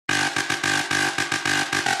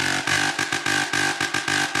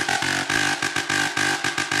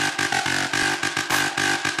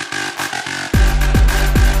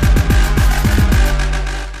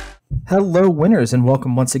Hello, winners, and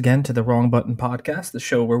welcome once again to the Wrong Button Podcast, the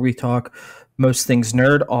show where we talk most things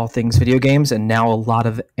nerd, all things video games, and now a lot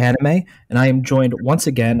of anime. And I am joined once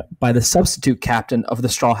again by the substitute captain of the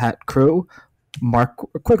Straw Hat crew, Mark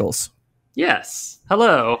Quigles. Yes.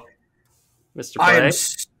 Hello, Mr.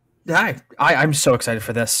 Play. I'm so excited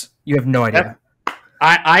for this. You have no idea.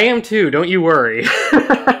 I am too. Don't you worry.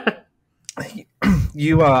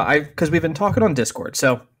 Because we've been talking on Discord,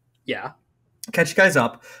 so Yeah. catch you guys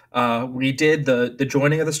up. We did the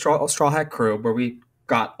joining of the Straw Hat crew where we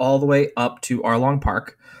got all the way up to Arlong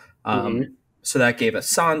Park. So that gave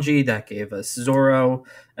us Sanji, that gave us Zoro,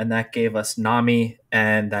 and that gave us Nami,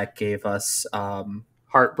 and that gave us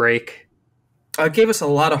Heartbreak. gave us a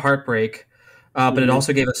lot of heartbreak, but it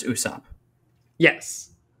also gave us Usopp.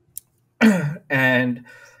 Yes. And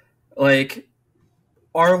like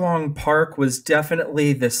Arlong Park was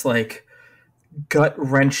definitely this like gut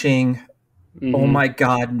wrenching. Oh my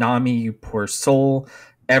God, Nami, you poor soul.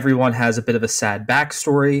 Everyone has a bit of a sad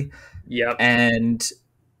backstory. Yep. And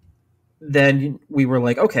then we were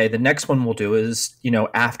like, okay, the next one we'll do is,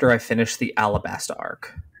 after I finish the Alabasta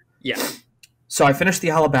Arc. Yeah. So I finished the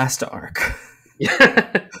Alabasta Arc.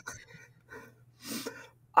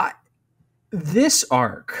 This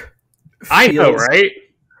arc. I know, right?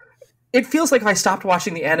 It feels like if I stopped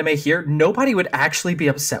watching the anime here, nobody would actually be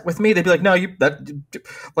upset with me. They'd be like, "No, I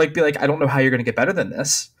don't know how you're going to get better than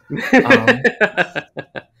this."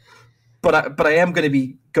 But I am going to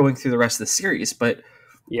be going through the rest of the series. But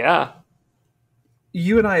yeah,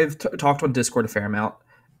 you and I have talked on Discord a fair amount.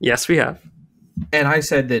 Yes, we have. And I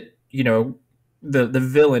said that the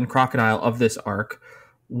villain Crocodile of this arc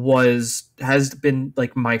has been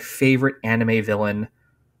like my favorite anime villain,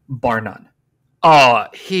 bar none. Oh,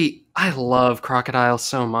 I love Crocodile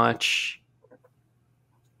so much.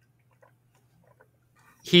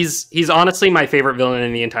 He's honestly my favorite villain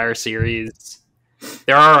in the entire series.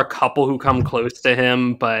 There are a couple who come close to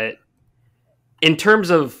him, but in terms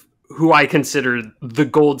of who I consider the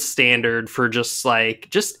gold standard for just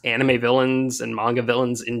anime villains and manga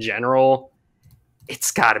villains in general,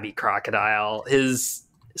 it's got to be Crocodile. His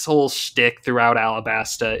whole shtick throughout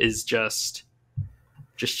Alabasta is just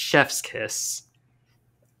chef's kiss.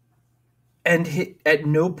 And at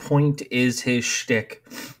no point is his shtick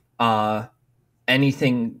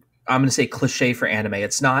anything, I'm going to say, cliche for anime.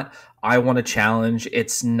 It's not, I want a challenge.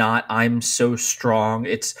 It's not, I'm so strong.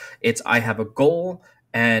 It's I have a goal,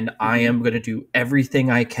 and I am going to do everything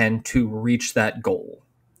I can to reach that goal.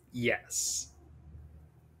 Yes.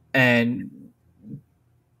 And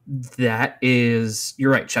that is,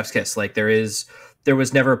 you're right, chef's kiss. Like there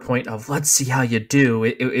was never a point of, let's see how you do.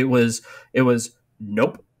 It was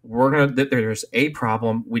nope. There's a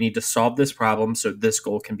problem. We need to solve this problem so this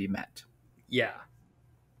goal can be met. Yeah.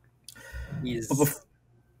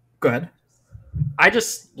 Go ahead. I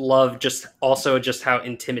just love just how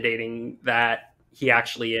intimidating that he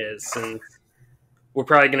actually is. And we're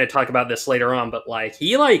probably going to talk about this later on, but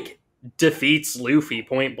he defeats Luffy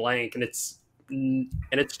point blank, and it's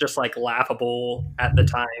just laughable at the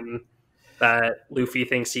time that Luffy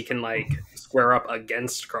thinks he can square up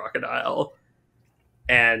against Crocodile.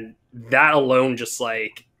 And that alone just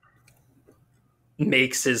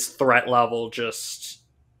makes his threat level just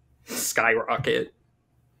skyrocket.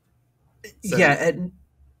 So and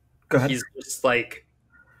go ahead. He's just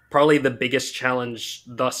probably the biggest challenge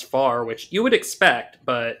thus far, which you would expect,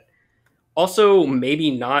 but also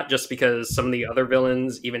maybe not, just because some of the other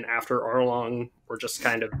villains, even after Arlong, were just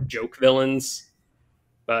kind of joke villains.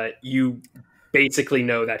 But you basically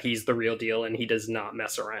know that he's the real deal and he does not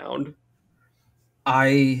mess around.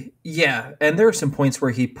 And there are some points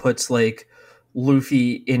where he puts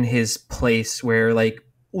Luffy in his place, where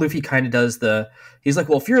Luffy kind of does he's like,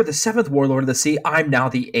 well, if you're the 7th warlord of the sea, I'm now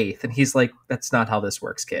the 8th. And he's like, that's not how this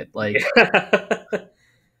works, kid.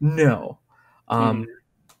 No.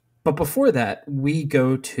 But before that, we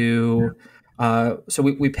go to, so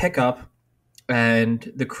we pick up,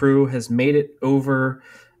 and the crew has made it over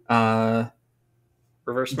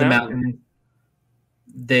Reverse the mountain.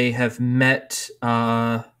 They have met,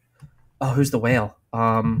 who's the whale?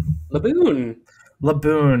 Laboon.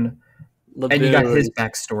 And you got his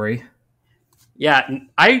backstory. Yeah,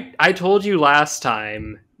 I told you last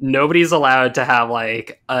time, nobody's allowed to have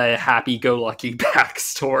a happy-go-lucky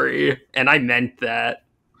backstory, and I meant that.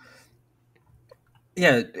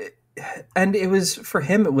 Yeah, and it was, for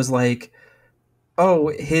him, it was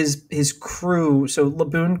his crew. So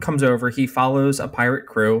Laboon comes over, he follows a pirate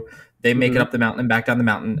crew. They make it up the mountain and back down the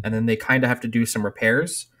mountain, and then they kind of have to do some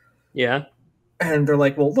repairs. Yeah. And they're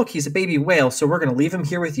like, well, look, he's a baby whale, so we're going to leave him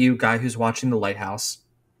here with you, guy who's watching the lighthouse.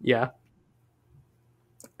 Yeah.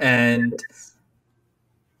 and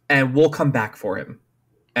we'll come back for him.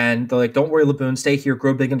 And they're like, don't worry, Laboon, stay here,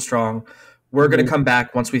 grow big and strong. We're going to come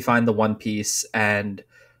back once we find the One Piece, and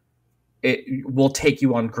we'll take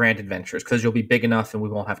you on grand adventures because you'll be big enough and we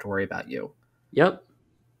won't have to worry about you. Yep.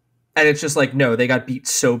 And it's just like, no, they got beat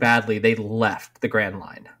so badly, they left the Grand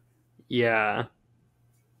Line. Yeah.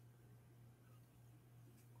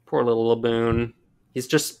 Poor little Laboon. He's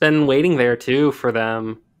just been waiting there, too, for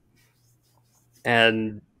them.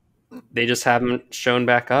 And they just haven't shown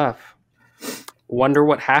back up. Wonder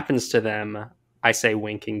what happens to them, I say,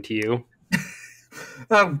 winking to you.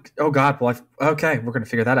 Oh God, well, okay, we're going to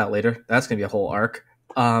figure that out later. That's going to be a whole arc.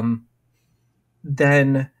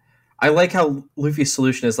 Then I like how Luffy's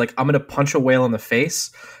solution is like, I'm going to punch a whale in the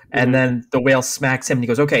face, and then the whale smacks him, and he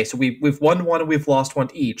goes, okay, so we've won one and we've lost one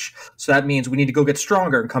each, so that means we need to go get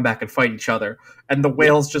stronger and come back and fight each other. And the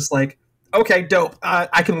whale's just like, okay, dope,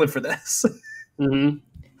 I can live for this.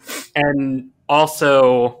 And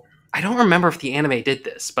also, I don't remember if the anime did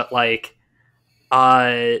this, but like,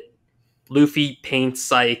 Luffy paints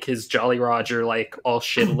like his Jolly Roger like all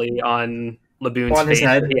shittily on Laboon's On his face.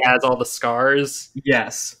 head. He has all the scars.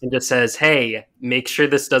 Yes. And just says, hey, make sure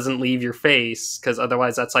this doesn't leave your face, because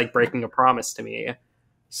otherwise that's like breaking a promise to me.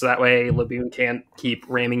 So that way Laboon can't keep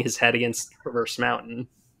ramming his head against Reverse Mountain.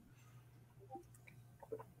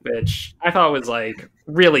 Which I thought was like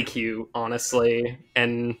really cute, honestly.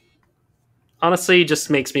 And honestly just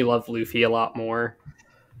makes me love Luffy a lot more.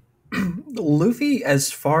 Luffy,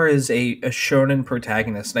 as far as a shonen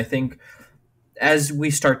protagonist, and I think as we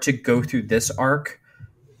start to go through this arc,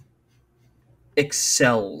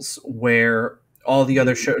 excels where all the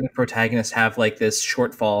other shonen protagonists have like this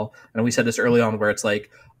shortfall. And we said this early on, where it's like,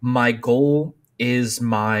 my goal is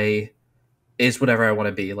whatever I want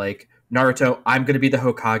to be. Like Naruto, I'm going to be the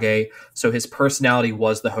Hokage, so his personality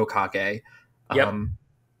was the Hokage. Yep.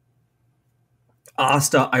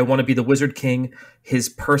 Asta, I want to be the Wizard King. His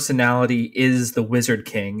personality is the Wizard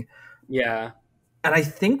King. Yeah. And I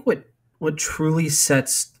think what truly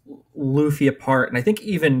sets Luffy apart, and I think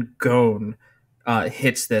even Gon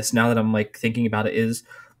hits this now that I'm like thinking about it, is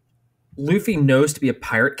Luffy knows to be a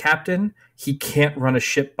pirate captain, he can't run a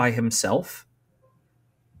ship by himself.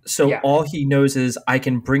 So all he knows is, I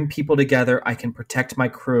can bring people together, I can protect my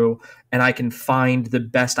crew, and I can find the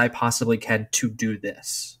best I possibly can to do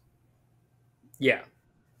this. Yeah.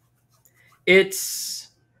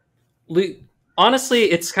 Honestly,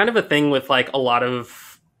 it's kind of a thing with like a lot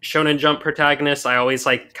of Shonen Jump protagonists. I always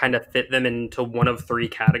like kind of fit them into one of three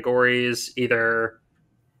categories. Either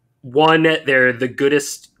one, they're the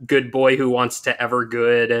goodest good boy who wants to ever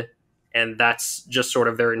good, and that's just sort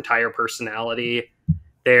of their entire personality.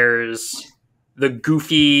 There's the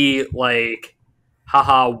goofy, like,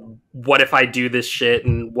 haha, what if I do this shit,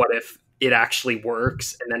 and what if it actually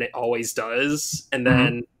works, and then it always does. And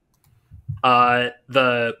then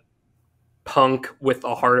the punk with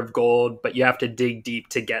a heart of gold, but you have to dig deep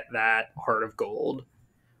to get that heart of gold,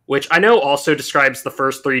 which I know also describes the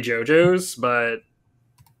first three JoJo's, but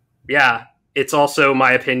yeah, it's also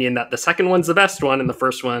my opinion that the second one's the best one, and the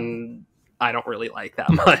first one I don't really like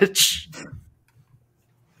that much.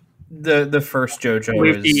 The first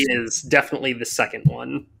JoJo is definitely the second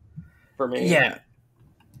one for me. Yeah.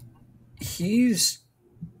 He's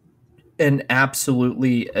an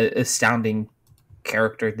absolutely astounding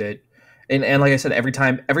character that, and like I said, every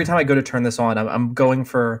time I go to turn this on, I'm going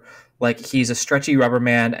for, like, he's a stretchy rubber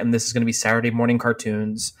man, and this is going to be Saturday morning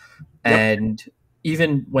cartoons. Yep. And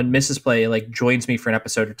even when Mrs. Play like joins me for an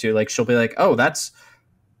episode or two, like, she'll be like, oh, that's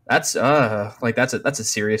like that's a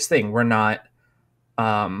serious thing. We're not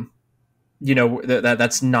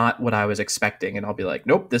that's not what I was expecting. And I'll be like,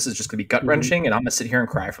 nope, this is just gonna be gut wrenching, and I'm gonna sit here and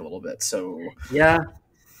cry for a little bit. So yeah.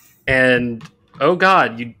 And oh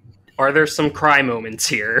god, are there some cry moments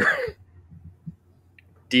here?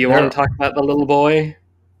 Do you want to talk about the little boy?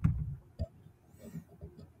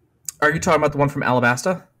 Are you talking about the one from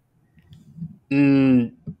Alabasta?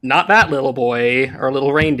 Not that little boy, or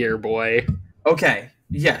little reindeer boy. Okay,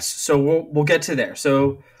 yes. So we'll get to there.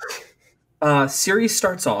 So series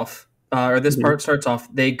starts off, or this part starts off.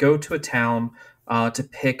 They go to a town to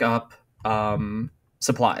pick up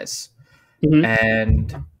supplies,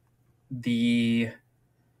 and the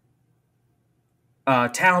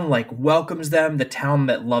town like welcomes them. The town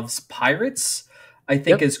that loves pirates, I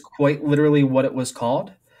think, is quite literally what it was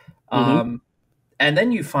called. And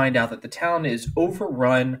then you find out that the town is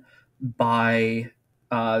overrun by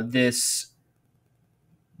this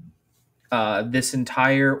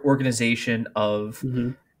entire organization of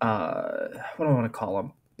what do I want to call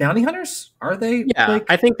them? Bounty hunters? Are they? Yeah,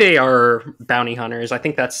 I think they are bounty hunters. I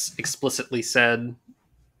think that's explicitly said.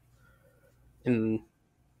 in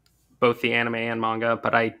both the anime and manga,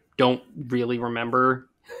 but I don't really remember,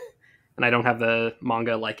 and I don't have the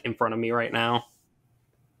manga like in front of me right now.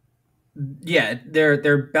 Yeah,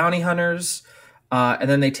 they're bounty hunters, and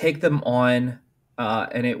then they take them on,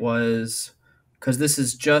 and it was because this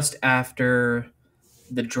is just after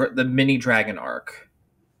the mini dragon arc.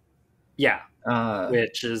 Yeah, Uh,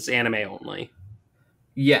 which is anime only.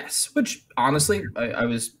 yes, which honestly I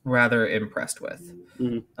was rather impressed with.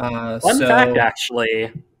 Mhm. Fun fact, So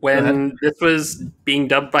actually, go ahead. when this was being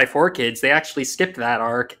dubbed by 4Kids, they actually skipped that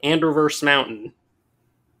arc and Reverse Mountain.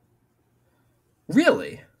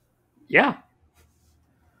 Really? Yeah,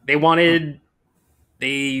 they wanted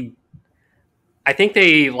they. I think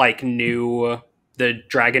they like knew the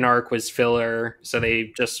Dragon arc was filler, so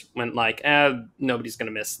they just went like, nobody's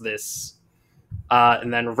gonna miss this.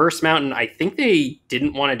 And then Reverse Mountain, I think they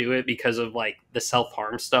didn't want to do it because of like the self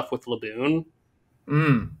harm stuff with Laboon.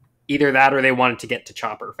 Mm. Either that or they wanted to get to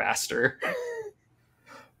Chopper faster.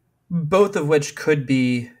 Both of which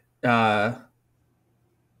uh,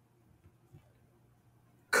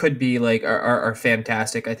 could be like are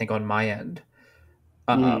fantastic. I think on my end.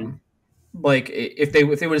 Mm, Um, like if they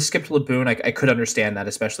would have skipped Laboon, I could understand that,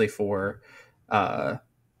 especially uh,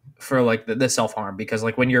 for like the self harm, because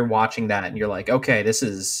like when you're watching that and you're like, okay, this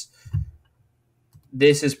is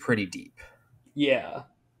pretty deep. yeah.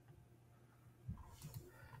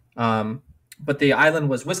 Um, but the island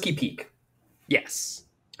was Whiskey Peak, Yes.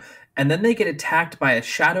 and then they get attacked by a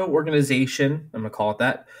shadow organization. I'm gonna call it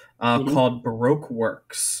that, Mm-hmm. called Baroque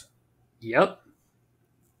Works, Yep.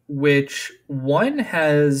 which one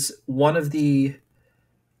has one of the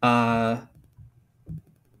uh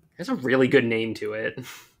There's a really good name to it.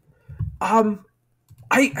 um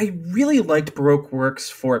I really liked Baroque Works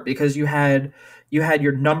for it because you had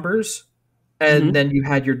your numbers, and Mm-hmm. then you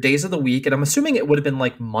had your days of the week, and I'm assuming it would have been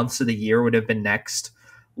like months of the year would have been next,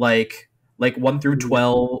 like 1 through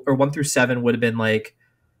 12 or 1 through 7 would have been like,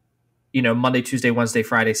 Monday, Tuesday, Wednesday,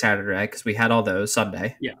 Friday, Saturday, because we had all those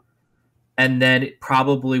Sunday. Yeah. And then it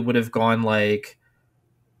probably would have gone like,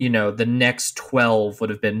 the next 12 would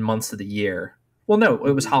have been months of the year. Well, no,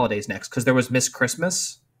 it was holidays next because there was Miss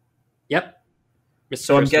Christmas. Yep. Miss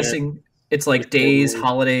So I'm Christmas, guessing it's like Miss days, Goldie.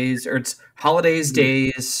 holidays, or it's holidays, Mhm.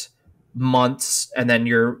 days, months, and then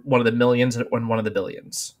you're one of the millions and one of the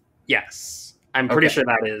billions. Yes. I'm pretty Okay. sure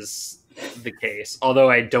that is the case. Although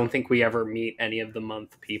I don't think we ever meet any of the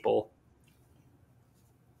month people.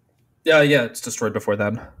 Yeah, yeah, it's destroyed before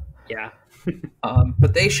then. Yeah.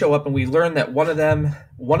 But they show up, and we learn that one of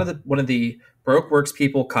the Baroque Works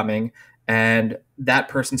people coming, and that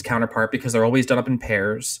person's counterpart, because they're always done up in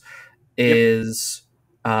pairs, Yep. is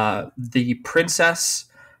the princess,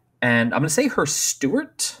 and I'm going to say her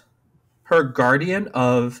steward, her guardian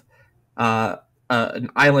of uh, an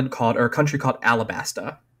island called, or a country called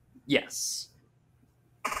Alabasta. Yes.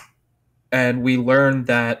 And we learn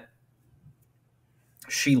that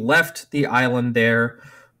she left the island there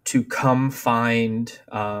to come find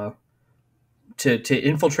to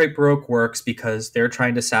infiltrate Baroque Works because they're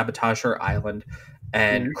trying to sabotage her island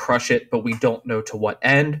and Mhm. crush it, but we don't know to what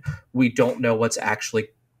end. We don't know what's actually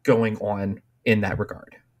going on in that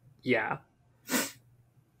regard. Yeah.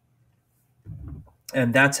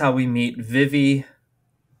 And that's how we meet Vivi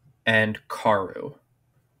and Karu.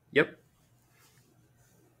 Yep.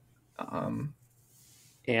 Um,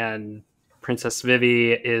 And Princess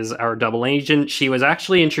Vivi is our double agent. She was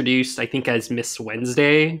actually introduced, I think, as Miss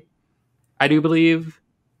Wednesday, I do believe.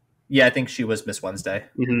 yeah, I think she was Miss Wednesday.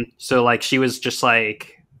 So, like, she was just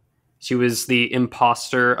like, she was the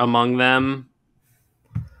imposter among them,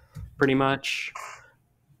 pretty much.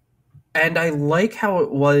 And I like how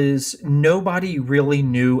it was nobody really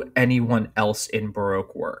knew anyone else in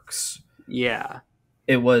Baroque Works. Yeah.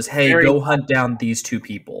 It was, hey, Very, go hunt down these two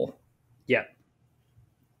people. yeah.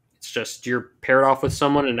 It's just you're paired off with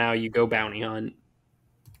someone and now you go bounty hunt.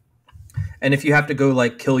 And if you have to go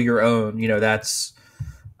like kill your own, that's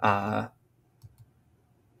uh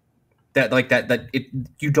that it,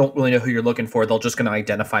 you don't really know who you're looking for. They're just going to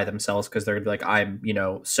identify themselves because they're like, I'm,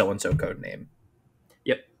 so and so code name.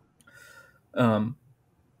 Yep. Um,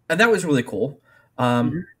 and that was really cool.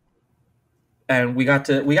 Mm-hmm. And we got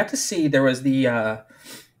to see there was we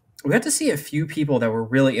got to see a few people that were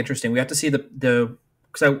really interesting. We got to see the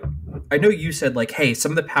because I know you said like, hey,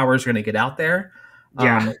 some of the powers are going to get out there.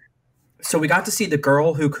 Yeah. So we got to see the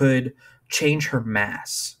girl who could change her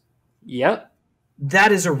mass. Yep.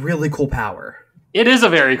 That is a really cool power. It is a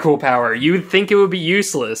very cool power. You would think it would be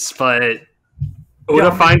useless, but Oda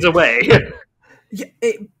Yeah, finds a way.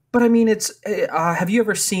 yeah, but I mean, it's. Have you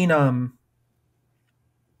ever seen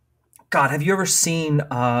God, have you ever seen?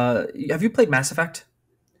 Have you played Mass Effect?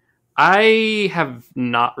 I have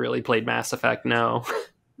not really played Mass Effect. No.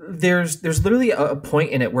 There's literally a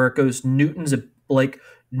point in it where it goes like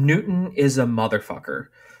Newton is a motherfucker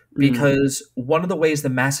Mm, because one of the ways the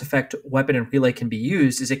Mass Effect weapon and relay can be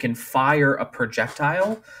used is it can fire a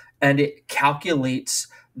projectile and it calculates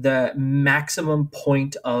the maximum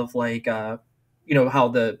point of like how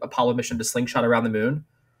the Apollo mission to slingshot around the moon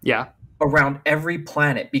yeah. around every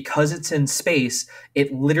planet because it's in space.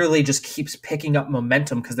 It literally just keeps picking up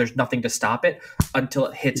momentum because there's nothing to stop it until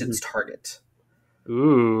it hits its Mhm. target.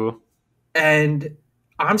 Ooh. And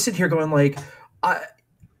I'm sitting here going I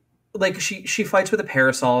like she fights with a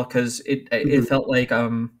parasol because it Mhm. felt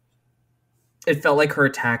like her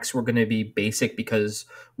attacks were going to be basic because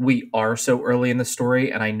we are so early in the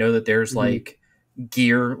story, and I know that there's Mhm. like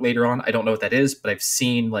gear later on. I don't know what that is, but I've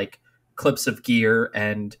seen like clips of gear,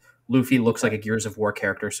 and Luffy looks like a Gears of War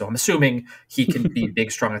character, so I'm assuming he can be big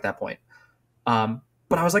strong at that point.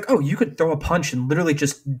 But I was like, oh, you could throw a punch and literally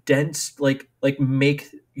just dense, like make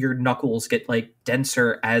your knuckles get like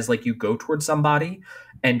denser as like you go towards somebody,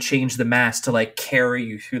 and change the mass to like carry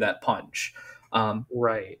you through that punch. Um,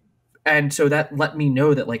 Right. and so that let me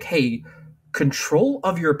know that like, hey, control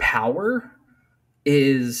of your power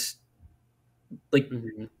is like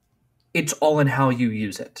Mhm. it's all in how you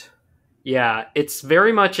use it. Yeah, it's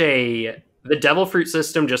very much a the devil fruit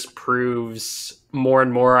system just proves more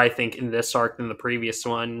and more, I think, in this arc than the previous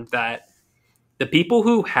one, that the people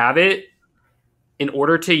who have it, in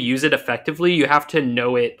order to use it effectively, you have to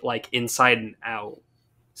know it like inside and out.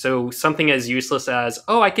 So something as useless as,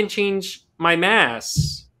 oh, I can change my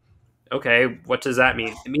mass. Okay, what does that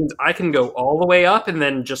mean? It means I can go all the way up and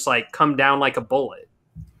then just like come down like a bullet.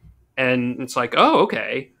 And it's like, oh,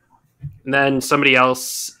 okay. And then somebody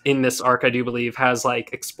else in this arc, I do believe, has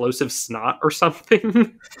like explosive snot or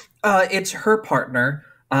something. It's her partner.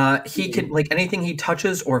 He can like anything he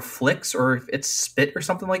touches or flicks, or if it's spit or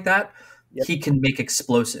something like that, Yep. he can make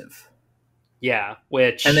explosive, Yeah, and then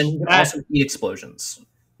which he can that, also eat explosions.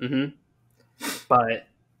 mhm. But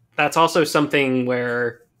that's also something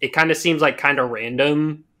where it kind of seems like kind of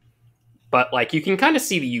random, but like you can kind of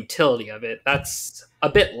see the utility of it. That's a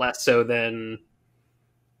bit less so than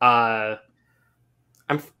uh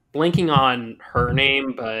I'm blanking on her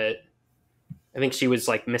name, but I think she was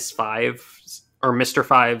like Miss Five or Mr.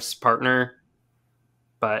 Five's partner.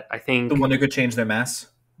 But I The one think, who could change their mass.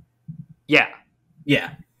 yeah,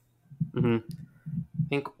 Yeah, hmm I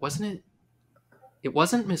think wasn't it? It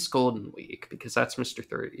wasn't Miss Golden Week because that's Mr.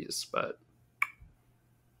 30s, but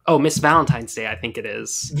oh, Miss Valentine's Day, I think it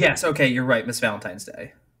is. yes. Okay, you're right. Miss Valentine's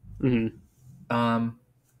Day. Mm-hmm. Um,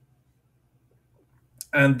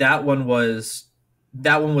 and that one was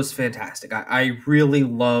fantastic. I really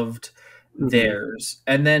loved Mm-hmm. theirs.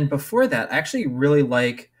 And then before that, I actually really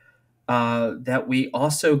like that we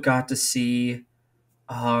also got to see.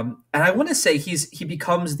 And I want to say he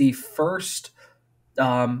becomes the first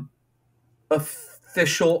um,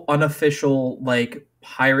 official, unofficial like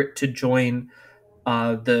pirate to join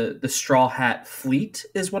the Straw Hat Fleet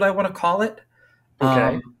is what I want to call it.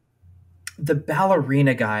 Okay. The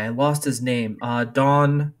ballerina guy, I lost his name.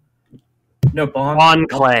 Don, no Bon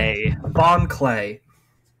Clay, Bon Clay,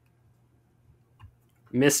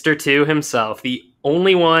 Mr. Two himself, the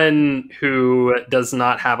only one who does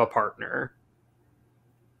not have a partner.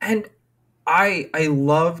 and I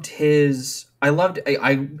loved his. I loved.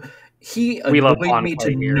 He We love annoyed Bon me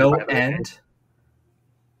to Clay here, no by the way. end.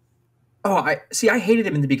 Oh, I see. I hated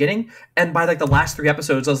him in the beginning, and by like the last three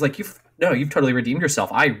episodes, I was like, you've totally redeemed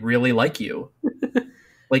yourself. I really like you.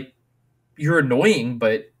 Like, you're annoying,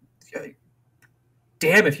 but uh,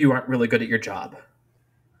 damn if you aren't really good at your job.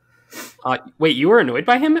 Wait, you were annoyed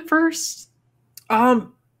by him at first?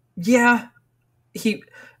 Um, yeah, he,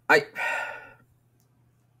 I,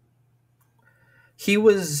 he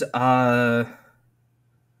was I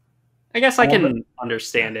guess I all the. can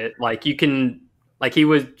understand it. Like you can, like he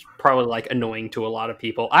was probably like annoying to a lot of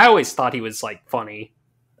people. I always thought he was like funny.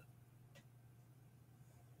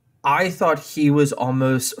 I thought he was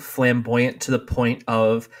almost flamboyant to the point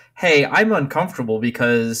of, "Hey, I'm uncomfortable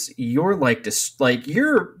because you're like like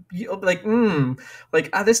you're like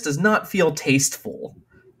like this does not feel tasteful."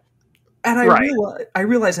 And Right. I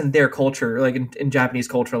realize in their culture, like in Japanese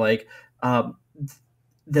culture, like um,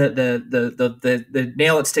 the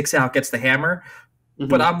nail that sticks out gets the hammer.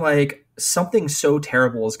 But Hmm. I'm like, something so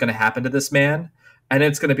terrible is going to happen to this man, and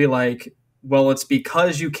it's going to be like, well, it's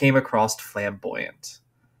because you came across flamboyant.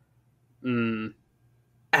 Mm.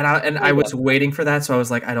 And I was waiting for that, so I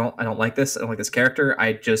was like, I don't like this. I don't like this character.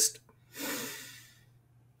 I just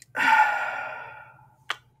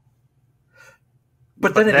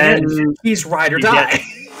But then But in the then end, he's ride or you get-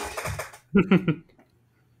 die.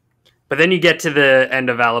 But then you get to the end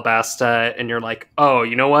of Alabasta, and you're like, oh,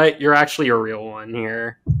 you know what? You're actually a real one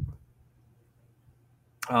here.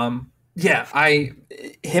 Yeah,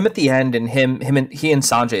 him at the end and he and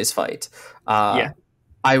Sanjay's fight. Yeah.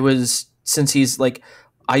 I was since he's like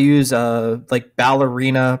I use like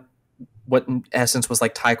ballerina, what in essence was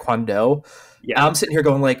like taekwondo. Yeah. I'm sitting here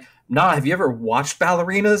going like, nah, have you ever watched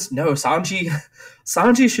ballerinas? No,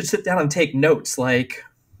 Sanji should sit down and take notes. Like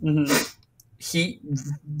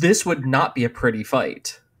this would not be a pretty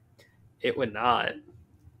fight. It would not.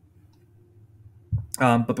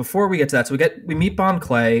 But before we get to that, so we meet Bon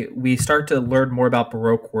Clay. We start to learn more about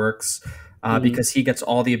Baroque works because he gets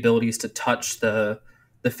all the abilities to touch the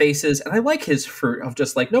faces, and I like his fruit of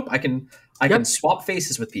just like, nope, I can swap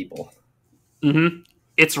faces with people.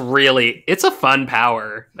 It's a fun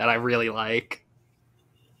power that I really like.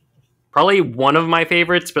 Probably one of my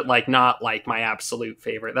favorites, but like not like my absolute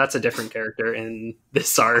favorite. That's a different character in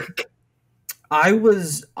this arc. I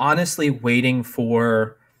was honestly waiting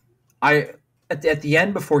for at the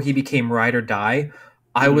end before he became ride or die.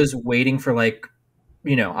 I was waiting for like,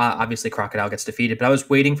 obviously Crocodile gets defeated, but I was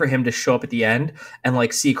waiting for him to show up at the end and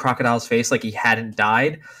like see Crocodile's face like he hadn't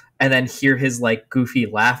died, and then hear his like goofy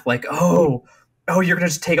laugh, like, oh, you're gonna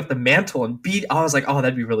just take up the mantle and beat. I was like, oh,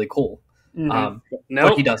 that'd be really cool. Nope.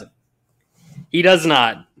 But he doesn't. He does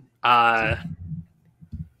not.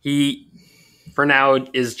 He, for now,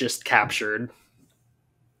 is just captured.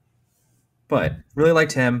 But really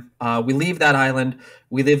liked him. We leave that island.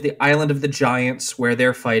 We leave the island of the giants where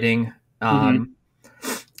they're fighting. And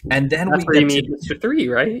then that's where you meet Mr. 3,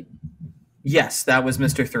 right? Yes, that was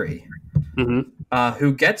Mr. 3.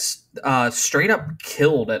 Who gets straight up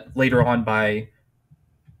killed later on by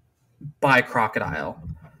Crocodile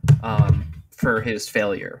for his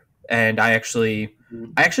failure. And I actually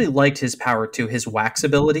liked his power too, his wax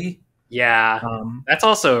ability. Yeah, that's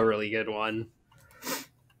also a really good one.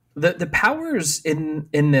 The powers in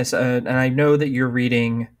this, and I know that you're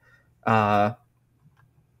reading, you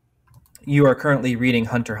are currently reading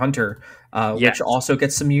Hunter x Hunter, which also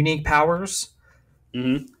gets some unique powers.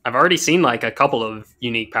 I've already seen like a couple of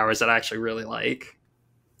unique powers that I actually really like.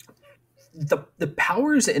 The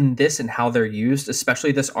powers in this and how they're used,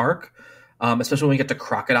 especially this arc, especially when we get to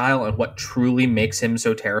Crocodile and what truly makes him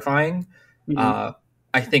so terrifying, I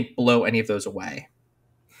think blow any of those away.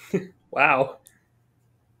 Wow.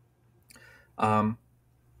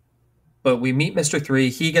 But we meet Mr. 3.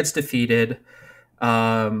 He gets defeated.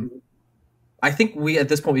 I think at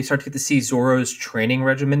this point we start to get to see Zoro's training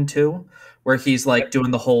regimen too, where he's like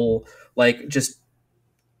doing the whole like just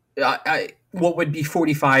what would be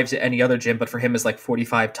 45s at any other gym, but for him is like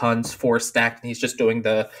 45 tons, 4 stacked, and he's just doing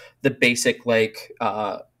the basic like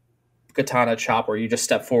katana chop where you just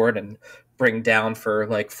step forward and bring down for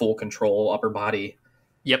like full control upper body.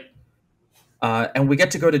 Yep. And we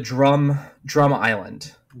get to go to Drum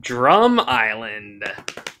Island. Drum Island.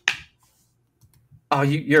 Oh,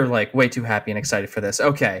 you're like way too happy and excited for this.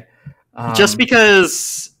 Okay. Just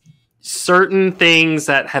because certain things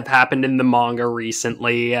that have happened in the manga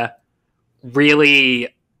recently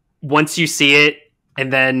really, once you see it,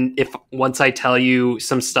 and then once I tell you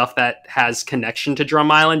some stuff that has connection to Drum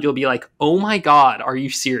Island, you'll be like, oh my god, are you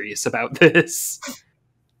serious about this?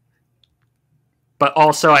 But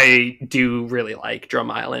also I do really like Drum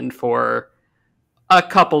Island for a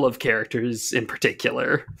couple of characters in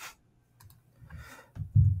particular.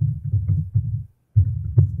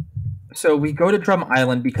 So we go to Drum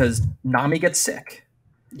Island because Nami gets sick.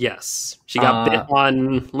 Yes. She got bit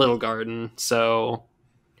on Little Garden, so...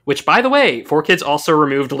 Which, by the way, 4Kids also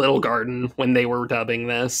removed Little Garden when they were dubbing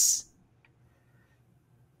this.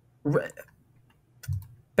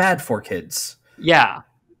 Bad 4Kids. Yeah.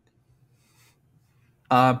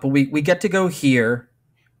 But we get to go here,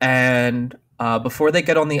 and before they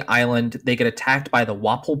get on the island, they get attacked by the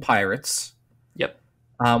Wapol pirates. Yep.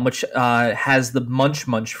 Which has the Munch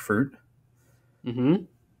Munch fruit. Mm-hmm.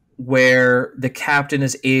 Where the captain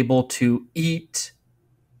is able to eat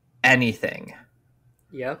anything.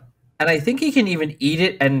 Yep. And I think he can even eat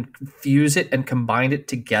it and fuse it and combine it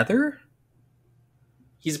together.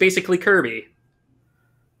 He's basically Kirby.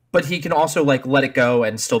 But he can also like let it go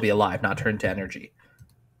and still be alive, not turn to energy.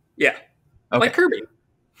 Yeah. Okay. Like Kirby.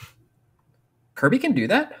 Kirby can do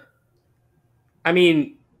that? I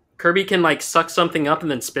mean, Kirby can like suck something up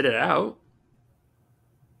and then spit it out.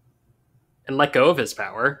 And let go of his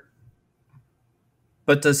power.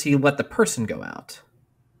 But does he let the person go out?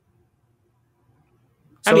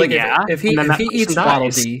 So I mean, like yeah. if he eats Waddle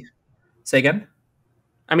Dee, say again?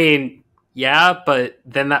 I mean, yeah, but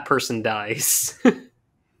then that person dies.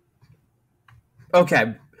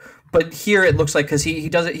 Okay, but here it looks like because he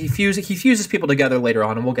does it he fuses people together later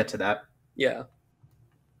on, and we'll get to that. Yeah.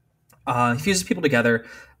 He fuses people together,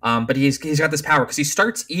 but he's got this power because he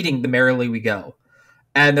starts eating the merrily we go,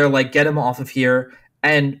 and they're like, get him off of here,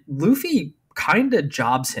 and Luffy kind of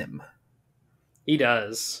jobs him. He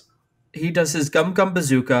does. He does his gum gum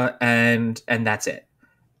bazooka, and that's it.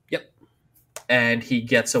 Yep. And he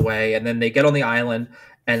gets away, and then they get on the island,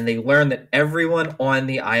 and they learn that everyone on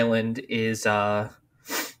the island is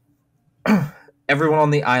everyone on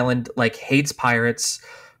the island like hates pirates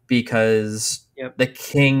because Yep. the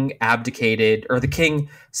king abdicated, or the king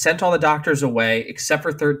sent all the doctors away except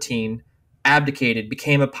for 13, abdicated,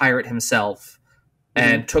 became a pirate himself,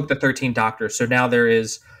 and took the 13 doctors. So now there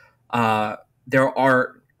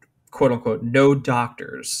are quote unquote no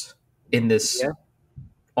doctors in this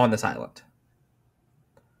on this island,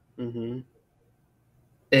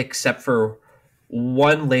 except for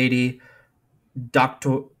one lady,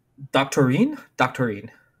 Doctorine.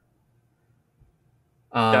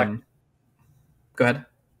 Go ahead.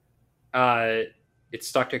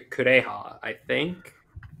 It's Dr. Kureha, I think.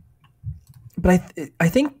 But I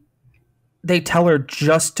think they tell her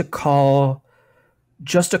just to call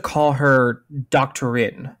her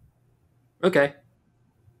Doctorine. Okay.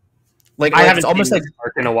 Like I haven't almost seen like this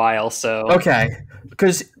arc in a while, so okay,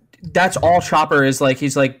 because that's all Chopper is like.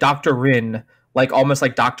 He's like Doctorin, like almost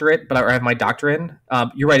like doctorate, but I have my doctorin.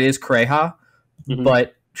 You're right, it is Kureha,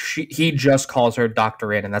 but he just calls her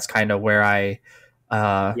Doctorin, and that's kind of where I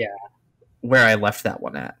left that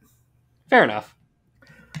one at. Fair enough.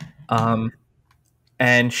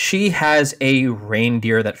 And she has a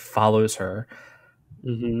reindeer that follows her.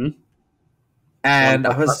 And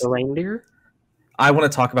the reindeer. I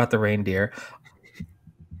want to talk about the reindeer.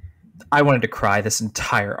 I wanted to cry this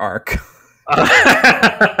entire arc.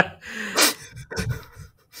 I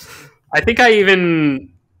think I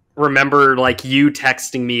even remember like you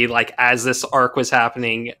texting me like as this arc was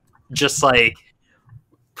happening, just like,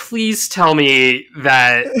 please tell me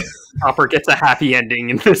that Chopper gets a happy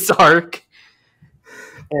ending in this arc.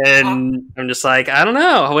 And I'm just like, I don't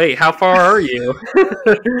know. Wait, how far are you?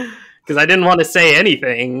 Because I didn't want to say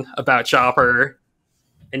anything about Chopper.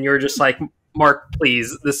 And you're just like, Mark,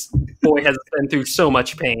 please. This boy has been through so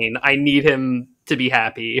much pain. I need him to be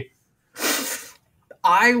happy.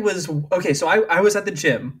 I was at the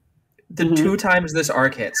gym the 2 times this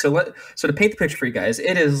arc hit. So to paint the picture for you guys,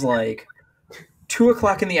 it is like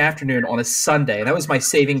 2:00 in the afternoon on a Sunday, and that was my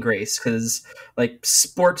saving grace because like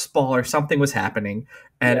sports ball or something was happening,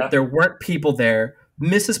 and there weren't people there.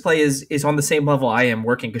 Mrs. Play is on the same level I am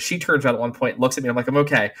working because she turns around at one point, looks at me, I'm like, I'm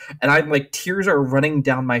okay, and I'm like, tears are running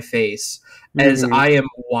down my face as I am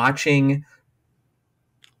watching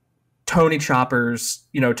Tony Chopper's,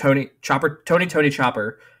 Tony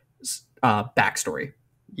Chopper backstory.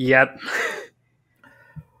 Yep.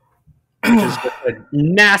 Which is just a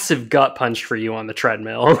massive gut punch for you on the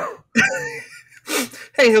treadmill.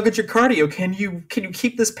 Hey, look at your cardio. Can you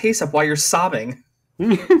keep this pace up while you're sobbing?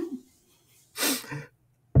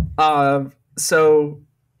 So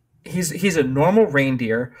he's a normal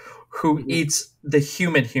reindeer who eats the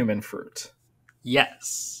human fruit.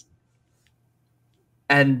 Yes.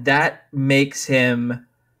 And that makes him...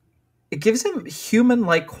 It gives him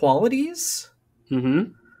human-like qualities. He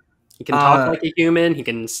can talk like a human. He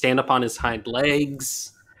can stand up on his hind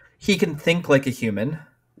legs. He can think like a human.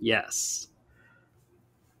 Yes.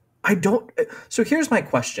 So here's my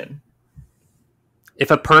question. If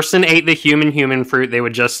a person ate the human fruit, they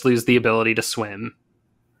would just lose the ability to swim.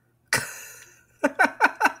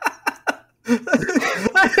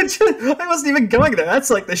 I wasn't even going there. That's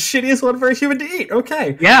like the shittiest one for a human to eat.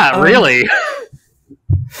 Okay. Yeah, really.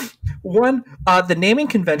 One, the naming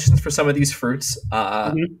conventions for some of these fruits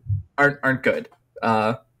aren't good.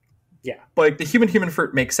 Like the human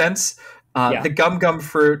fruit makes sense. The gum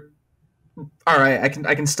fruit, all right,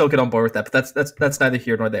 I can still get on board with that, but that's neither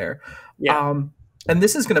here nor there. Yeah. And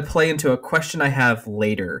this is going to play into a question I have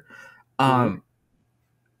later.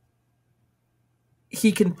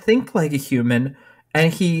 He can think like a human,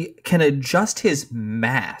 and he can adjust his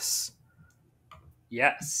mass.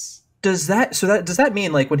 Yes. Does that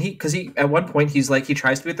mean like when he at one point he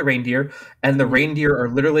tries to be with the reindeer, and the reindeer are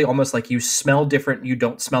literally almost like you smell different, you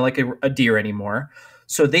don't smell like a deer anymore,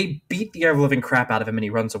 so they beat the ever living crap out of him and he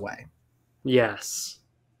runs away. Yes.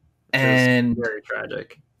 And very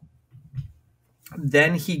tragic.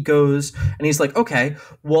 Then he goes and he's like, okay,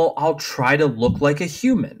 well, I'll try to look like a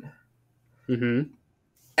human.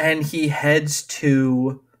 And he heads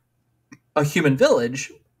to a human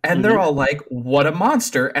village, and they're all like, what a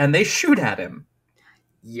monster, and they shoot at him.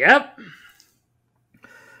 Yep.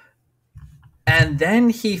 And then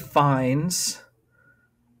he finds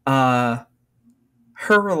uh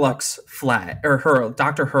Hurluck's flat, or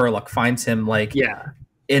Dr. Hurluck finds him like Yeah.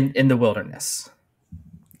 in the wilderness.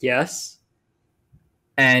 Yes.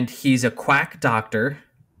 And he's a quack doctor,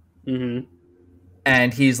 Mm-hmm.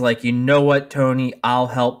 and he's like, you know what, Tony, I'll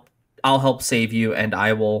help save you, and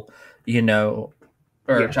I will, or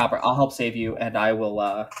Yeah. Chopper, I'll help save you, and I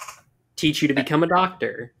will Teach you to become a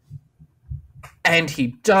doctor. and he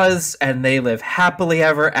does, and they live happily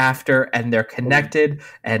ever after, and they're connected,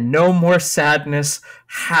 and no more sadness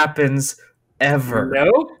happens ever.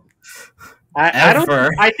 No? I don't. Ever.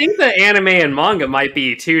 I think the anime and manga might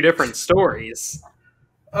be two different stories.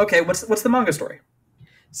 Okay, what's the manga story?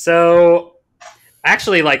 So,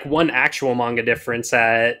 actually, like one actual manga difference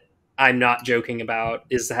that I'm not joking about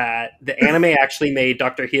is that the anime actually made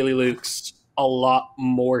Dr. Healy Lukes a lot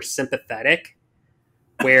more sympathetic,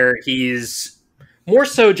 where he's more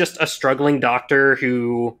so just a struggling doctor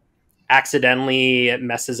who accidentally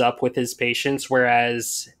messes up with his patients,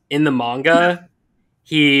 whereas in the manga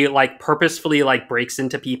he like purposefully like breaks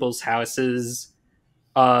into people's houses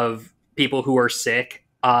of people who are sick,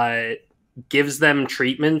 gives them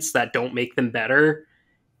treatments that don't make them better,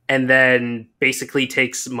 and then basically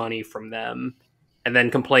takes money from them and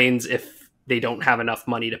then complains if they don't have enough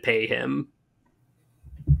money to pay him.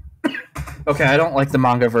 Okay, I don't like the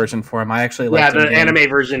manga version for him. I actually Yeah, liked him the being... anime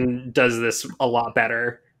version does this a lot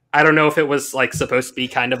better. I don't know if it was like supposed to be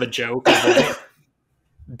kind of a joke of like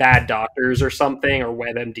bad doctors or something, or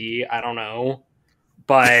WebMD, I don't know.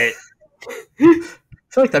 But I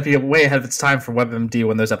feel like that'd be way ahead of its time for WebMD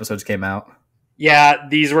when those episodes came out. yeah,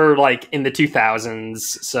 these were like in the 2000s,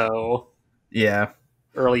 so Yeah.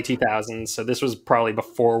 early 2000s. So this was probably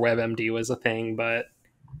before WebMD was a thing. But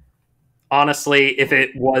honestly, if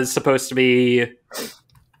it was supposed to be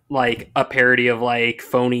like a parody of like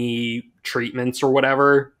phony treatments or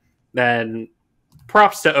whatever, then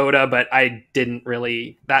props to Oda. But I didn't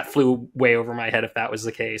really, that flew way over my head if that was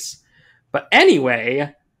the case. But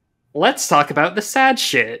anyway, let's talk about the sad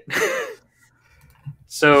shit.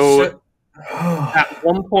 So at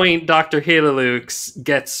one point, Dr. Halilux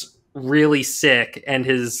gets really sick and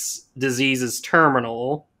his disease is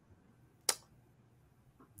terminal.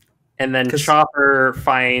 And then Chopper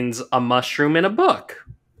finds a mushroom in a book.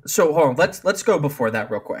 So hold on, let's go before that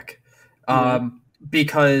real quick,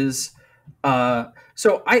 because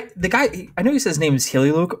so the guy, I know he says his name is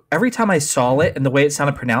Hililuk. Every time I saw it and the way it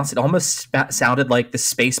sounded pronounced, it almost sounded like the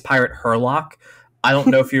space pirate Herlock. I don't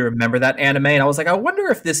know if you remember that anime, and I was like, I wonder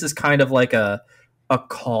if this is kind of like a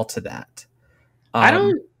call to that. I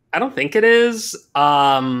don't think it is.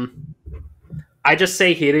 I just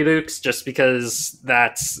say Hililux just because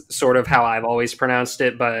that's sort of how I've always pronounced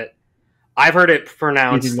it, but I've heard it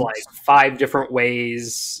pronounced like 5 different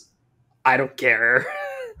ways. I don't care.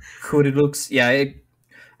 Hililux, yeah.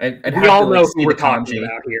 We all know who we're talking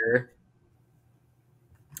about here.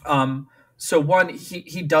 So one,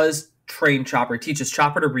 he does train Chopper. He teaches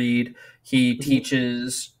Chopper to read. He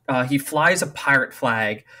teaches. He flies a pirate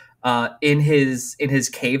flag in his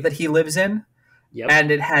cave that he lives in,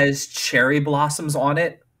 and it has cherry blossoms on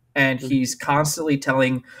it. And he's constantly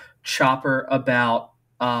telling Chopper about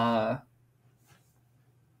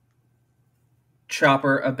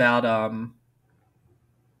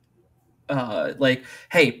like,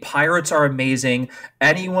 hey, pirates are amazing.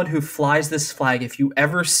 Anyone who flies this flag, if you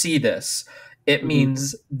ever see this, it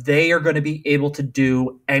means they are going to be able to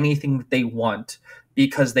do anything that they want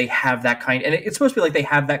because they have that kind. And it's supposed to be like they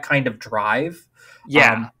have that kind of drive.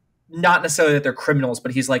 Yeah. Not necessarily that they're criminals,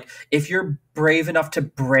 but he's like, if you're brave enough to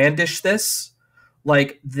brandish this,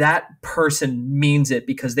 like, that person means it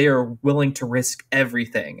because they are willing to risk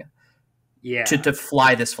everything to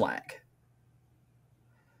fly this flag.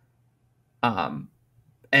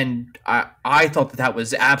 And I thought that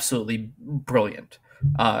was absolutely brilliant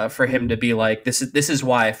for him to be like, this is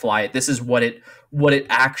why I fly it. This is what it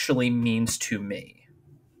actually means to me.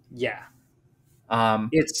 Yeah.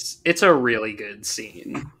 It's a really good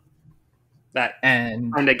scene that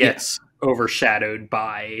kind of gets overshadowed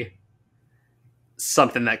by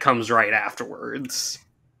something that comes right afterwards.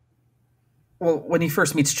 Well, when he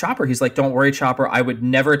first meets Chopper, he's like, don't worry, Chopper, I would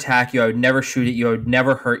never attack you. I would never shoot at you. I would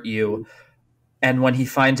never hurt you. And when he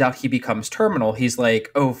finds out he becomes terminal, he's like,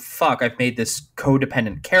 oh, fuck, I've made this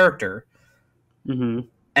codependent character. And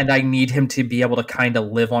I need him to be able to kind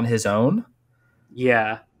of live on his own.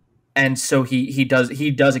 Yeah. And so he does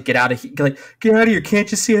it. Get out of here. Like, get out of here. Can't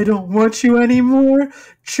you see I don't want you anymore?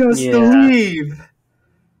 Just leave.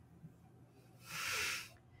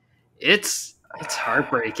 It's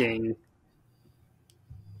heartbreaking.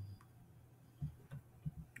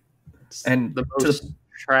 And the to the most go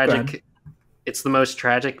ahead. tragic. It's the most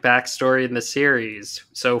tragic backstory in the series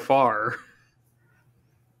so far.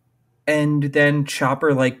 And then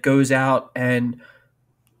Chopper like goes out and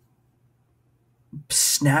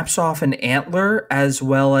snaps off an antler as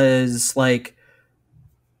well as like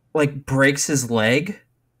breaks his leg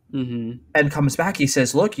Mm-hmm. and comes back. He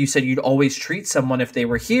says, "Look, you said you'd always treat someone if they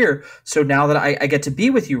were here. So now that I get to be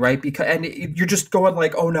with you, right? Because and you're just going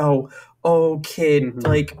like, oh no, oh kid, Mm-hmm.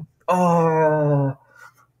 like, oh,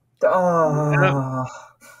 Yep. oh,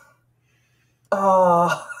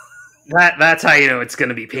 oh." That's how you know it's going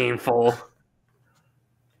to be painful.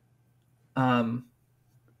 Um.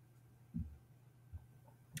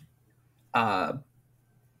 Uh.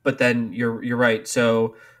 But then you're right.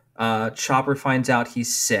 So, Chopper finds out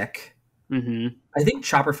he's sick. Mm-hmm. I think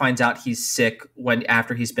Chopper finds out he's sick when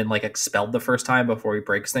after he's been like expelled the first time before he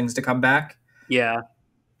breaks things to come back. Yeah.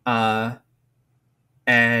 Uh,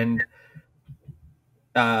 and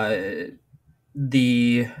uh,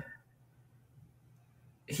 the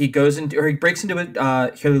he goes into or he breaks into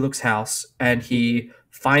Haley Luke's house and he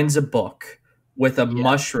finds a book with a Yeah.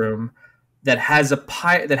 mushroom that has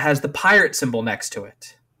that has the pirate symbol next to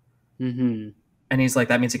it. Mm-hmm. And he's like,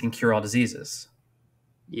 that means it can cure all diseases.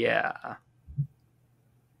 Yeah.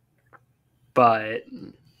 But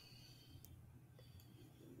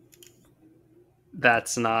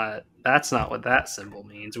that's not what that symbol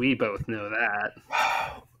means. We both know that.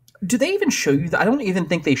 Do they even show you that? I don't even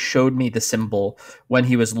think they showed me the symbol when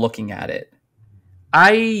he was looking at it.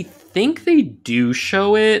 I think they do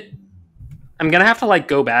show it. I'm gonna have to like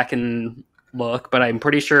go back and look, but I'm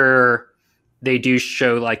pretty sure they do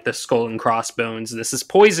show like the skull and crossbones. This is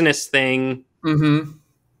poisonous thing. Mm-hmm.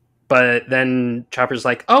 But then Chopper's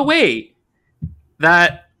like, oh wait,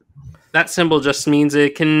 that symbol just means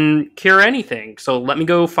it can cure anything. So let me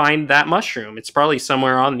go find that mushroom. It's probably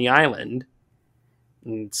somewhere on the island.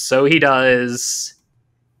 And so he does.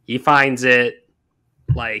 He finds it,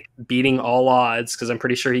 like beating all odds, because I'm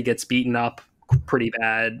pretty sure he gets beaten up pretty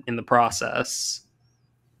bad in the process.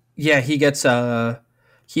 Yeah, he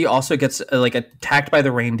also gets like attacked by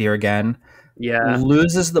the reindeer again. Yeah.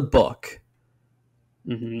 Loses the book.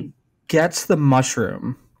 Mm-hmm. Gets the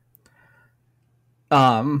mushroom.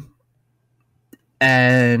 And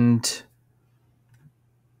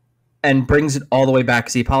brings it all the way back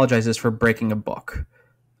because he apologizes for breaking a book.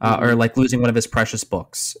 Or like losing one of his precious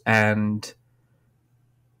books. And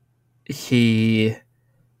the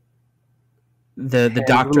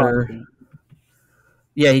doctor,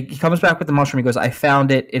 yeah, he comes back with the mushroom. He goes, I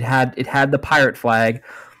found it. It had the pirate flag,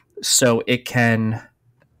 so it can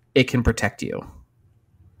protect you.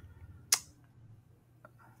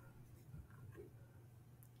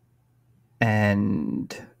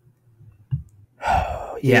 And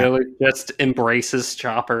yeah, He just embraces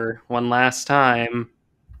Chopper one last time.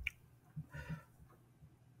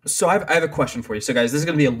 So I have a question for you. So guys, this is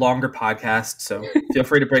going to be a longer podcast, so feel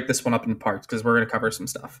free to break this one up in parts because we're going to cover some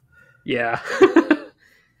stuff. Yeah.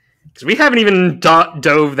 Because we haven't even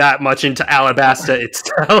dove that much into Alabasta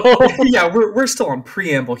itself. Yeah, we're still on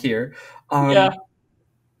preamble here. Yeah.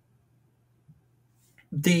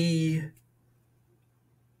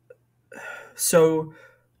 So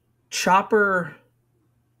Chopper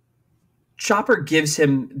gives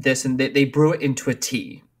him this, and they brew it into a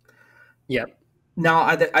tea. Yep. Now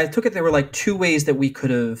I took it there were like two ways that we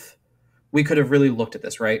could have really looked at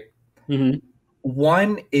this, right? Mm-hmm.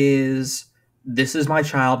 One is, this is my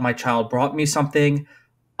child. My child brought me something.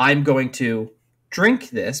 I'm going to drink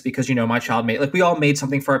this because, my child made, like, we all made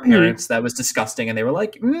something for our parents that was disgusting. And they were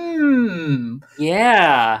like,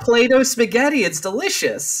 yeah, Play-Doh spaghetti. It's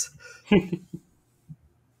delicious.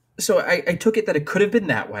 So I took it that it could have been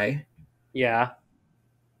that way. Yeah.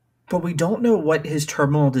 But we don't know what his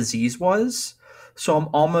terminal disease was. So I'm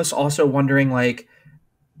almost also wondering, like,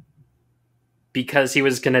 because he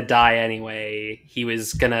was going to die anyway, he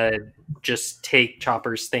was going to just take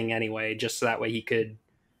Chopper's thing anyway, just so that way he could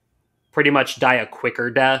pretty much die a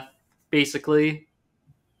quicker death, basically.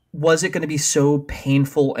 Was it going to be so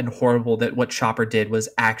painful and horrible that what Chopper did was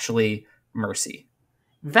actually mercy?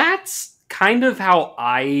 That's kind of how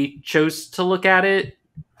I chose to look at it.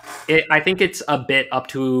 I think it's a bit up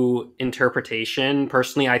to interpretation.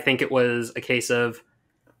 Personally, I think it was a case of,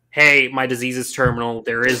 hey, my disease is terminal.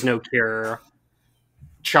 There is no cure.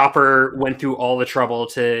 Chopper went through all the trouble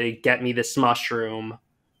to get me this mushroom.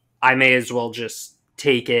 I may as well just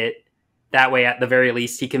take it. That way, at the very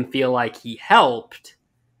least, he can feel like he helped.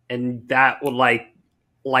 And that would, like,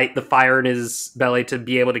 light the fire in his belly to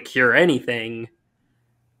be able to cure anything.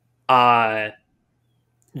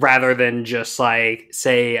 Rather than just, like,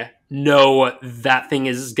 say, know that thing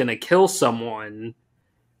is gonna kill someone,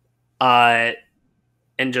 and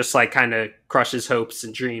just like kind of crush his hopes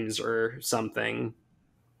and dreams or something.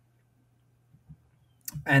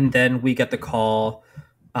 And then we get the call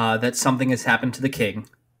that something has happened to the king.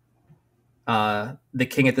 The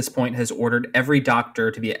king at this point has ordered every doctor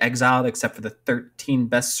to be exiled except for the 13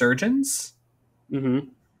 best surgeons. Mm-hmm.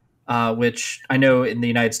 Which I know in the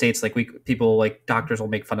United States, like people like doctors will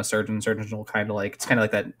make fun of surgeons. Surgeons will kind of like, it's kind of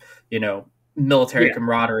like that, military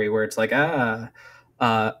camaraderie where it's like,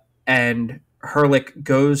 and Hurlick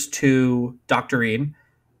goes to Doctorine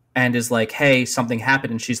and is like, hey, something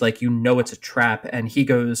happened. And she's like, it's a trap. And he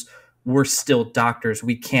goes, we're still doctors.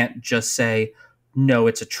 We can't just say, no,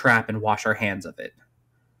 it's a trap and wash our hands of it.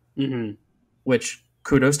 Mm-hmm. Which,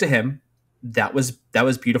 kudos to him. That was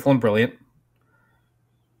beautiful and brilliant.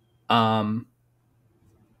 And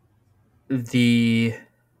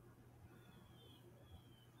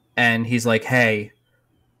he's like, hey,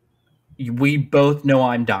 we both know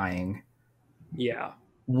I'm dying. Yeah.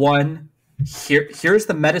 One, here's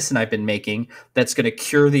the medicine I've been making that's going to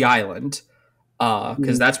cure the island,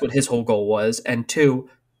 because that's what his whole goal was. And two,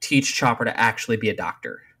 teach Chopper to actually be a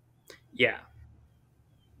doctor. Yeah.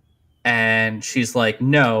 And she's like,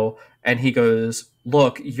 no. And he goes,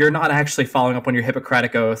 look, you're not actually following up on your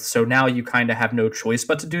Hippocratic oath, so now you kind of have no choice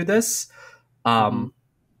but to do this.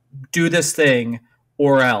 Do this thing,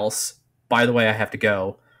 or else, by the way, I have to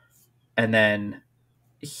go. And then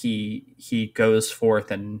he goes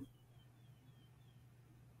forth and,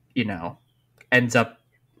 ends up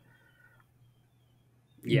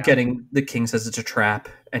getting, the king says it's a trap.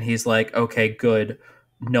 And he's like, okay, good.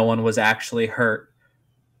 No one was actually hurt.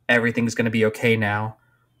 Everything's going to be okay now.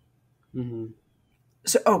 Mm-hmm.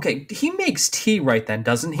 So, okay, he makes tea right then,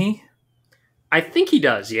 doesn't he? I think he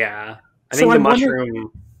does, yeah. I think the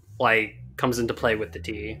mushroom, comes into play with the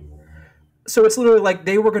tea. So it's literally like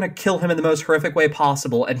they were going to kill him in the most horrific way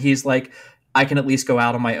possible, and he's like, I can at least go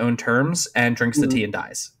out on my own terms, and drinks the tea and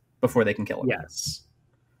dies before they can kill him. Yes.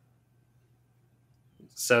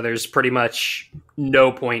 So there's pretty much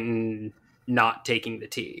no point in not taking the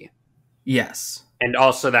tea. Yes. And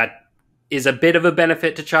also that is a bit of a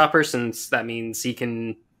benefit to Chopper, since that means he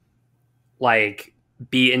can,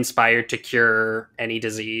 be inspired to cure any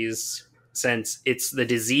disease, since it's the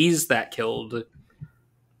disease that killed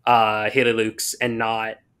Hirilux and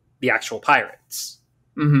not the actual pirates.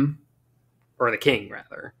 Mm-hmm. Or the king,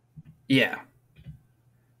 rather. Yeah.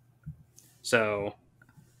 So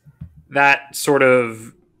that sort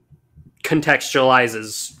of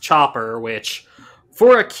contextualizes Chopper, which,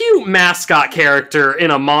 for a cute mascot character in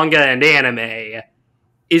a manga and anime,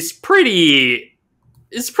 is pretty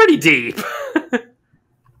deep.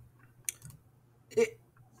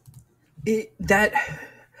 I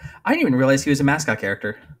didn't even realize he was a mascot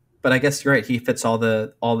character, but I guess you're right. He fits all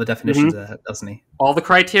the definitions of that, doesn't he? All the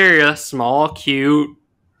criteria: small, cute,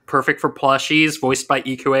 perfect for plushies, voiced by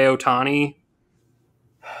Ikue Otani.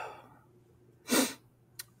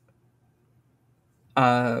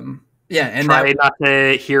 Yeah, and try not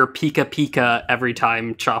to hear Pika Pika every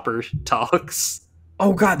time Chopper talks.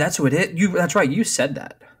 Oh God, that's what it. That's right. You said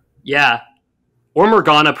that. Yeah, or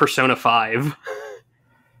Morgana Persona 5.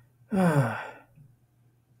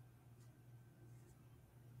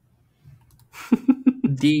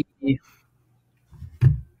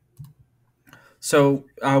 So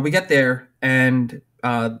we get there, and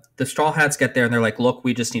the Straw Hats get there, and they're like, "Look,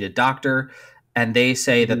 we just need a doctor." And they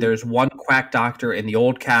say that there's one quack doctor in the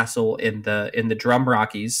old castle in the Drum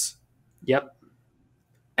Rockies. Yep.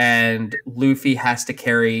 And Luffy has to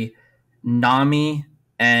carry Nami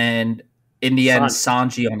and, in the end,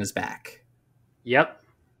 Sanji on his back. Yep.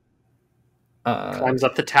 Climbs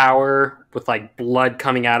up the tower with blood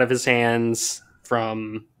coming out of his hands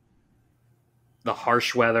from the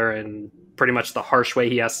harsh weather and pretty much the harsh way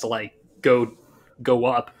he has to go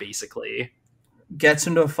up, basically. Gets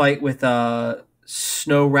into a fight with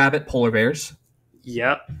Snow Rabbit polar bears.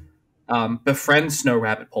 Yep. Befriends Snow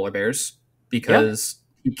Rabbit polar bears because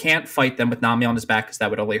he can't fight them with Nami on his back because that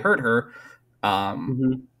would only hurt her.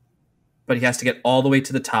 But he has to get all the way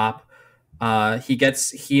to the top. He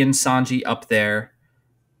and Sanji up there,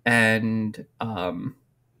 and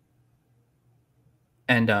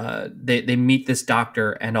they meet this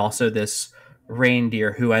doctor and also this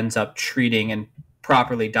reindeer who ends up treating and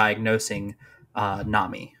properly diagnosing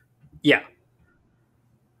Nami. Yeah.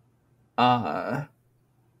 And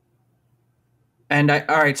all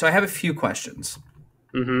right, so I have a few questions.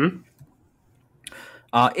 Mm-hmm.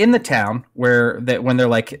 In the town when they're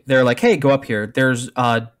like, hey, go up here. There's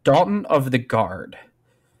Dalton of the guard.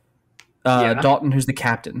 Dalton, who's the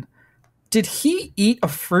captain. did he eat a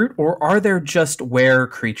fruit, or are there just were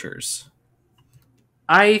creatures?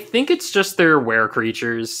 I think it's just their were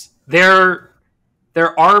creatures. There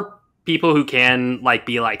are people who can like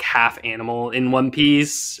be like half animal in One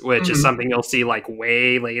Piece, which is Mm-hmm. something you'll see like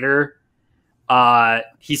way later.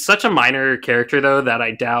 He's such a minor character though that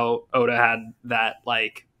I doubt Oda had that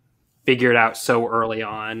like figured out so early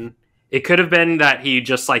on. It could have been that he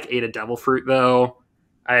just like ate a devil fruit though.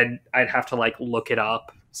 I'd have to like look it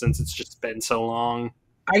up since it's just been so long.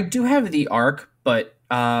 I do have the arc, but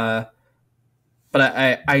I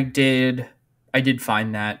did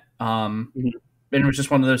find that. Mhm. And it was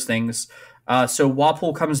just one of those things. So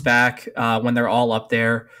Wapol comes back when they're all up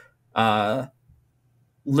there. Uh,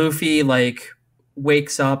 Luffy like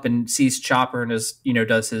wakes up and sees Chopper and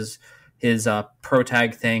does his pro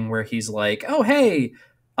tag thing where he's like, "Oh hey,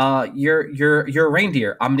 you're a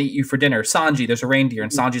reindeer. I'm gonna eat you for dinner." Sanji, there's a reindeer,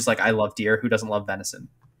 and Sanji's like, "I love deer. Who doesn't love venison?"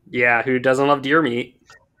 Yeah, who doesn't love deer meat?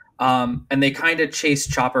 And they kind of chase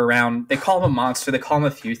Chopper around. They call him a monster. They call him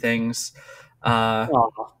a few things. Uh,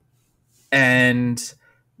 Aw. and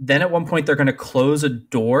then at one point they're going to close a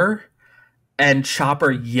door, and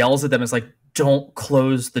Chopper yells at them, "Is like, don't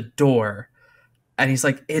close the door." And he's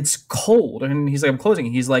like, "It's cold." And he's like, "I'm closing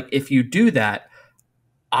it." He's like, "If you do that,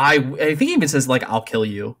 I think he even says like, I'll kill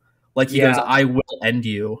you." Like he goes, Yeah. "I will end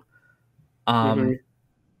you." Hmm. Um,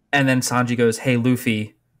 and then Sanji goes, "Hey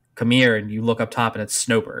Luffy, come here." And you look up top, and it's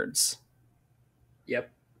snowbirds.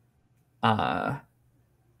 Yep. Uh,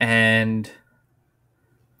 and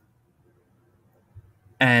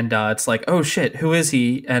it's like, "Oh shit, who is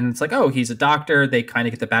he?" And it's like, "Oh, he's a doctor." They kind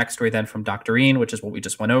of get the backstory then from Doctorine, which is what we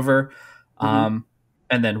just went over. Hmm. Um,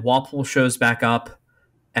 and then Walpole shows back up,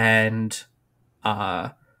 and uh,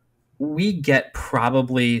 we get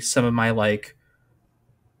probably some of my like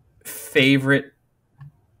favorite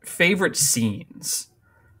scenes,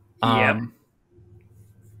 Yep. um,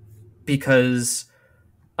 because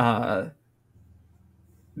uh,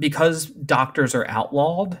 doctors are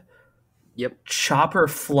outlawed. Yep. Chopper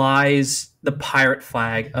flies the pirate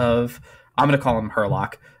flag of, I'm going to call him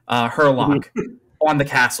Herlock, Mhm. Herlock on the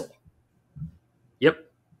castle. Yep.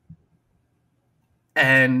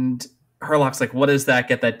 And Herlock's like, "What is that?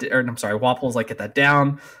 Get that." Or I'm sorry, Wapple's like, "Get that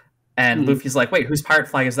down." And Mhm. Luffy's like, "Wait, whose pirate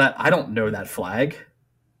flag is that? I don't know that flag."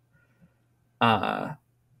 Uh,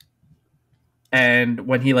 and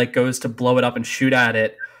when he like goes to blow it up and shoot at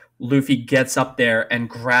it, Luffy gets up there and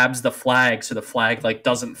grabs the flag so the flag like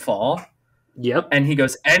doesn't fall. Yep. And he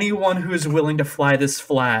goes, "Anyone who is willing to fly this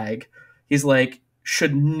flag," he's like,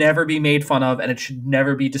 "should never be made fun of, and it should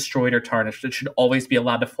never be destroyed or tarnished. It should always be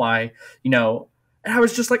allowed to fly." And I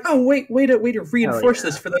was just like, "Oh, wait, way to Hell reinforce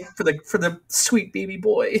this yeah. for the sweet baby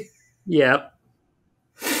boy." Yep.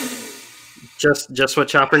 Just what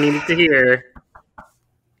Chopper needed to hear.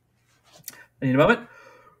 I need a moment.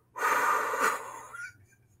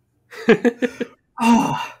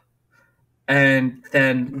 Oh. And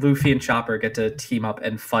then Luffy and Chopper get to team up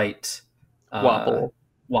and fight uh, Wapple.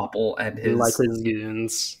 Wapple and Like his, his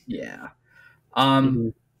goons. yeah. Um,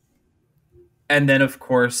 Mhm. and then of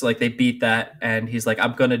course, like they beat that, and he's like,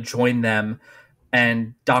 "I'm gonna join them."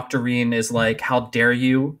 And Dr. Reen is like, "How dare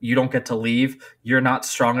you? You don't get to leave. You're not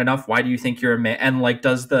strong enough. Why do you think you're a man?" And like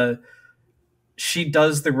she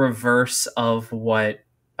does the reverse of what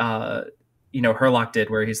uh Herlock did,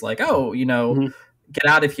 where he's like, "Oh, Mhm. get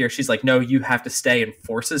out of here." She's like, "No, you have to stay," and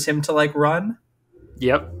forces him to like run,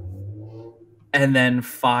 Yep. and then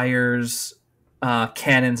fires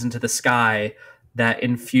cannons into the sky that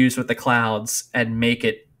infuse with the clouds and make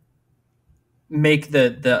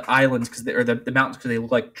the islands or the mountains, because they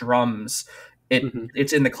look like drums. Mhm.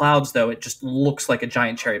 It's in the clouds though. It just looks like a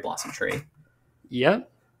giant cherry blossom tree,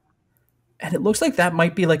 Yep. and it looks like that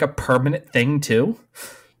might be like a permanent thing too.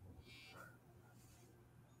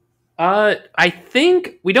 I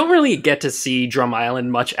think we don't really get to see Drum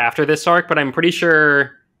Island much after this arc, but I'm pretty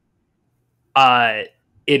sure uh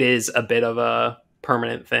it is a bit of a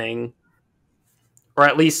permanent thing. Or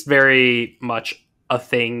at least very much a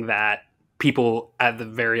thing that people at the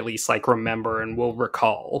very least like remember and will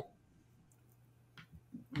recall.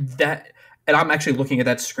 That, and I'm actually looking at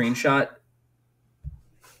that screenshot.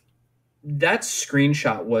 That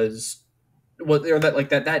screenshot or that like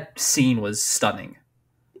that scene was stunning.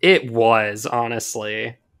 It was,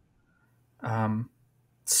 honestly. Um,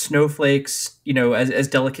 Snowflakes, as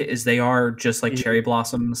delicate as they are, just like cherry Mhm.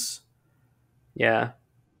 blossoms. Yeah.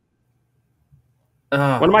 One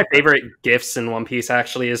of Oh, my favorite gifs in One Piece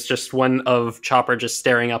actually is just one of Chopper just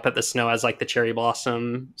staring up at the snow as like the cherry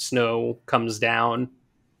blossom snow comes down.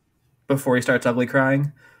 before he starts ugly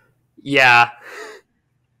crying. Yeah.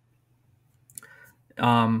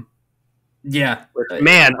 Um, Yeah.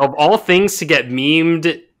 Man, of all things to get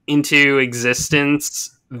memed into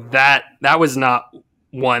existence, that was not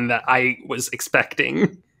one that I was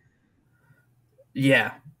expecting.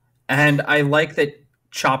 Yeah. And I like that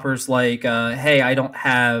Chopper's like, hey, I don't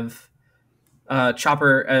have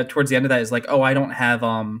Chopper towards the end of that is like, oh, uh I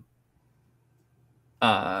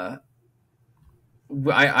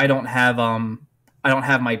don't have I don't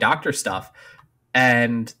have my doctor stuff.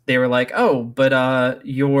 And they were like, oh, but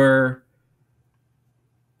your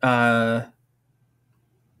uh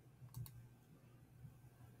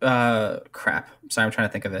crap. Sorry, I'm trying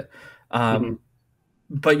to think of it. Mhm.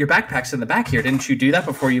 But your backpack's in the back here. Didn't you do that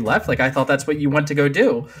before you left? Like, I thought that's what you went to go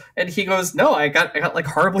do. And he goes, no, I got like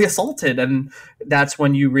horribly assaulted. And that's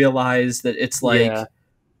when you realize that it's Yeah. like,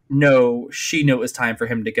 no, she knew it was time for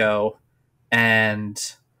him to go. And,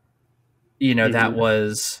 you know, that Mhm.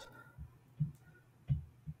 was,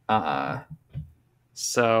 uh,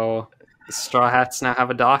 So the Straw Hats now have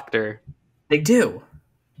a doctor. they do.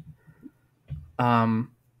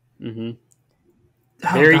 Um, Hmm.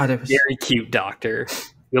 oh Very, God, it was, very cute doctor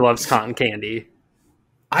who loves cotton candy.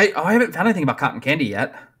 I haven't found anything about cotton candy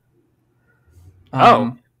yet. Oh,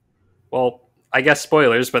 Um, well, I guess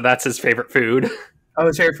spoilers, but that's his favorite food. oh,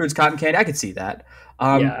 his favorite food's cotton candy. I could see that.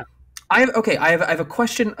 Um, Yeah. I have a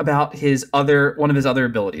question about his other one of his other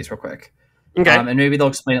abilities, real quick. Okay. And maybe they'll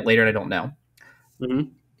explain it later, and I don't know. Hmm.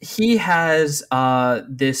 He has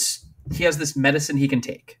this medicine he can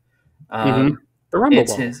take. Hmm. Um, The Rumble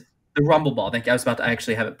it's Ball. his the Rumble Ball. Thank you. I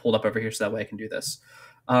actually have it pulled up over here so that way I can do this.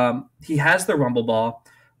 He has the Rumble Ball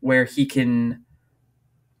where he can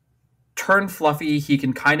turn fluffy. He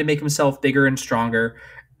can kind of make himself bigger and stronger.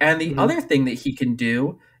 And the Hmm. other thing that he can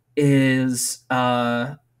do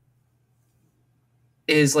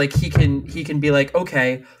is like he can be like,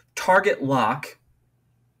 okay, target lock,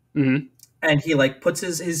 Hmm. and he like puts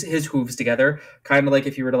his hooves together, kind of like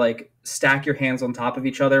if you were to like stack your hands on top of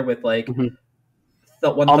each other with like Hmm.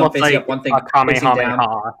 one thumb Almost facing like up, one a thing facing down,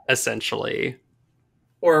 Kamehameha, essentially.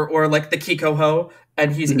 or like the Kikoho,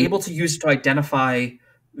 and he's Hmm. able to use it to identify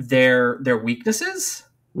their weaknesses.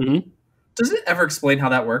 Hmm. Does it ever explain how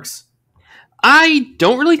that works? I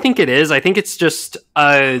don't really think it is. I think it's just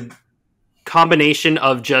a combination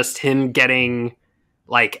of just him getting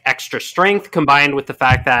like extra strength combined with the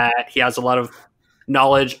fact that he has a lot of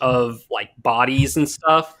knowledge of like bodies and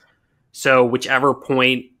stuff. So whichever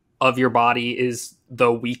point of your body is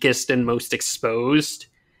the weakest and most exposed,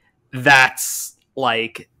 that's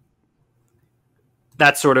like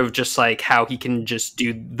that's sort of just like how he can just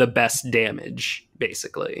do the best damage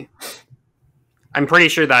basically. I'm pretty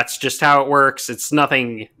sure that's just how it works. It's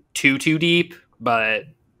nothing too deep, but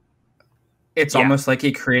It's yeah, almost like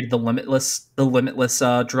he created the limitless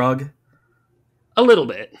drug. a little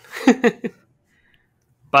bit.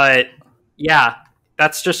 But yeah,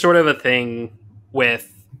 that's just sort of a thing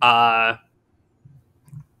with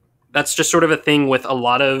that's just sort of a thing with a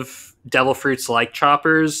lot of devil fruits like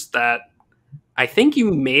choppers that I think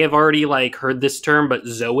you may have already like heard this term, but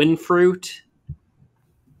Zoan fruit,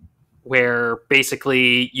 where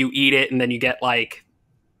basically you eat it and then you get like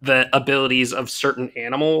the abilities of certain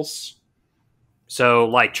animals. So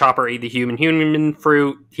like Chopper ate the human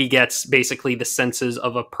fruit, he gets basically the senses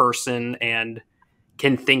of a person and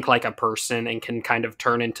can think like a person and can kind of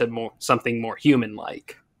turn into something more human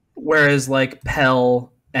like. Whereas like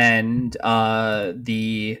Pell and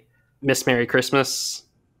the Miss Merry Christmas.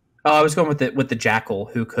 oh, I was going with the jackal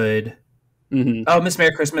who could. Hmm. Oh, Miss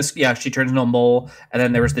Merry Christmas. Yeah, she turns into a mole, and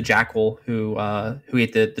then there was the jackal who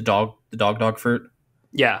ate the dog fruit.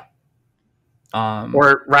 Yeah. Um,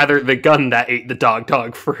 Or rather, the gun that ate the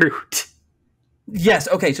dog fruit. yes.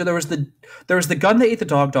 Okay. So there was the gun that ate the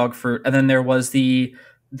dog fruit, and then there was the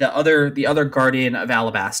other guardian of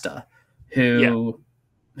Alabasta Yeah.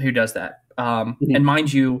 who does that. And Mhm.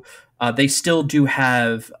 mind you, they still do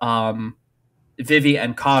have Vivi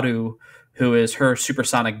and Karu, who is her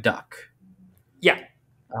supersonic duck. Yeah.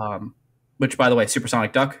 Um, which, by the way,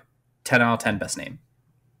 supersonic duck, 10 out of 10 best name.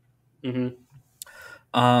 Hmm.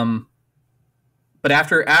 Um, but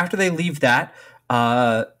after they leave that,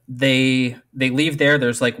 they leave there.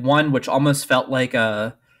 There's like one which almost felt like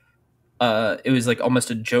it was like almost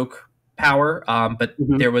a joke power. But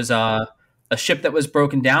Hmm. there was a ship that was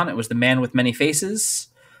broken down. It was the Man with Many Faces.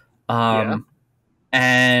 Yeah. Um,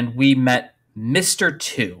 and we met Mister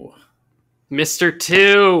Two. Mr.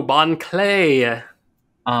 Two, Bon Clay.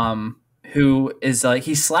 Who is like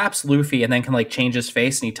he slaps Luffy and then can like change his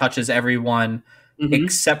face and he touches everyone Hmm.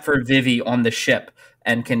 except for Vivi on the ship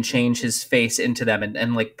and can change his face into them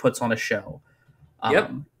and like puts on a show. Yep.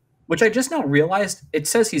 Um, which I just now realized it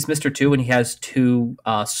says he's Mr. Two and he has two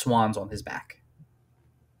swans on his back.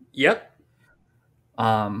 Yep.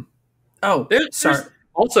 Um, oh, There's sorry.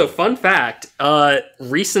 also fun fact.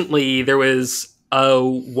 Recently there was a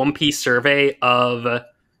One Piece survey of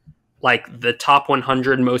like the top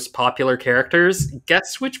 100 most popular characters.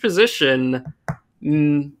 Guess which position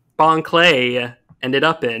Bon Clay ended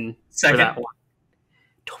up in for that Second, one?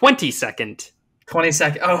 22nd. 20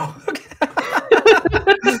 second. Oh, okay.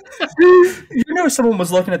 You know, someone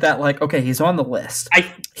was looking at that like, okay, he's on the list.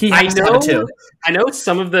 He has to have it too. I know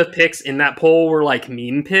some of the picks in that poll were like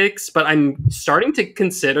meme picks, but I'm starting to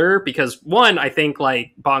consider because one, I think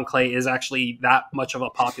like Bon Clay is actually that much of a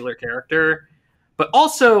popular character, but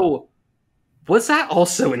also, was that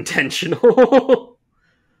also intentional?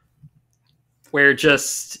 Where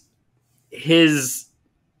just his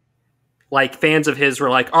like fans of his were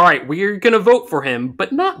like, all right, we're gonna vote for him,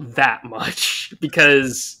 but not that much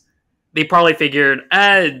because they probably figured,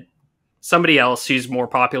 somebody else who's more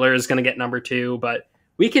popular is gonna get number 2, but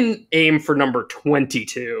we can aim for number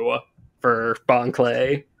 22 for Bon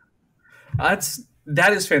Clay.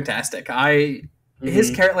 That is fantastic.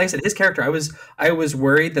 His character, like I said, his character. I was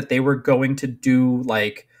worried that they were going to do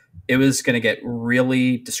like it was going to get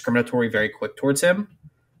really discriminatory very quick towards him,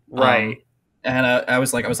 right? And I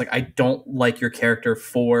was like, I don't like your character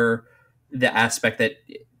for the aspect that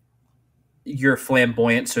you're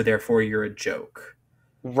flamboyant, so therefore you're a joke.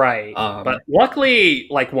 Right. But luckily,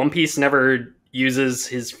 like One Piece never uses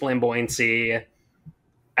his flamboyancy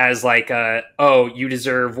as like oh, you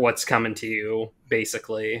deserve what's coming to you,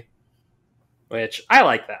 basically. Which I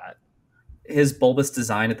like that. His bulbous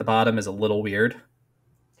design at the bottom is a little weird.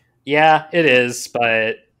 Yeah, it is,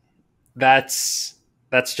 but that's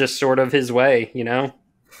just sort of his way, you know?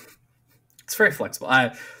 It's very flexible.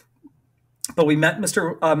 But we met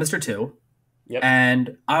Mr. Two. Yep.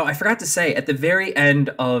 And I forgot to say, at the very end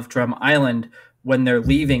of Drum Island, when they're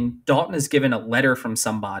leaving, Dalton is given a letter from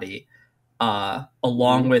somebody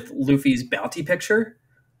along with Luffy's bounty picture.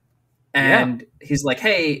 And he's like,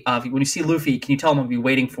 hey, when you see Luffy, can you tell him I'll be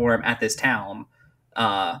waiting for him at this town?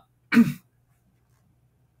 I'll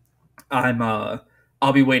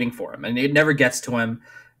be waiting for him. And it never gets to him.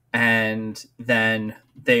 And then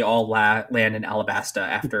they all land in Alabasta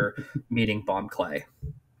after meeting Bon Clay.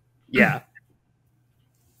 Yeah.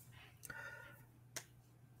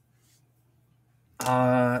 So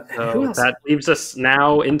that leaves us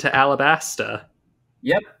now into Alabasta.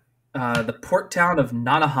 Yep. The port town of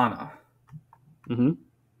Nanahana. Mm-hmm.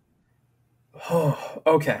 Oh,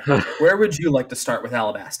 okay. Where would you like to start with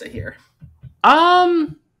Alabasta here?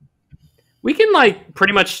 We can like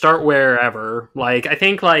pretty much start wherever. Like I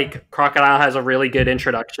think like Crocodile has a really good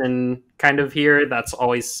introduction kind of here. That's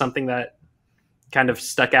always something that kind of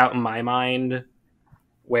stuck out in my mind,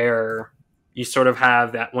 where you sort of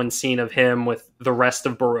have that one scene of him with the rest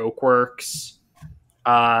of Baroque Works.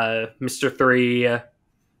 Mr. 3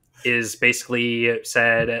 is basically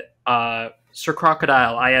said, Sir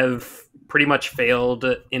Crocodile, I have pretty much failed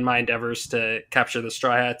in my endeavors to capture the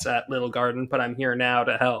Straw Hats at Little Garden, but I'm here now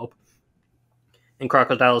to help. And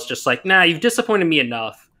Crocodile is just like, nah, you've disappointed me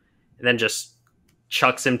enough. And then just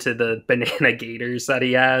chucks him to the banana gators that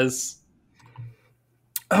he has.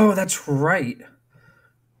 Oh, that's right.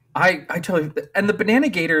 I totally, and the banana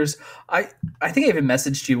gators, I think I even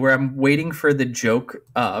messaged you where I'm waiting for the joke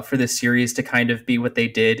for this series to kind of be what they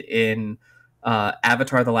did in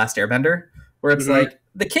Avatar: The Last Airbender, where it's like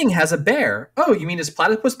the king has a bear. Oh, you mean his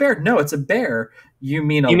platypus bear? No, it's a bear. You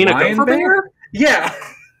mean a lion bear? Yeah.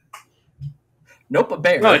 Nope, a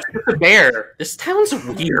bear. No, it's just a bear. This town's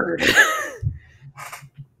weird.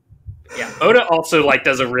 Yeah, Oda also like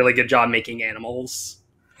does a really good job making animals.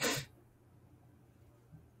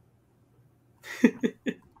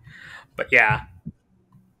 But yeah,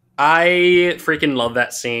 I freaking love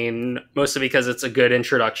that scene, mostly because it's a good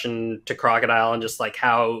introduction to Crocodile and just like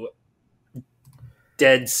how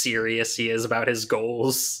dead serious he is about his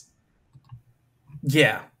goals.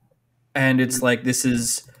 Yeah, and it's like this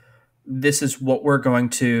is what we're going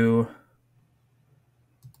to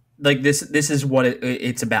like. This is what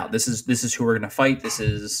it's about. This is who we're going to fight. This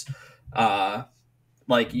is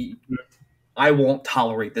like I won't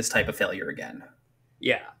tolerate this type of failure again.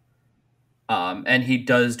 Yeah. And he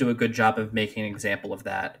does do a good job of making an example of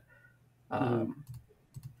that. And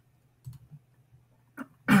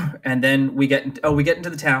then we get into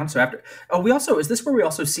the town. So after, is this where we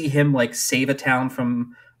also see him like save a town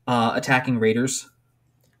from attacking raiders?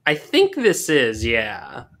 I think this is,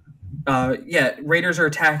 yeah. Yeah, raiders are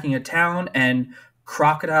attacking a town, and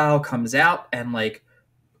Crocodile comes out and like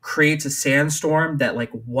creates a sandstorm that like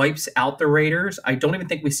wipes out the raiders. I don't even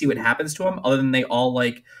think we see what happens to them, other than they all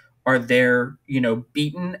like are there,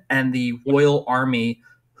 beaten, and the Yep. royal army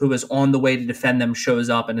who is on the way to defend them shows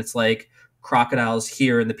up, and it's like crocodiles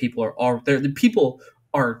here, and the people are all there. The people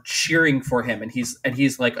are cheering for him, and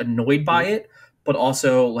he's like annoyed by it, but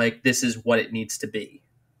also like this is what it needs to be.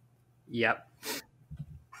 Yep.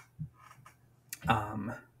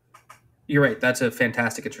 You're right. That's a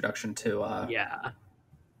fantastic introduction to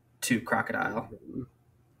Crocodile.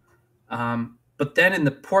 But then in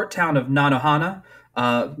the port town of Nanohana,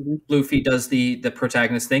 Luffy does the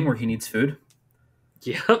protagonist thing where he needs food.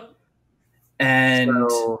 Yep. And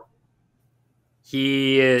so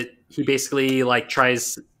he basically like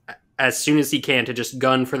tries as soon as he can to just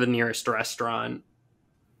gun for the nearest restaurant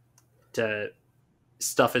to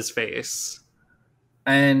stuff his face.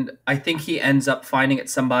 And I think he ends up finding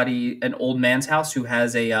an old man's house who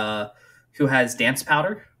has dance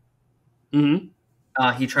powder.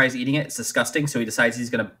 Mm-hmm. He tries eating it. It's disgusting. So he decides he's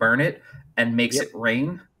going to burn it and makes it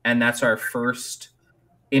rain. And that's our first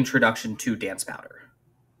introduction to dance powder.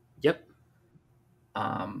 Yep.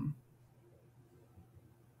 And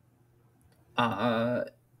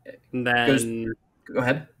then go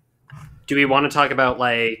ahead. Do we want to talk about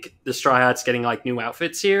like the Straw Hats getting like new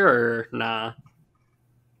outfits here or nah?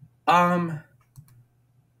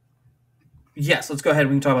 Yes, let's go ahead.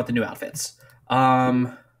 We can talk about the new outfits.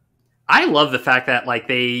 I love the fact that like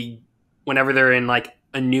whenever they're in like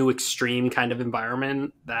a new extreme kind of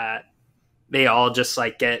environment, that they all just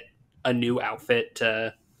like get a new outfit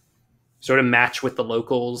to sort of match with the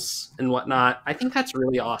locals and whatnot. I think that's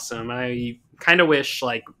really awesome. I kind of wish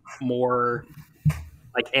like more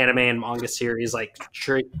like anime and manga series like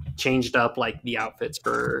changed up like the outfits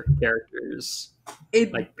for characters.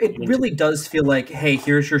 It really does feel like, hey,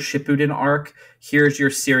 here's your Shippuden arc, here's your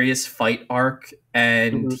serious fight arc,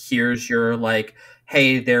 and here's your like,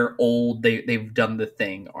 hey, they're old, they've done the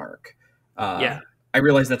thing arc. I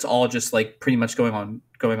realize that's all just like pretty much going on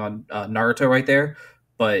Naruto right there,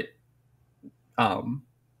 but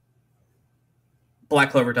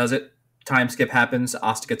Black Clover does it. Time skip happens.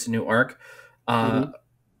 Asta gets a new arc.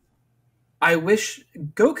 I wish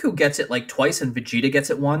Goku gets it like twice and Vegeta gets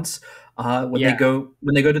it once. When they go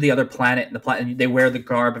to the other planet, and they wear the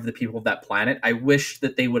garb of the people of that planet. I wish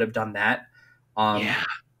that they would have done that.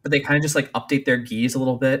 But they kind of just like update their gis a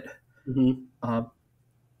little bit.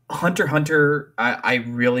 Hunter x Hunter, I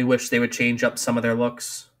really wish they would change up some of their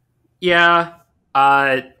looks. Yeah,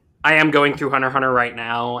 I am going through Hunter x Hunter right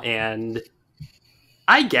now, and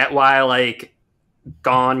I get why like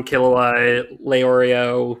Gon, Killua,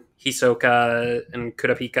 Leorio, Hisoka, and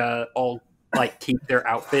Kurapika all like keep their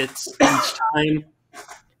outfits each time,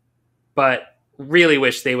 but really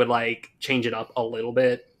wish they would like change it up a little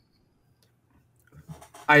bit.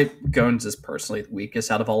 Gon's is personally the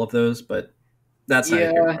weakest out of all of those, but that's not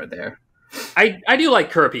here nor there. I do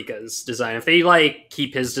like Kurapika's design. If they like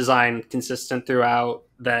keep his design consistent throughout,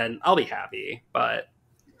 then I'll be happy. But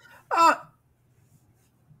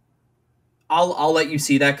I'll let you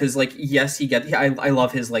see that because like yes, I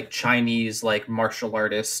love his like Chinese like martial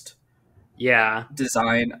artist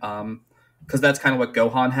design because that's kind of what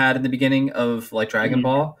Gohan had in the beginning of like Dragon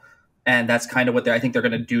Ball, and that's kind of what I think they're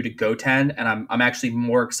going to do to Goten, and I'm actually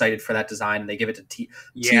more excited for that design. And they give it to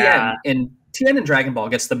Tien, and Tien in Dragon Ball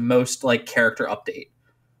gets the most like character update.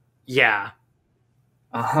 Yeah.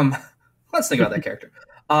 Let's think about that character.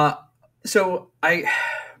 So I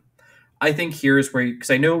think here's where, because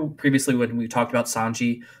I know previously when we talked about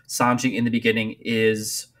Sanji in the beginning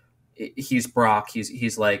he's Brock.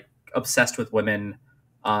 He's like obsessed with women.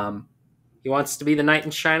 He wants to be the knight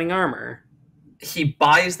in shining armor. He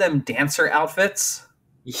buys them dancer outfits.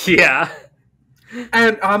 Yeah.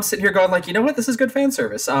 And I'm sitting here going like, you know what? This is good fan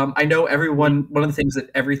service. I know everyone, one of the things that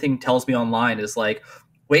everything tells me online is like,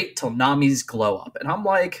 wait till Nami's glow up. And I'm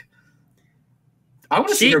like, I want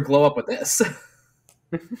to see her glow up with this.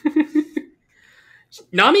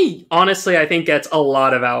 Nami, honestly, I think gets a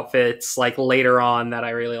lot of outfits like later on that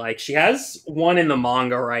I really like. She has one in the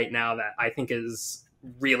manga right now that I think is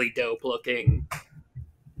really dope looking.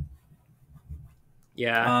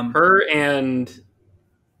 Yeah, her and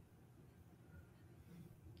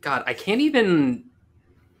God, I can't even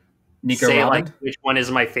say like which one is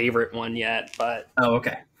my favorite one yet, but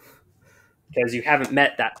okay, because you haven't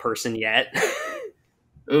met that person yet.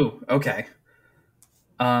 Ooh, okay.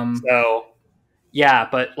 So yeah,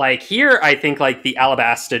 but like here, I think like the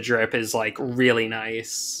Alabasta drip is like really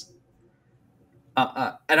nice.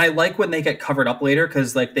 And I like when they get covered up later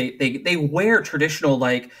because like they wear traditional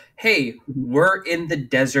like, hey, we're in the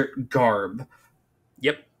desert garb.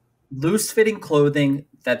 Yep. Loose fitting clothing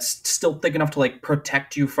that's still thick enough to like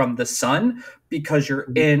protect you from the sun because you're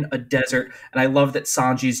in a desert. And I love that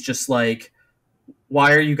Sanji's just like,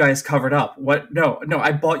 why are you guys covered up? What? No, no,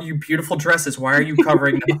 I bought you beautiful dresses. Why are you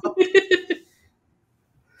covering them up?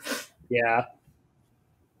 Yeah.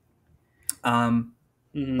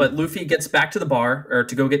 But Luffy gets back to the bar or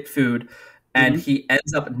to go get food, and he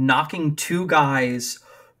ends up knocking two guys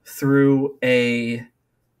through a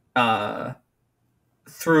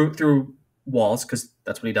through walls because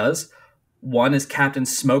that's what he does. One is Captain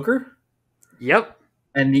Smoker. Yep.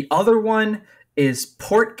 And the other one is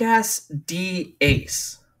Portgas D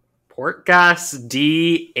Ace. Portgas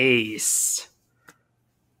D Ace.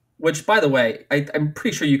 Which, by the way, I'm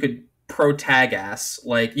pretty sure you could protagas.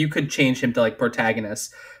 Like, you could change him to, like,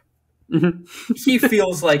 protagonist. He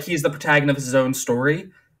feels like he's the protagonist of his own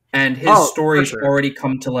story. And his story's already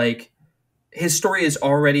come to, like... His story is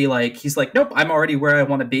already, like... He's like, nope, I'm already where I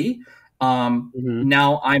want to be.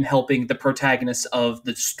 Now I'm helping the protagonist of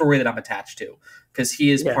the story that I'm attached to. Because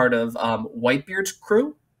he is part of Whitebeard's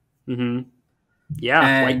crew.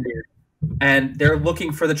 Yeah, Whitebeard. And they're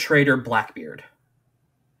looking for the traitor Blackbeard.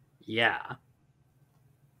 Yeah.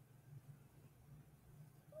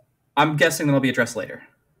 I'm guessing that'll be addressed later.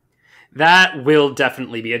 That will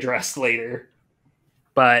definitely be addressed later.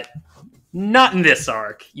 But not in this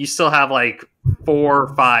arc. You still have like 4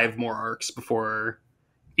 or 5 more arcs before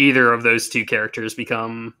either of those two characters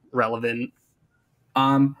become relevant.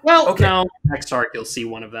 No, next arc you'll see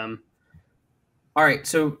one of them. All right,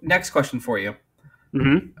 so next question for you.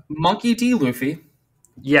 Monkey D. Luffy.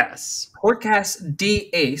 Yes. Portgas D.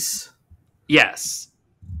 Ace. Yes.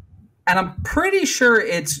 And I'm pretty sure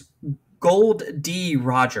it's Gold D.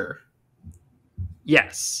 Roger.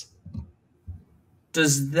 Yes.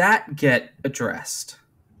 Does that get addressed?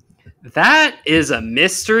 That is a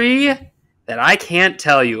mystery that I can't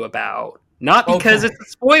tell you about. Not because it's a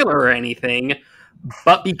spoiler or anything,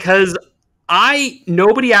 but because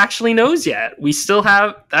nobody actually knows yet. We still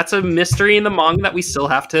have... That's a mystery in the manga that we still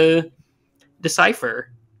have to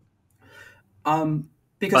decipher.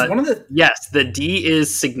 Because one of the... Yes, the D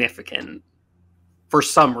is significant. For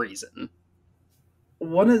some reason.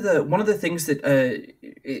 One of the things that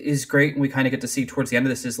is great, and we kind of get to see towards the end of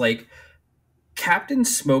this, is like Captain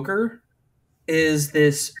Smoker is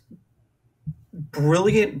this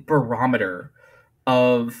brilliant barometer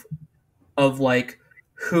of like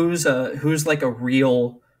who's a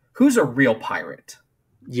real pirate.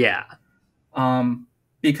 Yeah.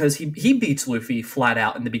 Because he beats Luffy flat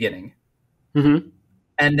out in the beginning. And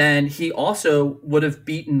then he also would have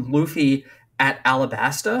beaten Luffy at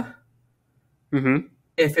Alabasta.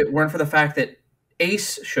 If it weren't for the fact that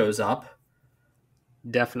Ace shows up.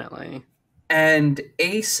 Definitely. And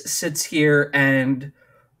Ace sits here and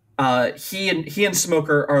he and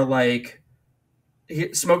Smoker are like...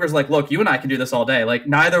 Smoker's like, look, you and I can do this all day. Like,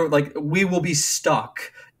 we will be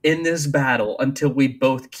stuck in this battle until we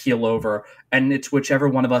both keel over, and it's whichever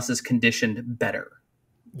one of us is conditioned better.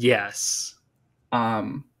 Yes.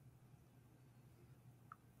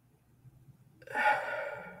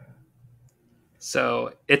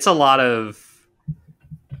 So it's a lot of...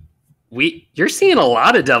 You're seeing a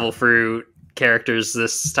lot of Devil Fruit characters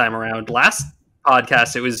this time around. Last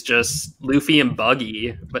podcast, it was just Luffy and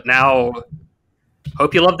Buggy, but now...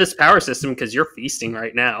 Hope you love this power system because you're feasting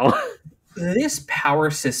right now. This power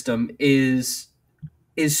system is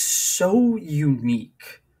so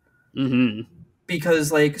unique.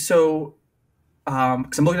 Because because I'm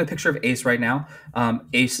looking at a picture of Ace right now.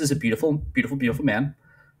 Ace is a beautiful, beautiful, beautiful man.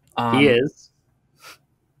 He is.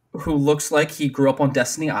 Who looks like he grew up on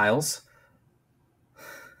Destiny Isles.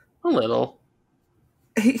 A little.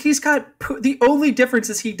 He's got... The only difference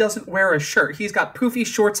is he doesn't wear a shirt. He's got poofy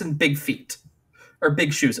shorts and big feet. Or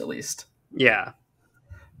big shoes, at least. Yeah.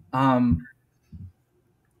 And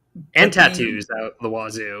tattoos out the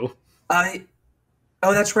wazoo. Oh,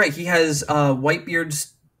 that's right. He has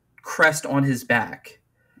Whitebeard's crest on his back.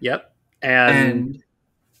 Yep. And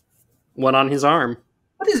one on his arm.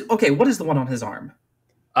 What is the one on his arm?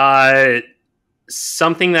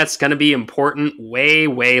 Something that's going to be important way,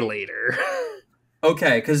 way later.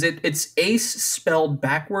 Okay, because it's Ace spelled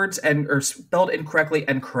backwards or spelled incorrectly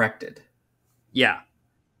and corrected. Yeah.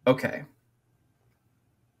 Okay.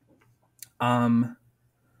 And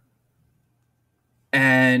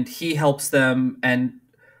he helps them, and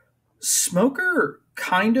Smoker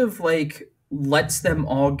kind of like lets them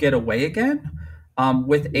all get away again,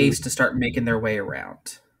 with Ace to start making their way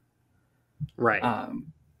around. Right.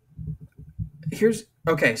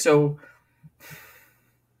 So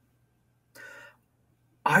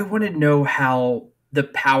I want to know how the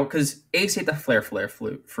power, because Ace ate the flare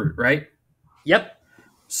fruit, right? Yep.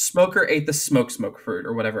 Smoker ate the smoke fruit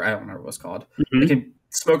or whatever. I don't remember what it's called. They Mm-hmm. can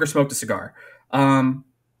Smoker smoked a cigar. Um,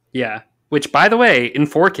 Yeah. Which, by the way, in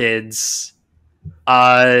Four Kids,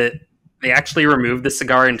 uh, they actually removed the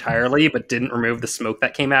cigar entirely, but didn't remove the smoke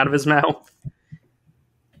that came out of his mouth.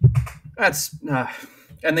 that's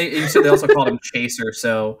and they you said they also called him Chaser.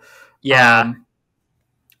 So Yeah. um,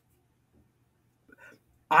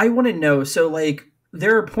 I want to know. So like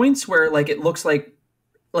there are points where like it looks like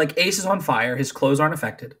Ace is on fire. His clothes aren't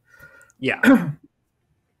affected. Yeah.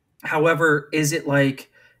 However, is it like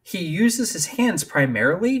he uses his hands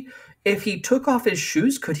primarily? If he took off his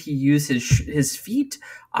shoes, could he use his feet?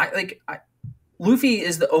 Luffy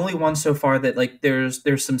is the only one so far that like there's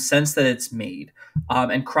some sense that it's made,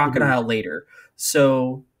 and Mhm. Crocodile later.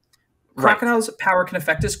 So Right. Crocodile's power can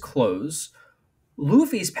affect his clothes.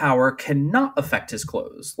 Luffy's power cannot affect his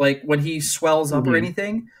clothes. Like when he swells up or Hmm.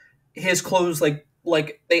 anything, his clothes like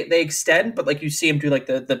they extend, but like you see him do like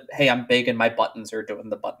the hey I'm big and my buttons are doing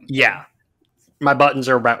the button thing. Yeah. My buttons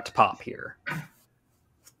are about to pop here.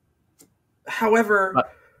 However,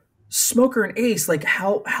 But, Smoker and Ace, like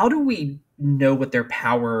how do we know what their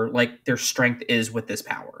power, like their strength is with this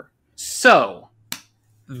power? so,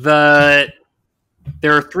 the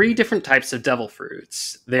there are three different types of devil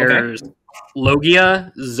fruits. Okay. There's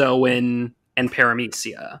Logia, Zoan, and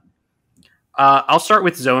Paramecia. I'll start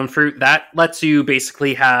with Zoan fruit. That lets you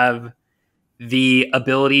basically have the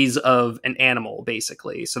abilities of an animal,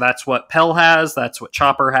 basically. So that's what Pell has, that's what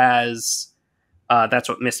Chopper has, that's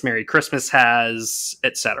what Miss Merry Christmas has,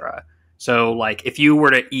 etc. So, like, if you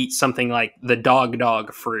were to eat something like the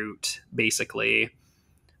dog fruit, basically,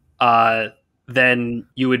 uh, then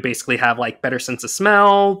you would basically have like better sense of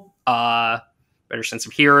smell, better sense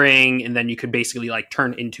of hearing, and then you could basically like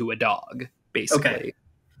turn into a dog, Okay. basically,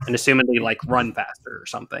 and assumedly like run faster or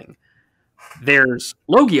something. There's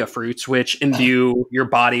Logia fruits, which imbue your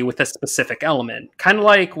body with a specific element, kind of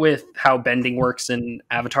like with how bending works in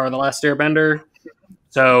Avatar: The Last Airbender.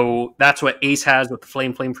 So that's what Ace has with the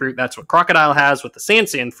Flame fruit. That's what Crocodile has with the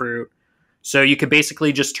Sand fruit. So you could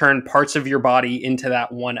basically just turn parts of your body into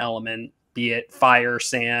that one element, be it fire,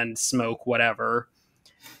 sand, smoke, whatever.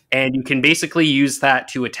 And you can basically use that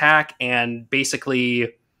to attack and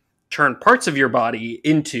basically turn parts of your body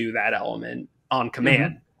into that element on Mm-hmm.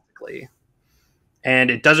 command, basically.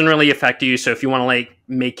 And it doesn't really affect you. So if you want to like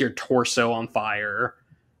make your torso on fire,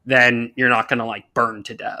 then you're not going to like burn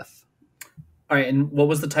to death. All right. And what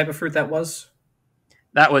was the type of fruit that was?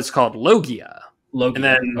 That was called Logia. And Logia.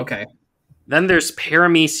 then Okay. Then there's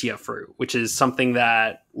Paramecia fruit, which is something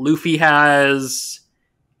that Luffy has.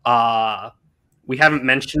 Uh, we haven't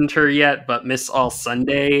mentioned her yet, but Miss All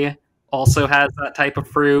Sunday also has that type of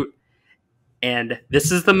fruit. And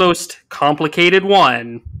this is the most complicated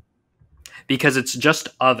one because it's just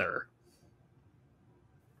other.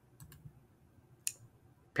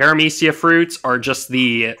 Paramecia fruits are just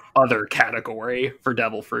the other category for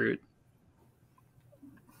devil fruit.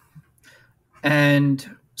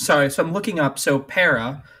 And sorry, so I'm looking up. So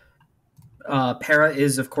para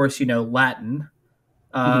is of course Latin.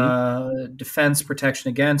 Mm-hmm. Defense, protection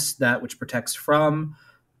against, that which protects from,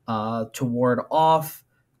 to ward off,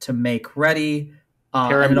 to make ready,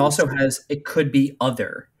 and it also Paramecia. has it could be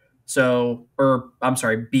other. So, or I'm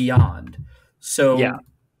sorry, beyond. Yeah.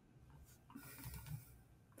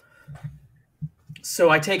 So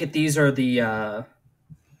I take it these are the oh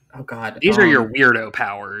god, These are your weirdo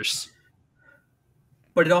powers.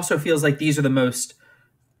 but it also feels like these are the most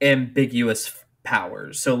ambiguous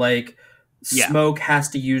powers. So like Yeah. smoke has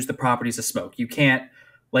to use the properties of smoke. You can't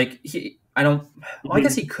like he I don't well, I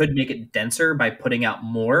guess Mm-hmm. he could make it denser by putting out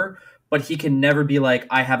more, but he can never be like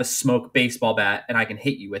I have a smoke baseball bat and I can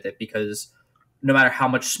hit you with it because no matter how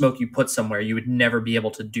much smoke you put somewhere, you would never be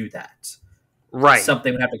able to do that. Right.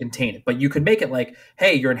 Something would have to contain it. But you could make it like,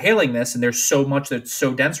 hey, you're inhaling this and there's so much that's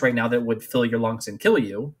so dense right now that would fill your lungs and kill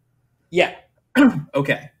you. Yeah.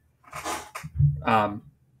 Okay. Um,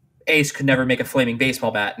 Ace could never make a flaming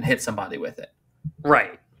baseball bat and hit somebody with it.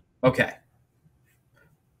 Right. Okay.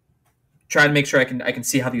 Try to make sure I can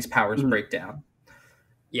see how these powers Mhm. break down.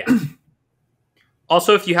 Yeah.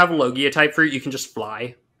 Also, if you have a Logia type fruit, you can just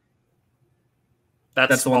fly. That's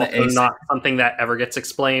That's the one that also Ace. not something that ever gets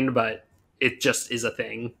explained, but it just is a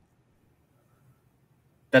thing.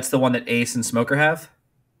 That's the one that Ace and Smoker have.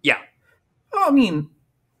 Yeah. Oh, I mean,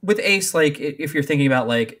 with Ace, like if you're thinking about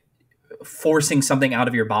like forcing something out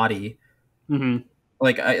of your body, Hmm.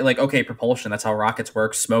 like okay, propulsion. That's how rockets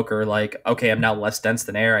work. Smoker, like okay, I'm now less dense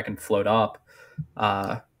than air. I can float up.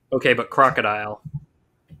 Uh, Okay, but crocodile.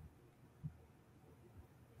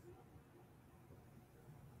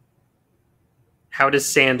 How does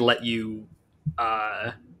sand let you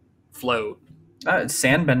uh, float.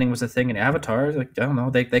 Sand bending was a thing in Avatar. Like, I don't know,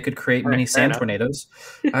 they could create All right, mini fair sand enough. tornadoes.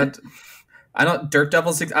 I, I don't Dirt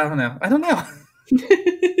Devils. I don't know. I don't know.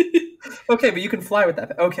 Okay, but you can fly with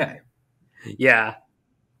that. Okay. Yeah.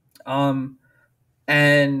 Um,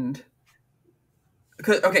 and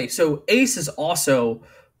okay, so Ace is also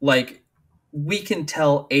like, we can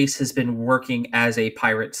tell Ace has been working as a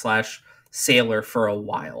pirate slash sailor for a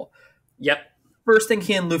while. Yep. First thing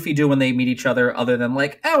he and Luffy do when they meet each other, other than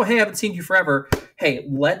like, oh hey, I haven't seen you forever. Hey,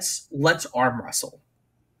 let's arm wrestle.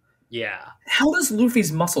 Yeah. How does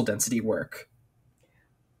Luffy's muscle density work?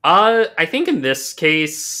 I think in this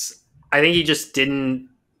case, I think he just didn't.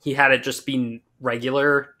 He had it just be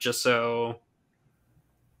regular, just so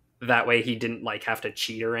that way he didn't like have to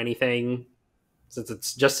cheat or anything, since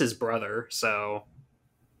it's just his brother. So,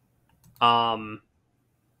 um,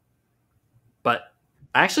 but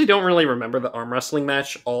I actually don't really remember the arm wrestling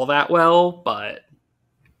match all that well. But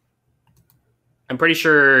I'm pretty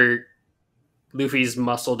sure Luffy's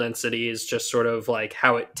muscle density is just sort of like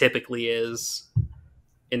how it typically is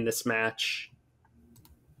in this match.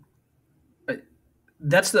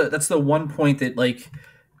 That's the one point that like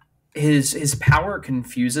his power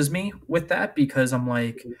confuses me with that, because I'm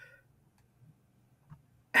like,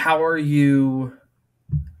 how are you,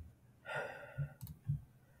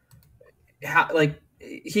 how, like,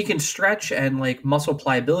 he can stretch and like muscle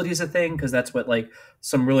pliability is a thing, because that's what like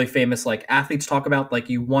some really famous like athletes talk about. Like,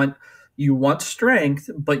 you want strength,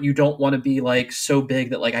 but you don't want to be like so big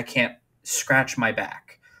that like I can't scratch my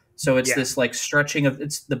back. So it's Yeah. this like stretching of,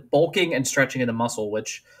 it's the bulking and stretching of the muscle,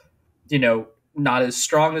 which, not as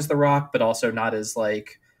strong as the Rock, but also not as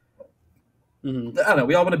like, Mm-hmm. I don't know.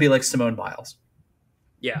 We all want to be like Simone Biles.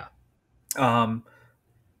 Yeah. Um,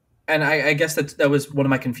 and I guess that was one of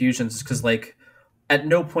my confusions, because like at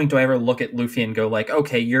no point do I ever look at Luffy and go like,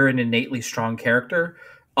 okay, you're an innately strong character,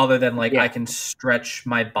 other than like Yeah. I can stretch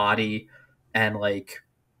my body and like,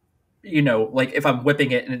 like if I'm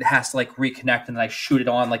whipping it and it has to like reconnect and then I shoot it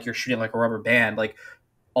on like you're shooting like a rubber band, like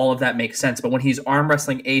all of that makes sense. But when he's arm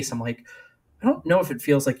wrestling Ace, I'm like, I don't know if it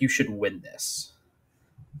feels like you should win this.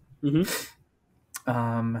 Mm-hmm.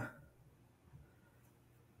 Um,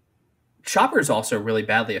 Chopper's also really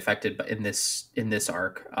badly affected in this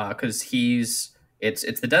arc, because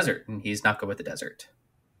it's the desert and he's not good with the desert.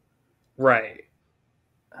 Right.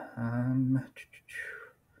 Um,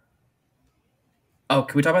 oh,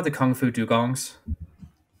 can we talk about the Kung Fu dugongs?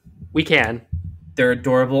 We can. They're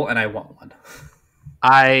adorable, and I want one.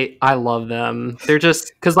 I love them. They're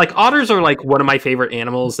just because like otters are like one of my favorite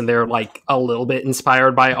animals, and they're like a little bit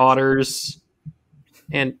inspired by otters,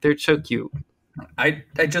 and they're so cute. I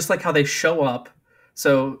just like how they show up.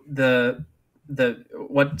 So the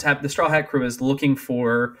Straw Hat Crew is looking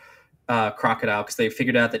for Crocodile, because they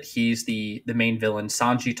figured out that he's the main villain.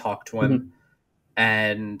 Sanji talked to Mhm. him,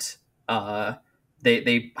 and uh,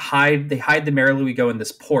 they hide the Mary Louis Go in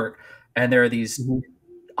this port, and there are these Mhm.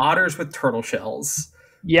 otters with turtle shells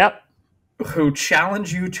Yep. who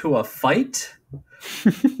challenge you to a fight,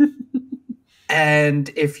 and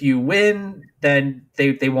if you win, then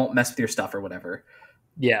they won't mess with your stuff or whatever.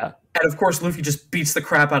 Yeah. And of course, Luffy just beats the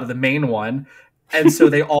crap out of the main one. And so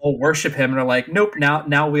they all worship him and are like, nope,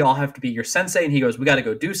 now we all have to be your sensei. And he goes, we got to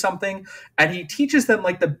go do something. And he teaches them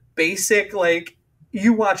like the basic, like,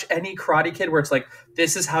 you watch any Karate Kid where it's like,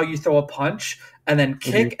 this is how you throw a punch and then Mhm.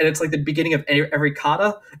 kick. And it's like the beginning of every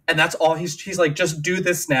kata. And that's all he's like, just do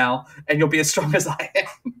this now and you'll be as strong as I am.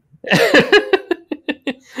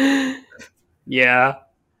 Yeah.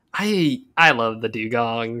 I love the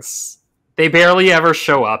dugongs. They barely ever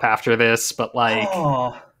show up after this, but like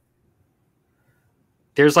Oh,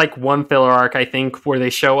 there's like one filler arc I think where they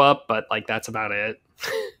show up, but like that's about it.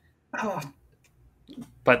 oh,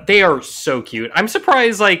 But they are so cute. I'm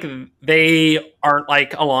surprised like they aren't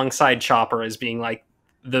like alongside Chopper as being like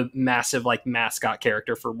the massive like mascot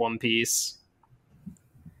character for One Piece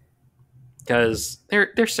because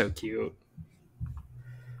they're so cute.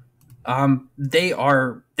 they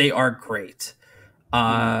are great.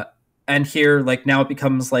 Mhm. And here, like, now it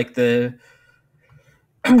becomes like the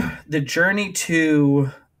journey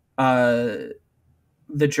to uh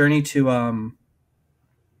the journey to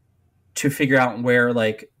figure out where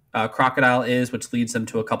like Crocodile is, which leads them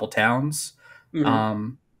to a couple towns. Mhm.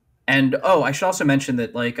 um and oh, I should also mention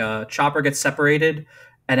that like Chopper gets separated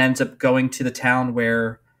and ends up going to the town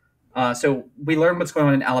where so we learn what's going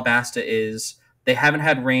on in Alabasta is they haven't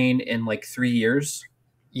had rain in like 3 years,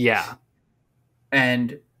 Yeah.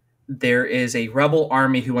 and there is a rebel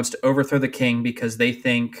army who wants to overthrow the king because they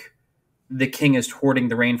think the king is hoarding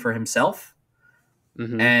the rain for himself,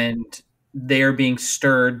 Mhm. and they are being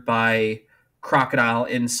stirred by Crocodile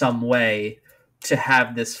in some way to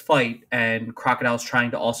have this fight, and Crocodile's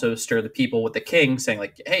trying to also stir the people with the king, saying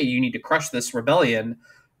like, "Hey, you need to crush this rebellion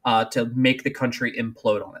to make the country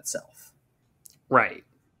implode on itself." Right.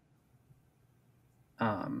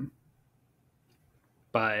 Um,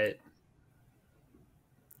 But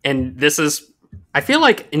and this is, I feel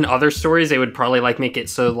like in other stories they would probably like make it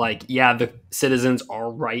so like, yeah, the citizens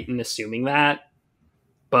are right in assuming that,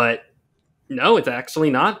 but no, it's actually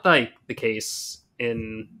not like the case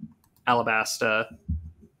in Alabasta.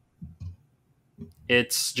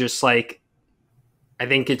 It's just like, I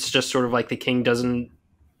think it's just sort of like the king doesn't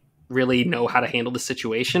really know how to handle the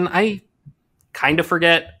situation. I kind of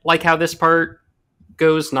forget like how this part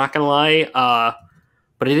goes, not gonna lie.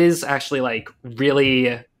 But it is actually like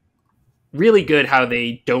really, really good how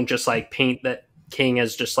they don't just like paint that king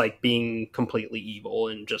as just like being completely evil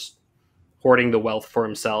and just hoarding the wealth for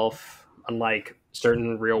himself, unlike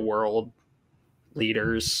certain real world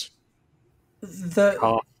leaders. the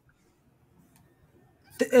Oh,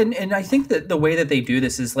 and I think that the way that they do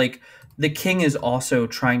this is like the king is also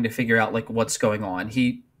trying to figure out like what's going on.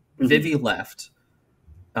 mhm. Vivi left,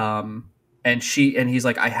 um, and he's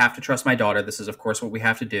like, I have to trust my daughter. This is of course what we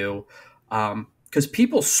have to do, because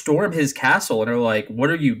people storm his castle and are like, "What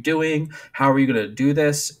are you doing? How are you going to do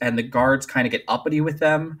this?" And the guards kind of get uppity with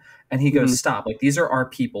them, and he goes, Mhm. "Stop! Like these are our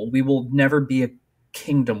people. We will never be a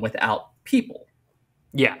kingdom without people."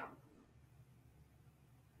 Yeah.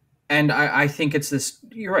 And I think it's this.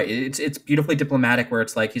 You're right. It's beautifully diplomatic where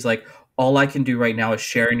it's like he's like, all I can do right now is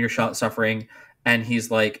share in your suffering, and he's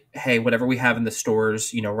like, hey, whatever we have in the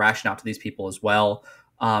stores, ration out to these people as well.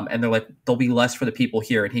 And they're like, there'll be less for the people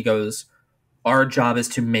here, and he goes, our job is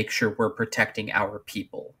to make sure we're protecting our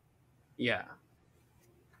people, Yeah.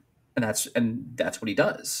 and that's what he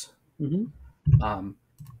does. Mhm. Um,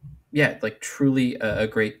 yeah, like truly a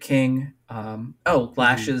great king. Oh, Mhm.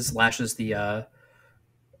 lashes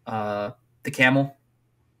uh, the camel.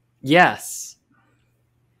 Yes.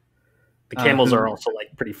 The camels are Who also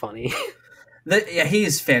like pretty funny. Yeah,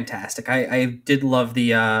 he's fantastic. I did love the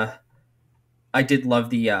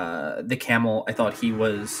camel. I thought he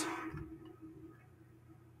was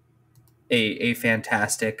a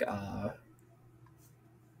fantastic. I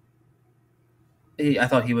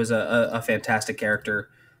thought he was a fantastic character.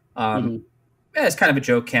 Mhm. Yeah, it's kind of a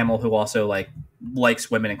joke camel who also like likes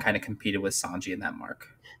women and kind of competed with Sanji in that mark.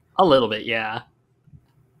 A little bit, yeah.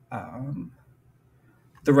 Um,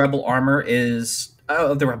 the rebel armor is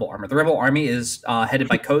the rebel armor. The rebel army is headed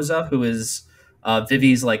by Koza, who is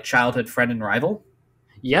Vivi's like childhood friend and rival.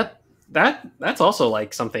 Yep. That's also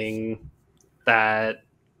like something that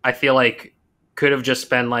I feel like could have just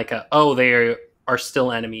been like a, oh, they are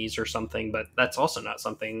still enemies or something, but that's also not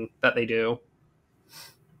something that they do.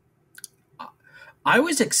 I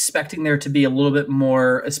was expecting there to be a little bit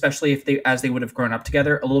more, especially if they would have grown up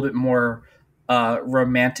together, a little bit more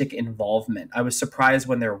romantic involvement. I was surprised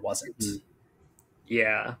when there wasn't. Mhm.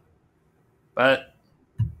 Yeah. But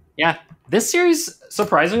yeah, this series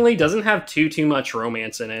surprisingly doesn't have too much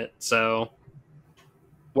romance in it. So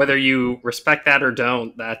whether you respect that or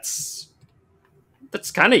don't, that's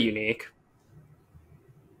kind of unique.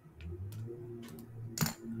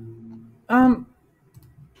 Um,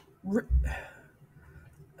 re-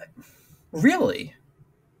 really,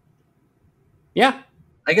 Yeah.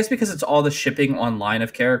 I guess because it's all the shipping online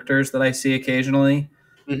of characters that I see occasionally.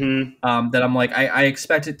 Mm-hmm. That I'm like, I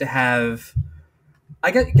expect it to have.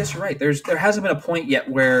 I guess you're right. There hasn't been a point yet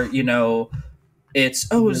where it's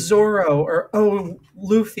Mm-hmm. Zoro or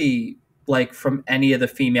Luffy, like from any of the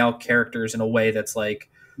female characters in a way that's like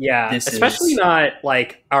Yeah, this especially is. not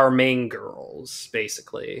like our main girls,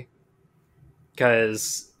 basically,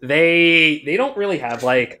 because they don't really have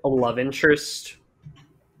like a love interest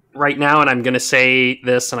right now. And I'm gonna say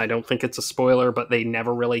this, and I don't think it's a spoiler, but they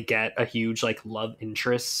never really get a huge like love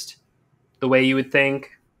interest the way you would think,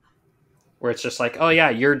 where it's just like, oh yeah,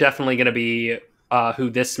 you're definitely gonna be who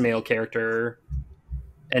this male character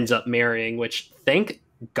ends up marrying. Which thank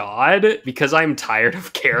God, because I'm tired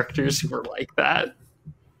of characters who are like that.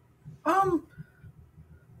 Um,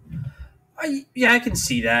 yeah, I can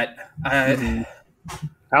see that. Mm-hmm.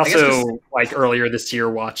 I I guess because also like earlier this year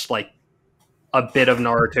watched like a bit of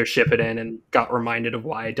Naruto Shippuden and got reminded of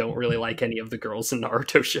why I don't really like any of the girls in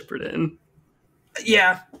Naruto Shippuden.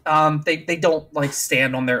 yeah, they don't like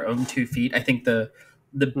stand on their own 2 feet. I think the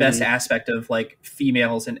best Mm-hmm. aspect of like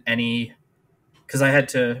females in any because I had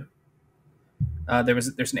to there's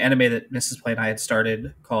an anime that Mrs. Play and I had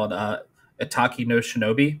started called Itaki no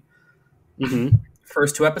Shinobi. Mm-hmm.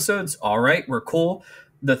 First 2 episodes, all right, we're cool.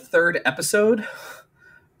 The third episode,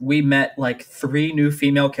 we met like 3 new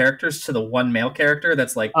female characters to the 1 male character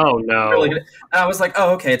that's like Oh really no. good. And I was like,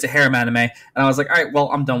 oh, okay, it's a harem anime. And I was like, all right, well,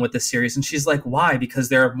 I'm done with this series. And she's like, why? Because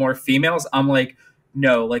there are more females? I'm like,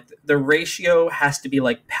 no, like the ratio has to be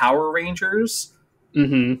like Power Rangers.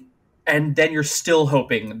 Mm-hmm. And then you're still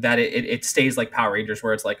hoping that it stays like Power Rangers,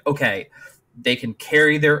 where it's like, okay, they can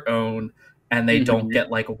carry their own and they don't Mm-hmm. get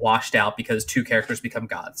like washed out because 2 characters become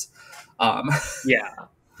gods. Um, Yeah.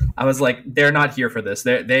 I was like, they're not here for this.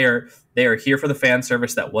 They are here for the fan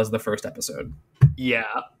service that was the first episode.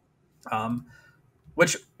 Yeah. Um,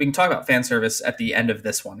 which we can talk about fan service at the end of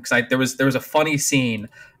this one because there was a funny scene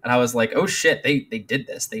and I was like, oh shit, they did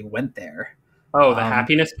this. They went there. Oh, the Um,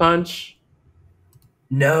 happiness punch?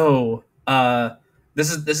 no,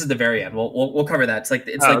 this is the very end. We'll cover that. It's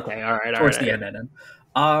Oh, like okay. All right. All towards right. the end.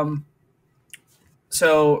 Um,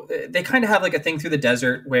 so they kind of have like a thing through the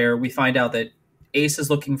desert where we find out that Ace is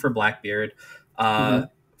looking for Blackbeard, Mm-hmm.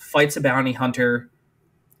 fights a bounty hunter.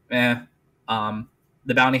 Eh,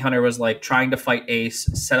 the bounty hunter was like trying to fight Ace,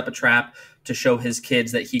 set up a trap to show his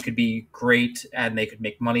kids that he could be great and they could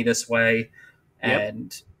make money this way. Yep.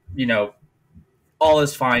 And, you know, all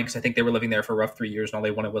is fine because I think they were living there for a rough 3 years and all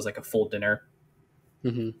they wanted was like a full dinner.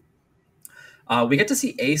 Mm-hmm. We get to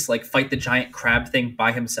see Ace like fight the giant crab thing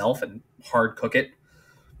by himself and hard cook it,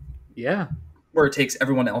 Yeah. where it takes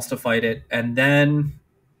everyone else to fight it. And then,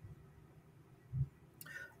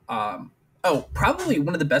 probably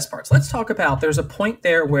one of the best parts. Let's talk about. There's a point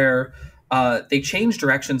there where they change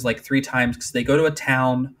directions like 3 times because they go to a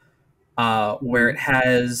town where it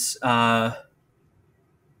has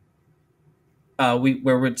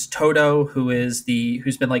where it's Toto who's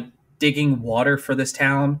been like digging water for this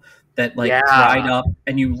town that like dried Yeah. up,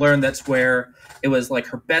 and you learn that's where it was like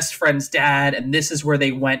her best friend's dad, and this is where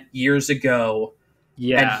they went years ago. And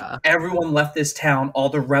Yeah. everyone left this town. All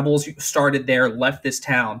the rebels who started there left this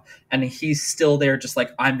town, and he's still there, just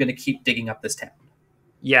like I'm going to keep digging up this town.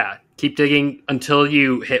 Yeah. Keep digging until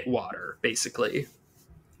you hit water, basically.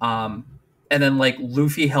 Um, and then like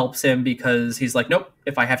Luffy helps him because he's like, nope,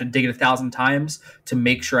 if I have to dig it 1,000 times to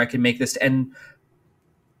make sure I can make this. And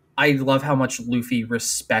I love how much Luffy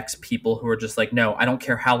respects people who are just like, no, I don't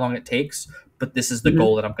care how long it takes, but this is the Mhm.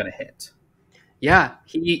 goal that I'm going to hit. Yeah.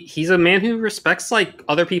 He's a man who respects like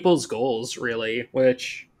other people's goals, really,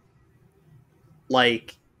 which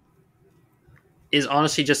like is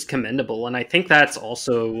honestly just commendable. And I think that's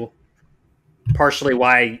also partially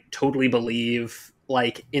why I totally believe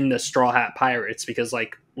like in the Straw Hat Pirates, because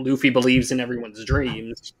like Luffy believes in everyone's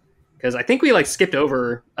dreams. Because I think we like skipped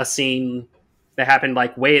over a scene that happened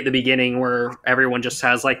like way at the beginning where everyone just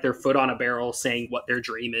has like their foot on a barrel saying what their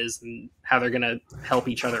dream is and how they're gonna help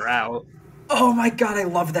each other out. Oh my god, I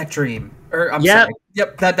love that dream. Or I'm Yeah. sorry.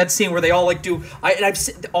 Yep, that scene where they all like do. I've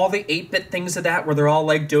seen all the 8-bit things of that where they're all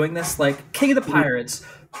like doing this, like King of the Pirates,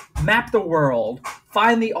 map the world,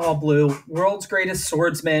 find the all blue, world's greatest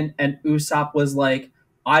swordsman, and Usopp was like,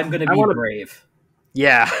 "I'm gonna I be want to. brave."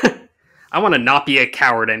 Yeah. I want to not be a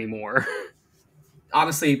coward anymore.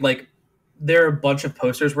 Honestly, like there are a bunch of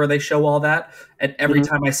posters where they show all that, and every Mhm.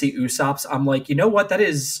 time I see Usopp's, I'm like, you know what? That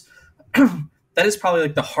is that is probably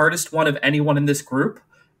like the hardest one of anyone in this group.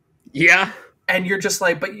 Yeah. And you're just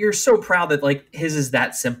like, but you're so proud that like his is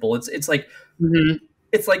that simple. It's like Mhm.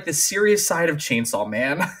 it's like the serious side of Chainsaw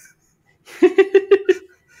Man.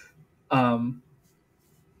 um,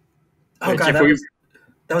 oh Which god, if we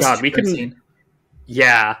that was God, such a we great couldn't. scene.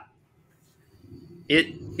 Yeah,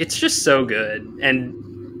 it's just so good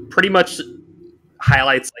and pretty much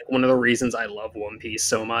highlights like one of the reasons I love One Piece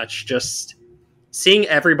so much. Just seeing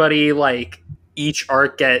everybody like each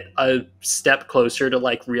arc get a step closer to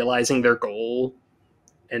like realizing their goal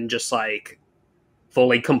and just like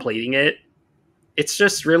fully completing it. It's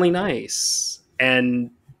just really nice.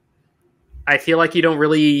 And I feel like you don't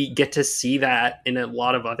really get to see that in a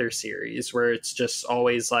lot of other series where it's just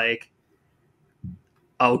always like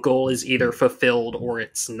a goal is either fulfilled or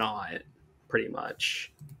it's not, pretty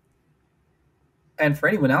much. And for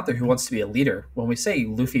anyone out there who wants to be a leader, when we say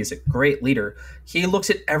Luffy is a great leader, he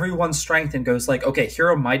looks at everyone's strength and goes like, okay, here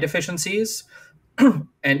are my deficiencies, and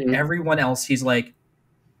Mhm. everyone else, he's like,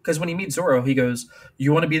 because when he meets Zoro, he goes,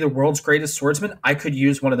 "You want to be the world's greatest swordsman? I could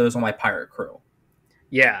use one of those on my pirate crew."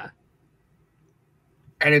 Yeah.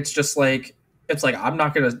 And it's like I'm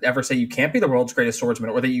not going to ever say you can't be the world's greatest swordsman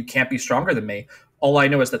or that you can't be stronger than me. All I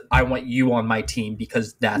know is that I want you on my team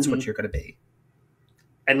because that's Mhm. what you're going to be.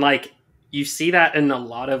 And like you see that in a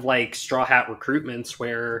lot of like Straw Hat recruitments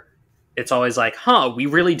where it's always like, we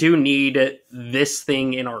really do need this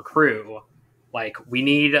thing in our crew. Like we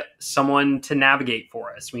need someone to navigate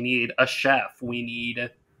for us. We need a chef. We need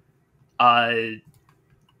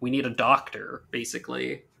we need a doctor,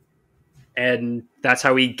 basically. And that's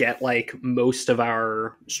how we get like most of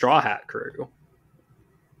our Straw Hat crew.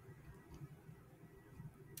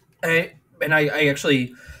 I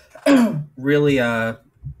actually really um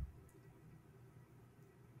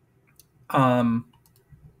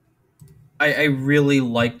I really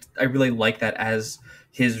liked that as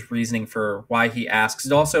his reasoning for why he asks.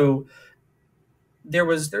 It also there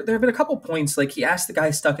have been a couple points like he asked the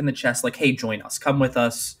guy stuck in the chest like, hey, join us, come with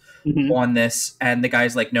us Mm-hmm. on this, and the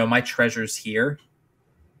guy's like, no, my treasure's here.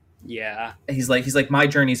 Yeah. He's like my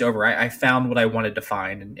journey's over. I found what I wanted to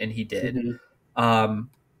find, and he did. Mm-hmm.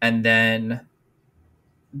 And then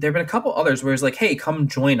there have been a couple others where he's like, hey, come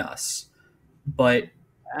join us, but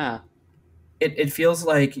Yeah. it feels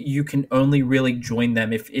like you can only really join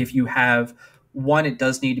them if you have one, it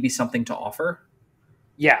does need to be something to offer,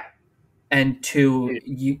 Yeah. and two,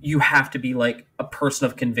 you have to be like a person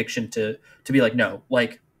of conviction to be like, no,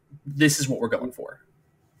 like this is what we're going for.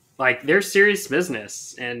 Like they're serious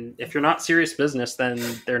business, and if you're not serious business, then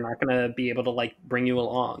they're not going to be able to like bring you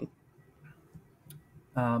along.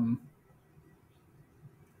 Um,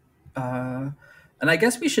 and I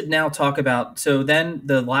guess we should now talk about, so then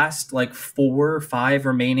the last like 4 or 5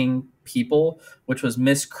 remaining people, which was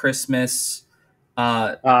Miss Christmas,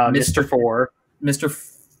 Mr. Mr. Four. Mr.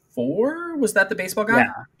 Four, was that the baseball guy?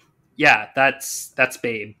 Yeah. Yeah, that's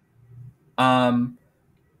Babe. Um,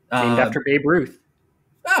 Named uh, after Babe Ruth.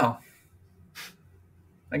 oh,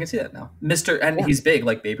 I can see that now. Mr. And Yeah. he's big,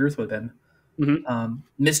 like Babe Ruth would have been.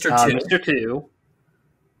 Mr. Two Mr. Two.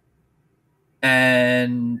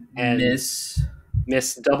 and And Miss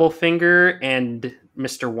Miss Doublefinger and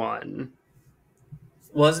Mr. One.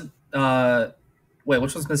 was wait,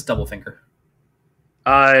 which was Miss Doublefinger?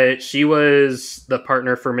 She was the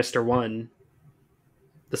partner for Mr. One,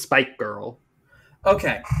 the Spike Girl.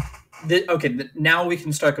 Okay. Now we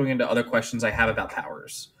can start going into other questions I have about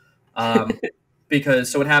powers.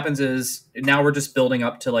 Because so what happens is now we're just building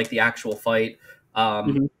up to like the actual fight.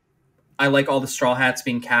 Mhm. I like all the Straw Hats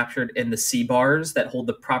being captured in the sea bars that hold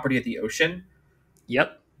the property of the ocean.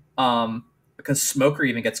 Yep. Because Smoker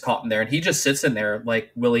even gets caught in there, and he just sits in there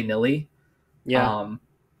like willy nilly. Yeah.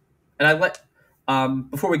 And I let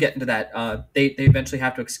before we get into that, they eventually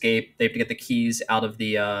have to escape. They have to get the keys out of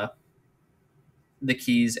the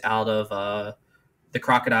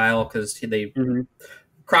crocodile because Mhm.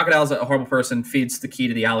 crocodile's a horrible person, feeds the key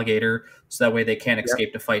to the alligator so that way they can't Yep.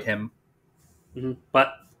 escape to fight him. Mhm.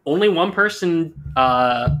 But only one person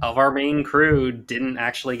of our main crew didn't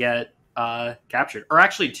actually get captured, or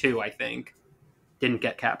actually two, I think, didn't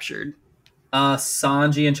get captured.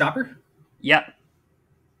 Sanji and Chopper. Yep.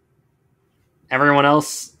 Everyone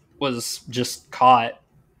else was just caught,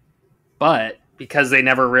 but because they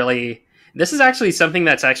never really. This is actually something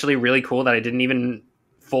that's actually really cool that I didn't even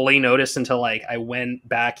fully notice until like I went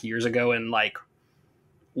back years ago and like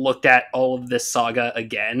looked at all of this saga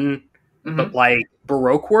again. Mm-hmm. But like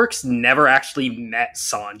Baroque Works never actually met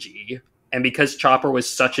Sanji, and because Chopper was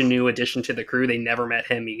such a new addition to the crew, they never met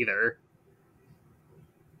him either.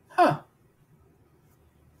 Huh.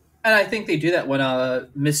 And I think they do that when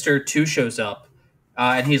Mr. Two shows up,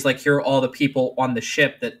 and he's like, "Here are all the people on the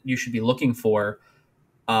ship that you should be looking for."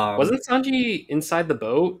 Wasn't Sanji inside the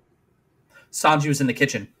boat? Sanji was in the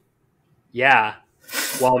kitchen. Yeah,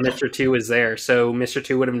 while Mr. Two was there, so Mr.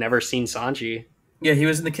 Two would have never seen Sanji. Yeah, he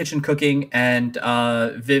was in the kitchen cooking, and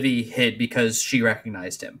Vivi hid because she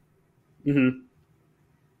recognized him. Mm-hmm.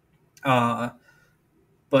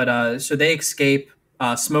 So they escape.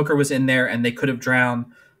 Smoker was in there, and they could have drowned.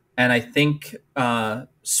 And I think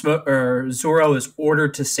Zoro is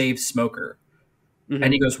ordered to save Smoker. Mm-hmm.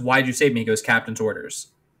 And he goes, "Why'd you save me?" He goes, "Captain's orders."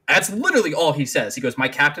 That's literally all he says. He goes, "My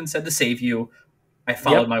captain said to save you. I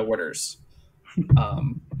followed my orders."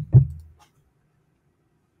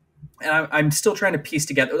 And I'm still trying to piece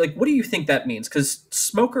together, like, what do you think that means? Because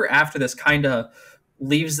Smoker after this kind of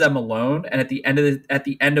leaves them alone, and at the end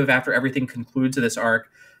of after everything concludes of this arc,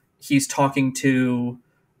 he's talking to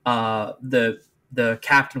the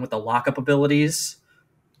captain with the lockup abilities,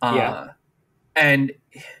 and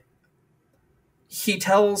he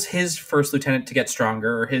tells his first lieutenant to get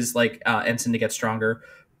stronger, or his like ensign to get stronger,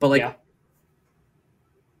 but like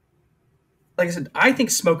I said, I think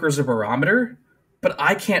Smoker's a barometer. But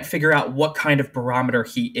I can't figure out what kind of barometer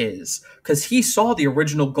he is, because he saw the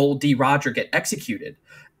original Gold D. Roger get executed,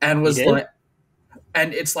 and was like,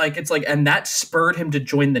 and it's like, and that spurred him to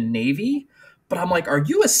join the Navy. But I'm like, are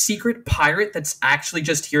you a secret pirate that's actually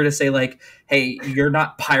just here to say like, hey, you're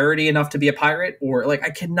not piratey enough to be a pirate, or like,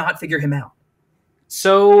 I cannot figure him out.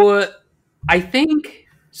 So I think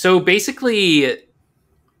so. Basically,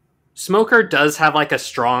 Smoker does have like a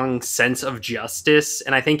strong sense of justice,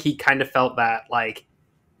 and I think he kind of felt that like,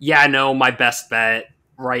 yeah, no, my best bet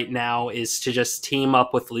right now is to just team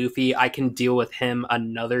up with Luffy. I can deal with him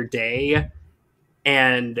another day.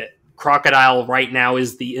 And Crocodile right now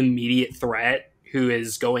is the immediate threat who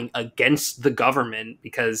is going against the government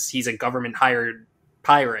because he's a government hired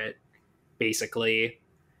pirate, basically.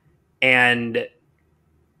 And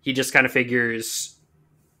he just kind of figures,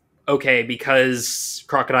 okay, because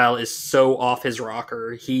Crocodile is so off his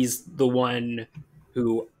rocker, he's the one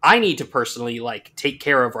who I need to personally like take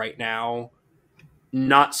care of right now.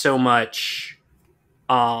 Not so much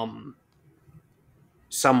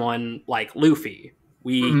someone like Luffy.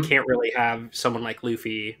 We Mm-hmm. can't really have someone like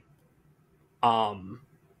Luffy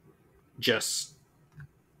just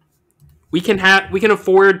we can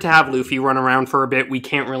afford to have Luffy run around for a bit. We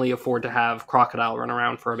can't really afford to have Crocodile run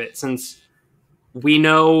around for a bit since we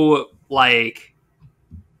know like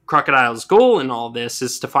Crocodile's goal in all this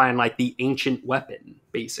is to find like the ancient weapon,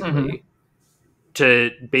 Mm-hmm. basically.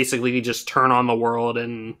 To basically just turn on the world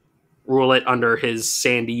and rule it under his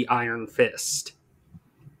sandy iron fist.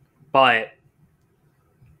 But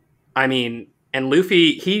I mean, and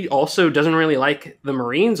Luffy, he also doesn't really like the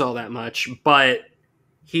Marines all that much, but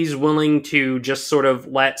he's willing to just sort of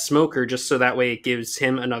let Smoker just so that way it gives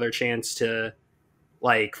him another chance to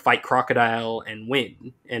like fight Crocodile and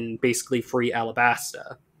win and basically free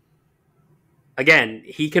Alabasta. Again,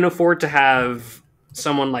 he can afford to have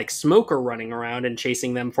someone like Smoker running around and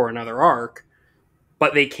chasing them for another arc,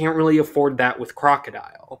 but they can't really afford that with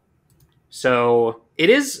Crocodile. So it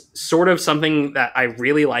is sort of something that I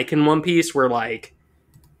really like in One Piece, where like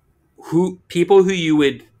people who you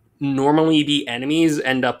would normally be enemies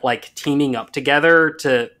end up like teaming up together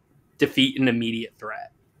to defeat an immediate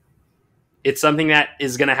threat. It's something that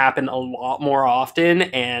is going to happen a lot more often,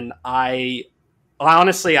 and I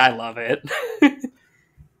honestly I love it.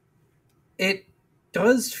 It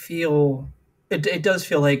does feel it does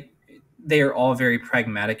feel like they are all very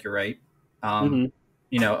pragmatic. You're right. Um,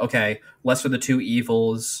 Mm-hmm. okay, less for the two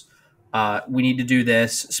evils. We need to do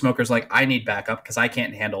this. Smoker's like, I need backup because I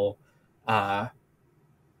can't handle uh,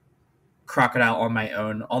 Crocodile on my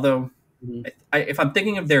own. Although, Mm-hmm. if I'm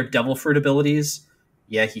thinking of their Devil Fruit abilities,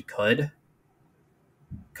 yeah, he could,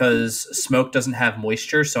 because Smoke doesn't have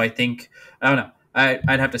moisture. So I don't know.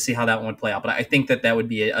 I'd have to see how that one would play out, but I think that would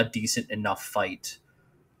be a decent enough fight.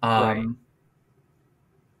 Right. Um,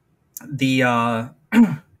 the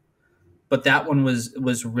but that one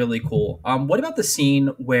was really cool. What about the scene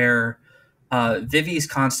where Vivi's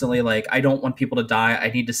constantly like, I don't want people to die. I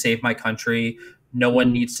need to save my country. No one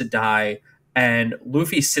Mm-hmm. needs to die. And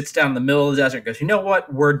Luffy sits down in the middle of the desert and goes, you know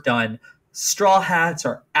what? We're done. Straw hats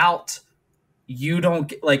are out. You don't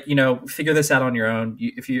get, like, figure this out on your own.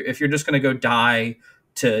 If you're just going to go die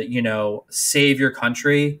to, save your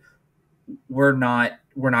country, we're not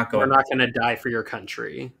We're going not with going you. to die for your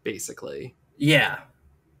country, basically, Yeah.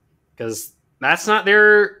 because that's not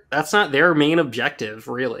their main objective,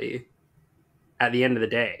 really. At the end of the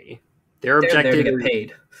day, their They're there to objective get is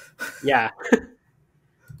paid. yeah,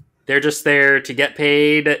 they're just there to get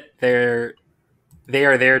paid. They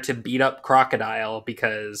are there to beat up Crocodile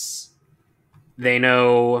because they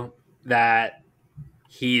know that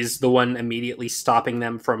he's the one immediately stopping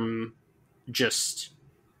them from just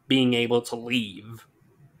being able to leave.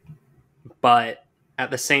 But at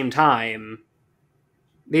the same time,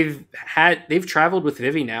 they've traveled with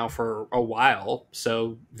Vivi now for a while,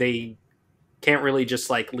 so they can't really just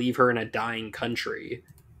like leave her in a dying country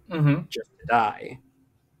Mm-hmm. just to die.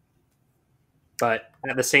 But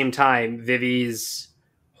at the same time, Vivi's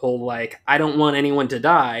whole like, I don't want anyone to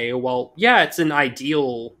die. Well, yeah, it's an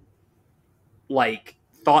ideal like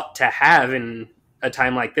thought to have in a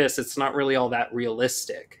time like this. It's not really all that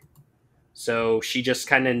realistic. So she just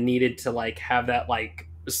kind of needed to like have that like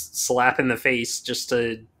slap in the face just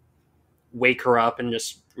to wake her up and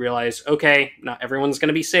just realize, okay, not everyone's going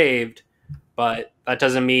to be saved, but that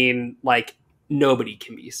doesn't mean like nobody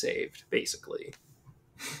can be saved, basically.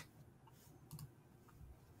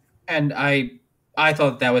 And I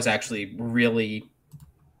thought that was actually really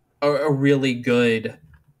a really good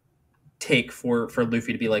take for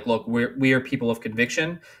Luffy to be like, look, we are people of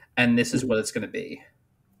conviction, and this is what it's going to be.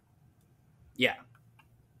 Yeah.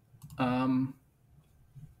 Um,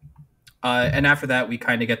 and after that, we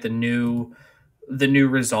kind of get the new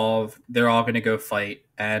resolve. They're all going to go fight,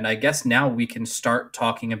 and I guess now we can start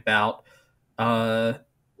talking about uh,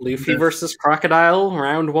 Luffy the versus Crocodile,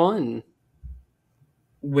 round one.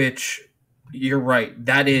 which you're right.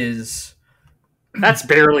 That's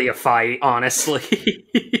barely a fight, honestly.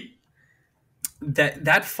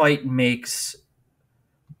 That fight makes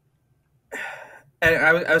and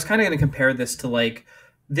I was kind of going to compare this to like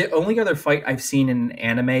the only other fight I've seen in an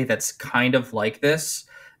anime that's kind of like this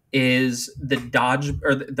is the dodge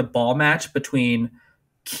or the ball match between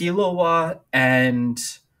Killua and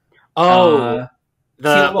Oh, uh, the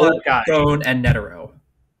Killua, old guy. Gon, and Netero,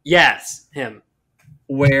 Yes, him.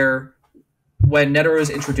 where when Netero is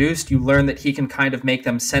introduced, you learn that he can kind of make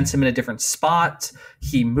them sense him in a different spot.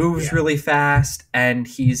 He moves Yeah. really fast, and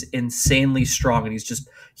he's insanely strong. And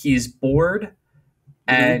he's bored,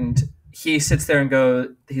 Hmm. and he sits there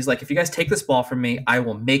and he's like, if you guys take this ball from me, I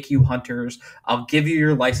will make you hunters. I'll give you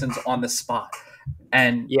your license on the spot.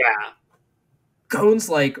 And Yeah. Gon's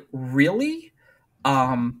like, really?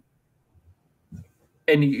 Um,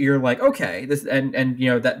 and you're like, okay, this, and you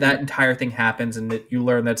know that entire thing happens, and that you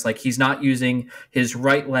learn that it's like he's not using his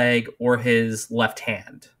right leg or his left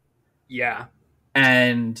hand, Yeah.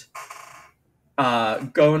 and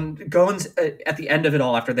Gon's at the end of it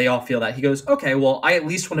all, after they all feel that, he goes, okay, well, I at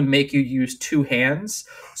least want to make you use two hands,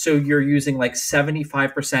 so you're using like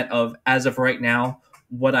 75% of, as of right now,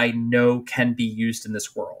 what I know can be used in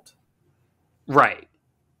this world. Right.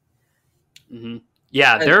 Hmm.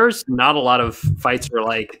 Yeah, And there's not a lot of fights where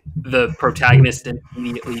like the protagonist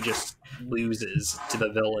immediately just loses to the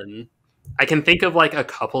villain. I can think of like a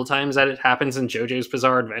couple times that it happens in JoJo's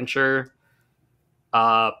Bizarre Adventure.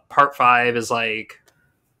 Part 5 is like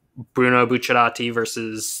Bruno Bucciarati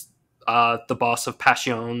versus the boss of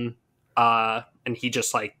Passion, and he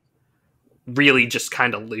just like really just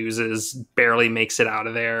kind of loses, barely makes it out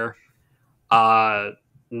of there.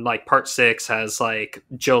 Like part 6 has like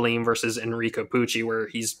Jolene versus Enrico Pucci, where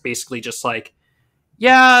he's basically just like,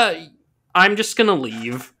 yeah, I'm just gonna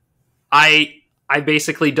leave. I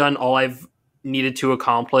basically done all I've needed to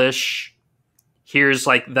accomplish. Here's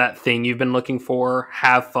like that thing you've been looking for.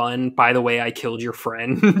 Have fun. By the way, I killed your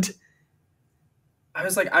friend. I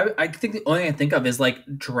was like, I think the only thing I think of is like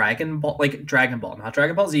Dragon Ball, like Dragon Ball, not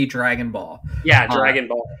Dragon Ball Z, Dragon Ball. Yeah, Uh, Dragon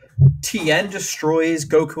Ball. Tien destroys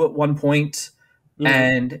Goku at one point, Mm-hmm.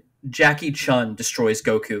 and Jackie Chun destroys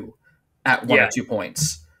Goku at one or Yeah. two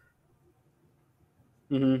points,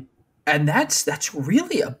 Mm-hmm. and that's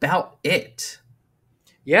really about it.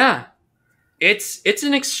 Yeah. It's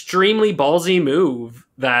an extremely ballsy move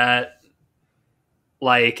that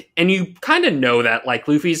like, and you kind of know that like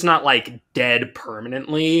Luffy's not like dead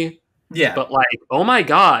permanently, Yeah, but like, oh my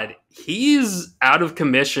god, he's out of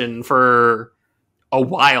commission for a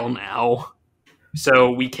while now.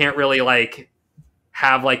 So we can't really like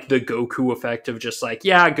have like the Goku effect of just like,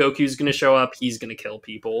 yeah, Goku's gonna show up, he's gonna kill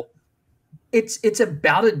people. it's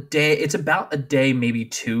about a day. It's about a day, maybe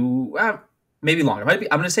two, maybe longer. I'm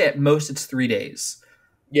gonna say at most it's 3 days.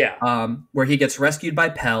 Yeah. Where he gets rescued by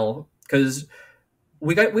Pell, because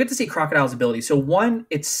we get to see Crocodile's ability. So one,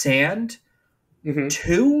 it's sand. Mm-hmm.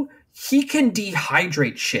 Two, he can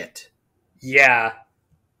dehydrate shit. Yeah.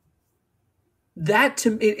 That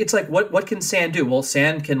it's like, what can sand do? Well,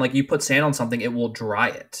 sand can, like, you put sand on something, it will dry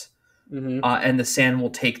it, Mm-hmm. and the sand will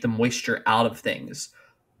take the moisture out of things.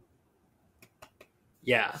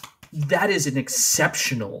 Yeah. That is an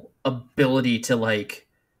exceptional ability to, like,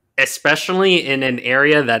 Especially in an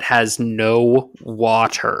area that has no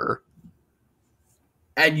water.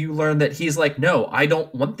 and you learn that he's like, no, I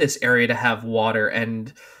don't want this area to have water,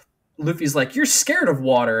 and Luffy's like, you're scared of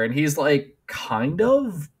water, and he's like, kind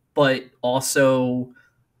of, but also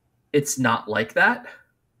it's not like that.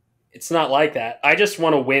 It's not like that. I just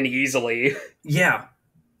want to win easily. Yeah,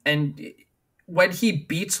 and when he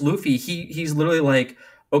beats Luffy, he's literally like,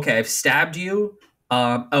 okay, I've stabbed you.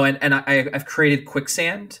 I've created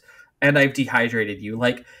quicksand, and I've dehydrated you.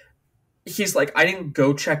 Like, he's like, I didn't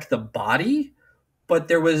go check the body, but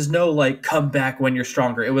there was no like, come back when you're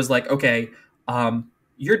stronger. It was like, okay,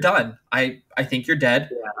 you're done. I think you're dead,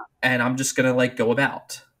 Yeah. and I'm just gonna like go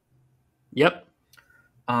about. Yep.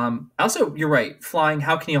 Also, you're right. Flying.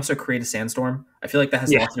 How can you also create a sandstorm? I feel like that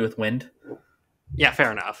has a Yeah. lot to do with wind. Yeah,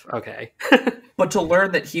 fair enough. Okay. But to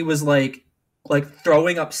learn that he was like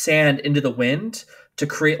throwing up sand into the wind to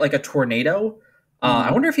create like a tornado.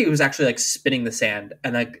 I wonder if he was actually like spinning the sand,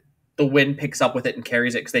 and like the wind picks up with it and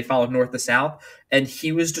carries it, because they followed north to south, and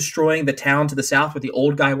he was destroying the town to the south where the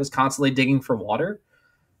old guy was constantly digging for water.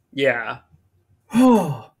 Yeah.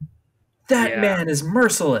 Oh, that Yeah. man is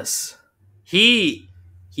merciless.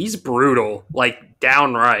 He's brutal, like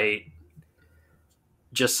downright.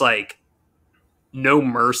 Just like no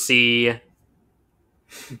mercy.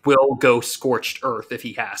 Will go scorched earth if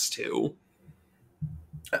he has to.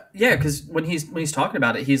 Yeah, because when he's talking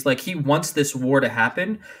about it, he's like, he wants this war to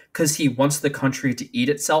happen because he wants the country to eat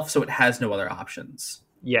itself, so it has no other options.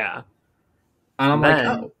 Yeah. And I'm And like,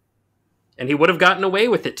 then oh, And he would have gotten away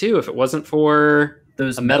with it too if it wasn't for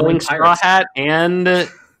Those a meddling meddling straw pirates. hat and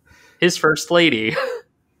his first lady.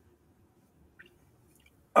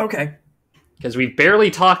 Okay. Because we've barely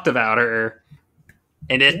talked about her,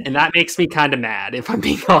 and that makes me kind of mad, if I'm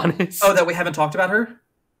being honest. Oh, that we haven't talked about her?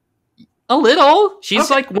 A little. She's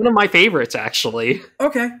Okay. like one of my favorites, actually.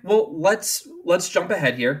 Okay. Well, let's jump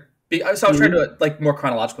ahead here. So I was trying to like more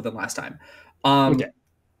chronological than last time. Okay.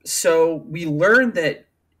 So we learned that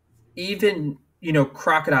even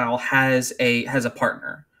Crocodile has a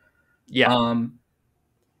partner. Yeah.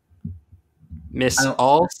 Miss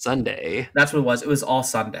All Sunday. That's what it was. It was All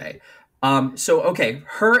Sunday. So okay,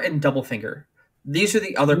 her and Doublefinger. These are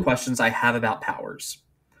the other questions I have about powers.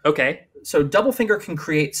 Okay. So Doublefinger can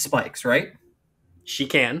create spikes, right? She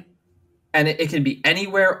can. And it can be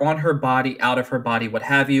anywhere on her body, out of her body, what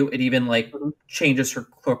have you. It even changes her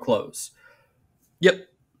clothes. Yep.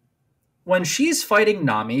 When she's fighting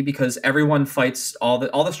Nami, because everyone fights, all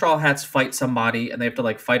the Straw Hats fight somebody, and they have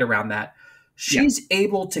to fight around that. She's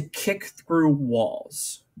able to kick through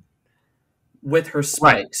walls with her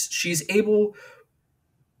spikes. Right. She's able,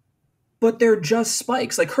 but they're just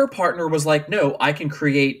spikes. Her partner was like, no, I can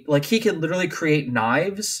create, he can literally create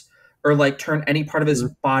knives or turn any part of his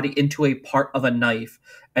body into a part of a knife.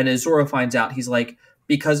 And as Zoro finds out, he's like,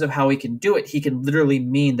 because of how he can do it, he can literally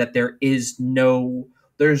mean that there's no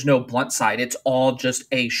blunt side. It's all just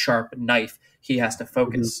a sharp knife. He has to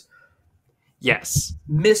focus. Yes.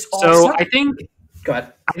 Miss All So Sunday. Go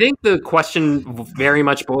ahead. I think the question very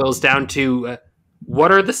much boils down to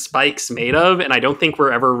what are the spikes made of? And I don't think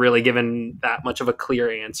we're ever really given that much of a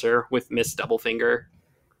clear answer with Miss Doublefinger.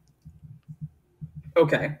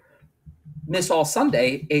 Okay. Miss All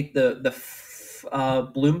Sunday ate the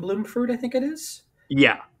bloom fruit, I think it is.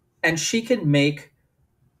 Yeah. And she can make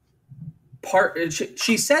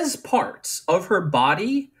she says parts of her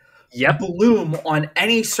body bloom on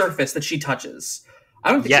any surface that she touches.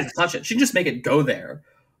 I don't think she can touch it. She can just make it go there.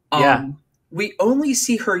 We only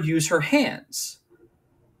see her use her hands.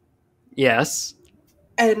 Yes.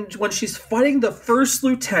 And when she's fighting the first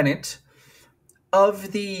lieutenant of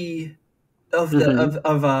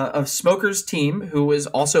of Smoker's team, who is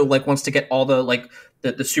also wants to get all the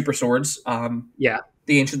the super swords, the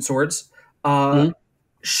ancient swords,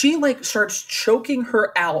 she starts choking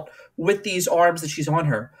her out with these arms that she's on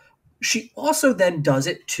her. She also then does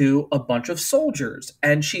it to a bunch of soldiers,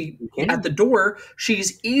 and at the door,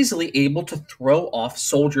 she's easily able to throw off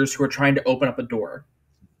soldiers who are trying to open up a door.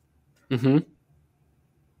 Mm-hmm.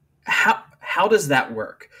 How does that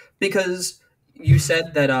work? Because you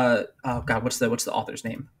said that oh god, what's the author's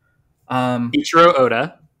name? Ichiro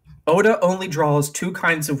Oda. Oda only draws two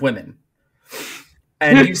kinds of women.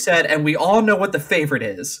 And you said, and we all know what the favorite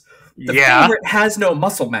is. The favorite has no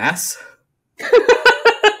muscle mass.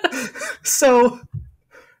 So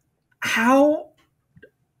how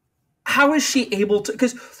is she able to?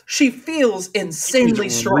 Because she feels insanely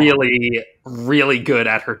strong. Really, really good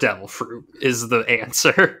at her devil fruit is the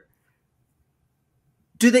answer.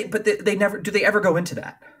 Do they? But they never. Do they ever go into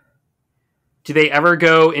that? Do they ever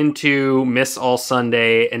go into Miss All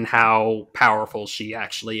Sunday and how powerful she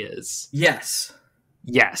actually is? Yes.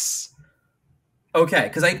 Yes. Okay,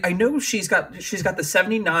 because I know she's got the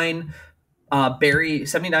 79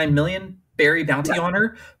 million berry bounty on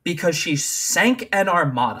her because she sank an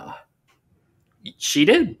armada. She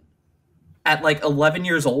did. At 11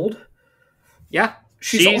 years old. Yeah.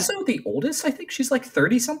 She's also the oldest. I think she's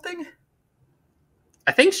 30 something.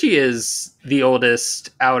 I think she is the oldest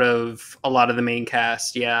out of a lot of the main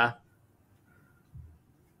cast, yeah.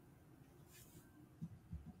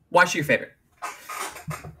 Why is she your favorite?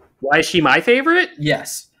 Why is she my favorite?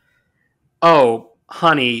 Yes. Oh,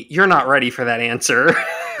 honey, you're not ready for that answer.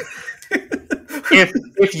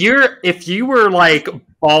 if you were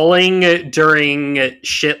bawling during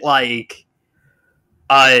shit like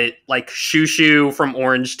Shushu from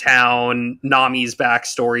Orange Town, Nami's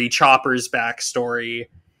backstory, Chopper's backstory,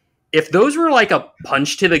 if those were a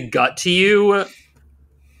punch to the gut to you,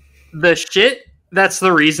 the shit that's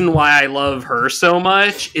the reason why I love her so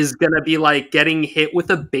much is gonna be getting hit with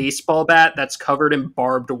a baseball bat that's covered in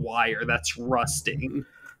barbed wire that's rusting.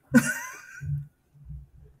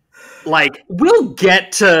 We'll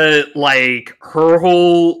get to her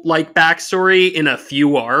whole backstory in a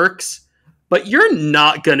few arcs, but you're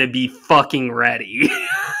not gonna be fucking ready.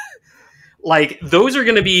 Those are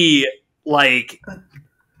gonna be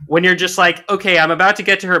when you're just okay, I'm about to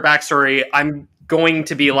get to her backstory, I'm going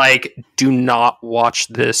to be do not watch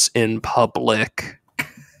this in public.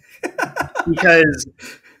 Because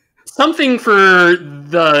something for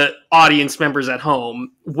the audience members at home.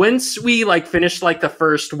 Once we finished the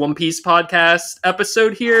first One Piece podcast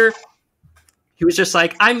episode here, he was just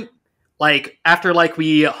like, I'm after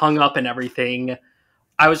we hung up and everything,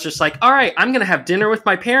 I was just like, all right, I'm gonna have dinner with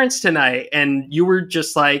my parents tonight, and you were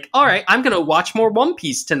just like, all right, I'm gonna watch more One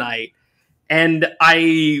Piece tonight. And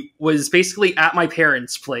I was basically at my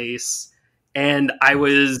parents' place, and I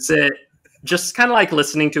was just kind of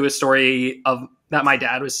listening to a story of that my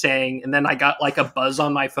dad was saying, and then I got a buzz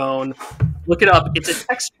on my phone. Look it up. It's a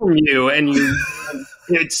text from you, and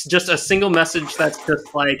it's just a single message that's just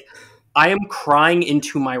I am crying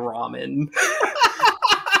into my ramen.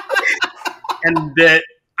 And that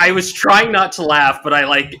I was trying not to laugh, but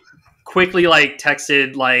I quickly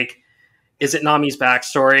texted is it Nami's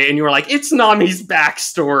backstory? And you were like, it's Nami's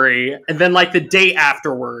backstory. And then the day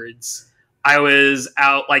afterwards, I was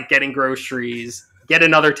out getting groceries, get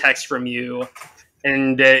another text from you,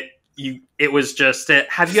 and it was just,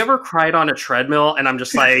 have you ever cried on a treadmill? And I'm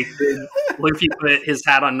just like, Luffy put his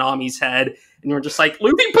hat on Nami's head, and you're just like,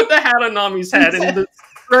 Luffy put the hat on Nami's head, and the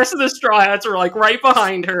rest of the Straw Hats are right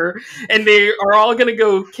behind her, and they are all gonna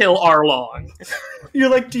go kill Arlong. You're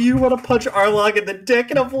like, do you want to punch Arlong in the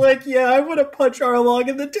dick? And I'm like, yeah, I want to punch Arlong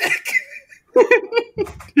in the dick.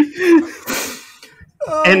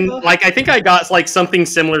 And I think I got something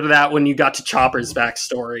similar to that when you got to Chopper's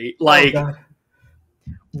backstory.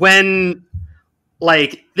 When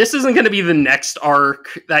this isn't going to be the next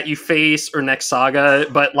arc that you face or next saga,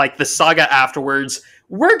 but the saga afterwards,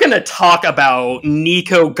 we're going to talk about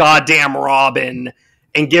Nico goddamn Robin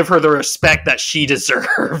and give her the respect that she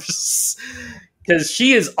deserves. Because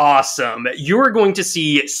she is awesome. You're going to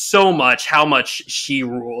see so much how much she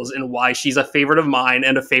rules and why she's a favorite of mine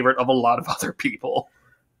and a favorite of a lot of other people.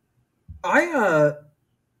 And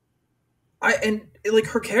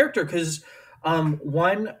her character, because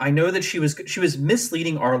one, I know that she was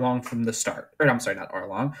misleading Arlong from the start. Or I'm sorry, not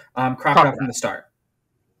Arlong. Crocodile from the start.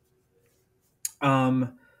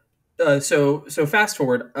 So fast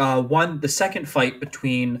forward. The second fight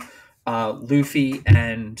between Luffy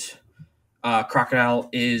and Crocodile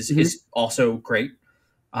is also great.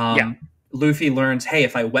 Luffy learns, hey,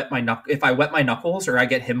 if I wet my knuckles or I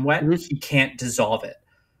get him wet, he can't dissolve it.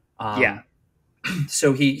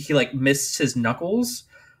 So he missed his knuckles,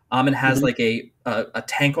 and has a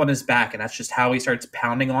tank on his back, and that's just how he starts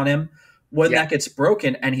pounding on him. When that gets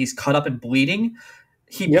broken and he's cut up and bleeding,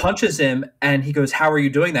 he punches him, and he goes, "How are you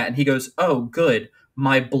doing that?" And he goes, "Oh, good,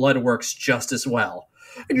 my blood works just as well."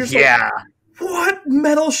 And you're just like, what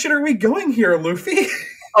metal shit are we going here, Luffy?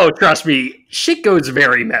 Oh, trust me, shit goes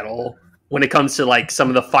very metal when it comes to some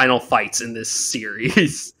of the final fights in this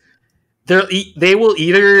series. They will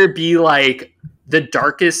either be the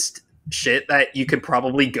darkest shit that you could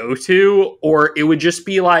probably go to, or it would just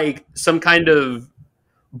be some kind of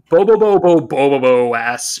bo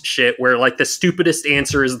ass shit where the stupidest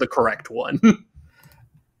answer is the correct one.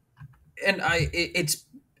 And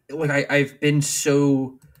I've been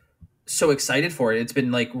so excited for it. It's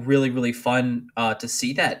been really, really fun to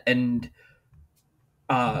see that. And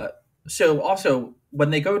so also when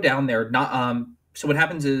they go down there, so what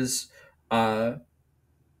happens is the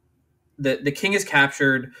king is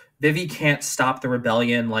captured. Vivi can't stop the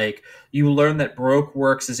rebellion. You learn that Baroque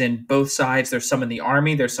works is in both sides. There's some in the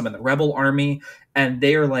army, there's some in the rebel army, and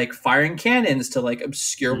they are firing cannons to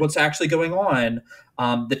obscure what's actually going on.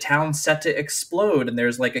 The town's set to explode, and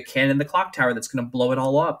there's a cannon in the clock tower that's going to blow it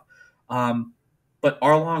all up. But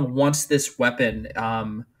Arlong wants this weapon,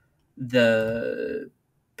 the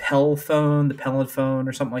Pellophone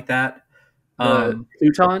or something like that.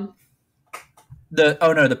 Pluton? The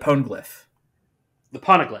Poneglyph. The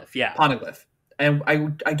Poneglyph, yeah. Poneglyph. And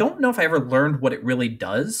I don't know if I ever learned what it really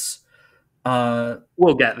does.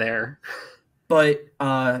 We'll get there. But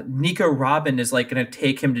Nico Robin is going to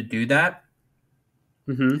take him to do that.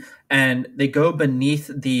 Mm-hmm. And they go beneath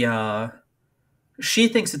the... she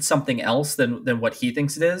thinks it's something else than what he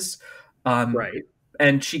thinks it is. Right.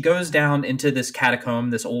 And she goes down into this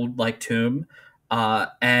catacomb, this old tomb.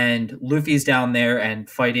 And Luffy's down there and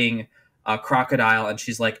fighting Crocodile, and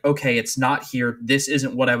she's like, okay, it's not here. This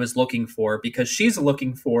isn't what I was looking for, because she's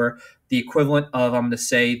looking for the equivalent of, I'm going to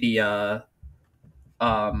say, the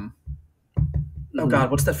oh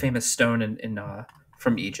god, what's the famous stone in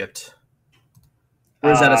from Egypt?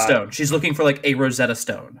 Rosetta Stone. She's looking for a Rosetta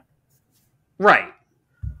Stone. Right.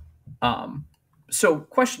 So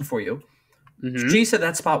question for you. She said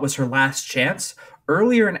that spot was her last chance.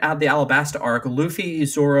 Earlier in the Alabasta arc, Luffy,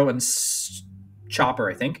 Zoro, and Chopper,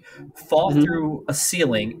 I think, fall through a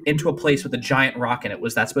ceiling into a place with a giant rock in it.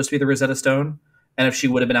 Was that supposed to be the Rosetta Stone? And if she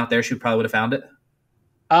would have been out there, she probably would have found it?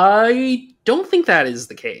 I don't think that is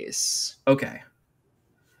the case. Okay.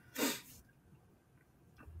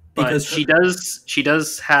 But Because she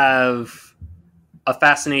does have a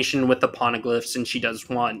fascination with the poneglyphs, and she does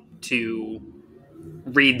want to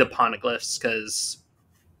read the poneglyphs because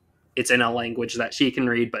it's in a language that she can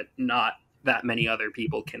read, but not that many other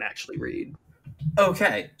people can actually read.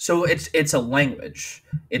 okay, so it's a language.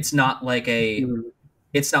 It's not like a Mhm.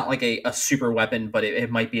 it's not like a super weapon, but it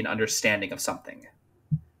might be an understanding of something.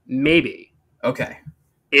 Maybe. Okay.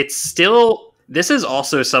 It's still, this is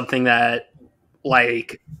also something that,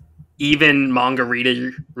 like, even manga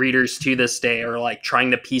readers to this day are like trying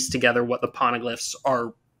to piece together what the poneglyphs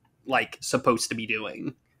are like supposed to be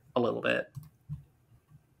doing a little bit.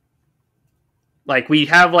 Like, we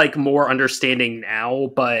have like more understanding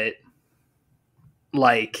now, but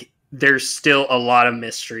like there's still a lot of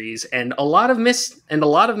mysteries and a lot of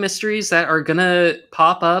mysteries that are gonna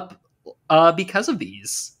pop up because of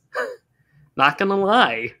these. Not gonna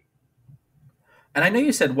lie. And I know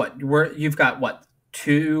you said you've got what,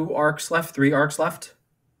 2 arcs left, 3 arcs left?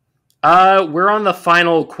 We're on the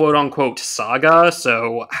final quote unquote saga,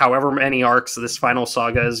 so however many arcs this final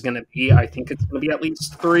saga is gonna be, I think it's gonna be at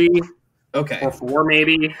least 3 Okay. or 4,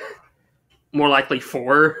 maybe. More likely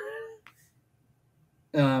 4.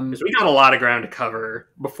 Um, Because we got a lot of ground to cover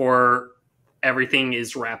before everything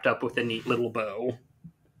is wrapped up with a neat little bow.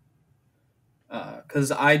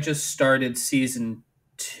 because I just started season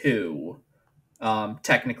 2,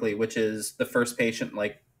 technically, which is the first patient,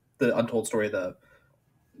 like the untold story of the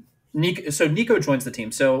Nico. So Nico joins the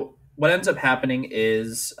team. So what ends up happening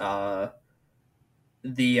is the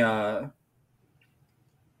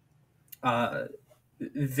uh,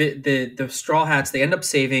 the Straw Hats, they end up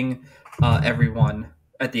saving everyone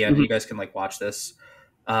at the end. Mhm. You guys can like watch this.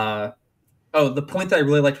 Uh, oh, the point that I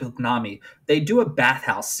really liked with Nami, they do a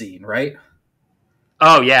bathhouse scene, right?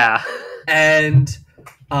 Oh, yeah. And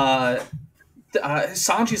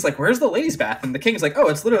Sanji's like, "Where's the ladies' bath?" And the king's like, "Oh,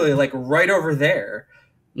 it's literally like right over there."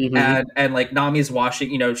 Mm-hmm. And like Nami's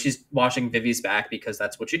washing, she's washing Vivi's back because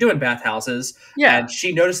that's what you do in bathhouses. Yeah. And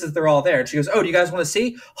she notices they're all there, and she goes, "Oh, do you guys want to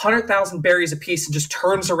see 100,000 berries apiece?" And just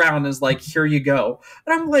turns around and is like, "Here you go."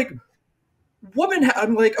 And I'm like,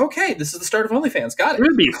 I'm like, okay, this is the start of OnlyFans. Got She it.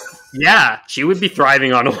 would be, yeah, she would be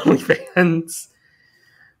thriving on OnlyFans.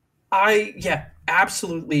 Yeah,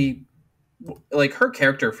 absolutely. Like her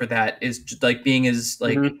character for that is just like being as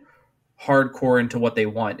like Mm-hmm. hardcore into what they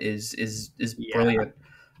want is Yeah. brilliant.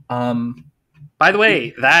 Um, By the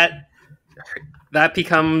way, that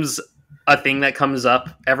becomes a thing that comes up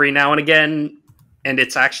every now and again, and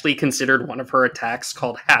it's actually considered one of her attacks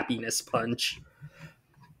called Happiness Punch.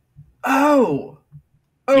 oh,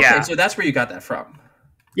 okay, Yeah. so that's where you got that from.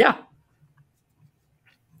 Yeah.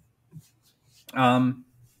 Um,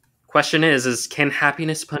 Question is can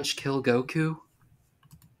Happiness Punch kill Goku?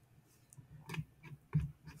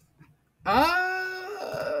 uh,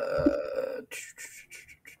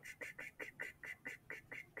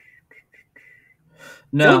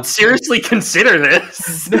 no. Don't seriously consider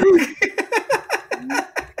this.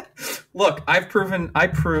 Look, I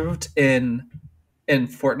proved in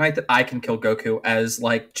Fortnite that I can kill Goku as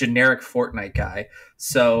like generic Fortnite guy.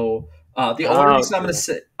 So the only reason I'm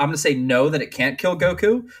gonna say no that it can't kill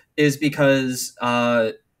Goku is because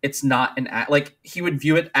it's not like he would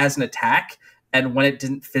view it as an attack, and when it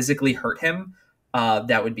didn't physically hurt him,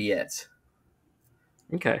 that would be it.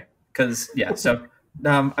 Okay. Because yeah, so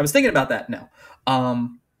I was thinking about that. No,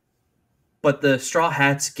 but the Straw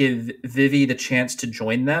Hats give Vivi the chance to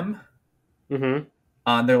join them.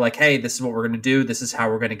 Mm-hmm. They're like, hey, this is what we're going to do. This is how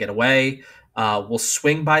we're going to get away. We'll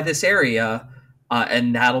swing by this area,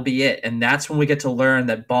 and that'll be it. And that's when we get to learn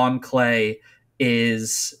that Bon Clay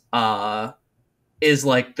is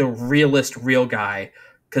like the real guy.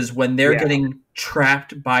 Because when they're Yeah. getting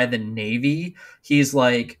trapped by the Navy, he's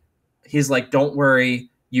like, don't worry,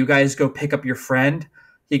 you guys go pick up your friend.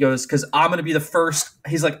 He goes, because I'm going to be the first.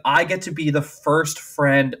 He's like, I get to be the first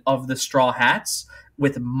friend of the Straw Hats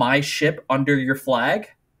with my ship under your flag.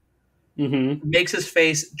 Mm-hmm. Makes his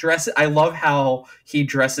face dress. I love how he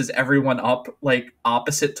dresses everyone up like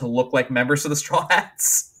opposite to look like members of the Straw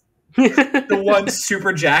Hats. The one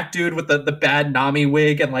super jack dude with the bad Nami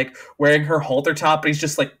wig and like wearing her halter top, but he's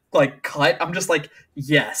just like cut. I'm just like,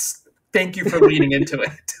 yes, thank you for leaning into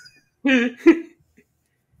it.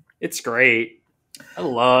 It's great. I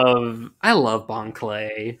love Bon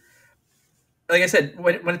Clay. Like I said,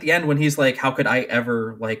 when at the end, when he's like, how could I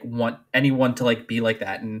ever like want anyone to like be like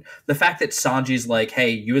that? And the fact that Sanji's like,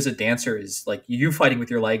 hey, you as a dancer is like, you fighting with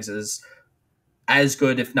your legs is as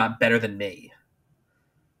good, if not better than me.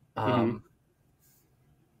 Mm-hmm.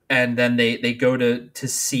 and then they go to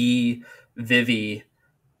see Vivi,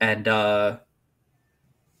 and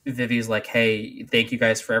Vivi's like, "Hey, thank you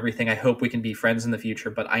guys for everything. I hope we can be friends in the future,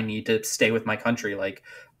 but I need to stay with my country." Like,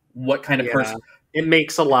 what kind of Yeah, person? it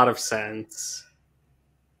makes a lot of sense.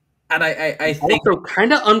 And I think, Also,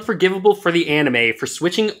 kind of unforgivable for the anime for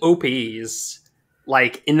switching OPs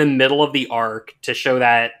like in the middle of the arc to show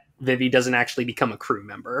that Vivi doesn't actually become a crew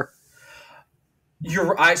member.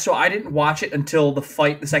 so I didn't watch it until the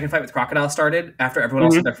second fight with Crocodile started. After everyone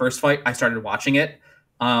else Mm-hmm. had their first fight, I started watching it.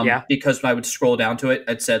 Yeah. Because when I would scroll down to it,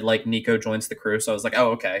 it said like Nico joins the crew. So I was like,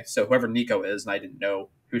 oh, okay. So whoever Nico is, and I didn't know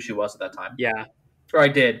who she was at that time. Yeah. Or I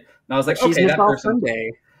did. And I was But like, she's okay, Miss that All person.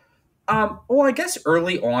 Sunday. Well, I guess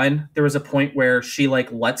early on there was a point where she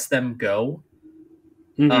like lets them go,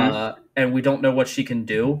 Mm-hmm. and we don't know what she can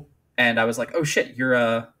do. And I was like, oh shit,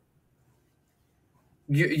 you're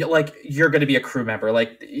going to be a crew member.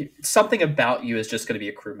 Like something about you is just going to be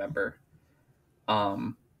a crew member.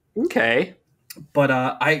 Um, Okay. but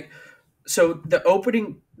so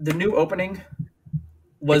the new opening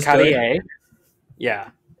was good. Hikarie. Yeah.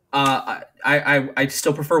 I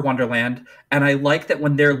still prefer Wonderland, and I like that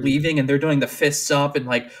when they're Mhm. leaving and they're doing the fists up and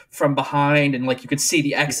like from behind, and like you could see the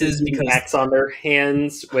You can X's see the because X on their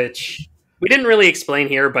hands, which we didn't really explain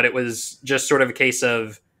here, but it was just sort of a case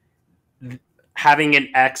of having an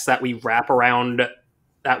X that we wrap around,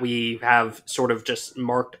 that we have sort of just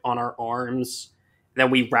marked on our arms. Then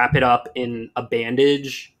we wrap it up in a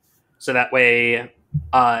bandage, so that way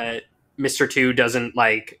uh, Mr. Two doesn't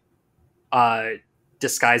like uh,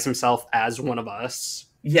 disguise himself as one of us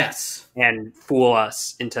yes, and fool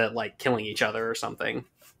us into like killing each other or something.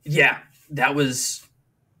 yeah, that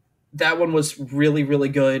one was really really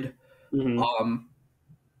good. Mm-hmm. Um,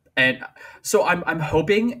 and so I'm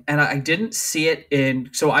hoping, and I didn't see it in.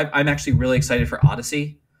 So I'm actually really excited for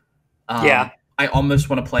Odyssey. Yeah, I almost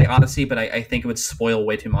want to play Odyssey, but I think it would spoil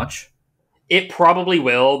way too much. it probably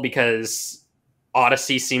will, because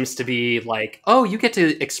Odyssey seems to be like, oh, you get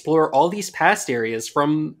to explore all these past areas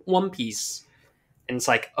from One Piece. And it's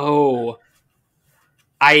like, oh,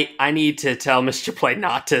 I need to tell Mr. Play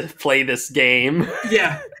not to play this game.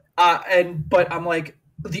 Yeah, but I'm like,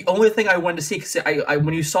 the only thing I wanted to see, because I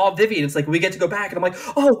when you saw Vivian, it's like we get to go back, and I'm like,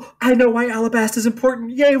 oh, I know why Alabasta is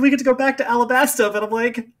important. Yay, we get to go back to Alabasta. But I'm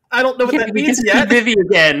like, I don't know what Yeah, that we get means to see yet. Vivi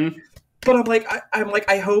again. But I'm like,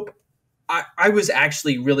 I hope. I was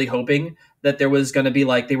actually really hoping that there was going to be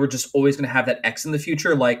like they were just always going to have that X in the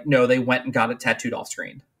future. Like, no, they went and got it tattooed off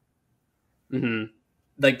screen. Mm-hmm.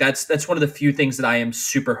 Like that's one of the few things that I am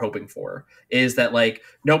super hoping for is that like,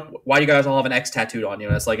 nope, why do you guys all have an X tattooed on you?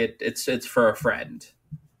 And it's like it's for a friend.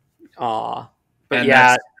 Aw. But And yeah,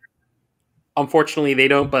 that's unfortunately they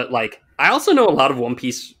don't. But like, I also know a lot of One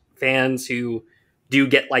Piece fans who do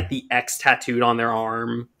get like the X tattooed on their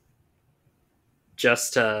arm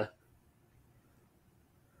just to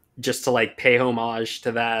like pay homage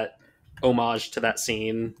to that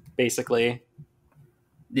scene, basically.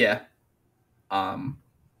 yeah. Um,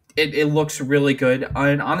 it looks really good,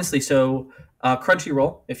 and honestly, so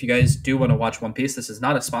Crunchyroll. If you guys do want to watch One Piece, this is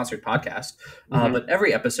not a sponsored podcast, Mm-hmm. but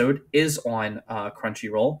every episode is on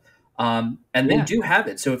Crunchyroll, and they Yeah. do have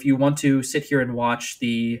it. So if you want to sit here and watch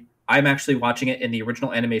I'm actually watching it in the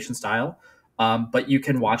original animation style, but you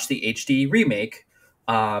can watch the HD remake.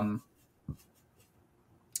 Um,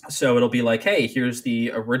 so it'll be like, hey, here's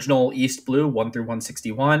the original East Blue 1 through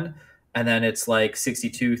 161, and then it's like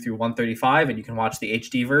 62 through 135, and you can watch the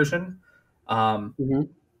HD version. Um, Mm-hmm.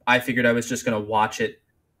 I figured I was just going to watch it,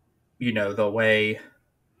 the way,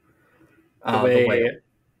 The the way, way,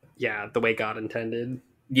 yeah, the way God intended.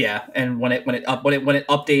 yeah. And when it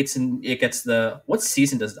updates and it gets what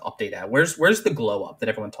season does it update at? Where's the glow up that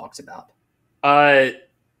everyone talks about? Uh,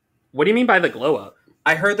 what do you mean by the glow up?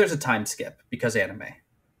 I heard there's a time skip because anime.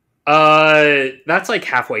 That's like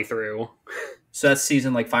halfway through. So that's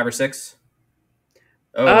season like 5 or 6.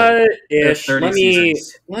 Oh, there's Ish. 30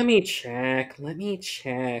 seasons. Let me check. Let me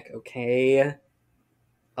check. Okay,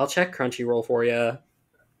 I'll check Crunchyroll for you.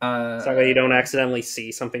 So that way you don't accidentally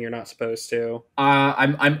see something you're not supposed to.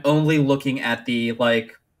 I'm only looking at the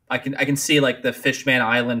like I can see like the Fishman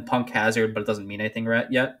Island Punk Hazard, but it doesn't mean anything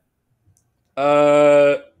yet.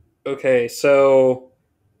 Okay, so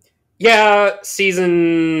yeah,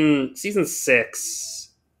 season 6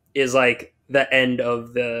 is like the end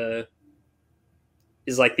of the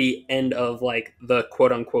like the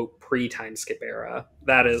quote unquote pre time skip era.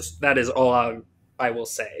 That is all I will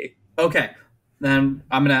say. Okay, then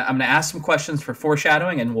I'm gonna ask some questions for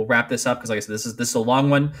foreshadowing, and we'll wrap this up because like I said, this is a long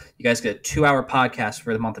one. You guys get a 2-hour podcast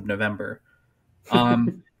for the month of November.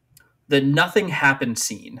 The nothing happened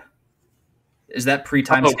scene. Is that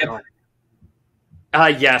pre-time Oh skip?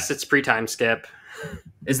 god. Yes, it's pre-time skip.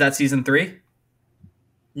 Is that season 3?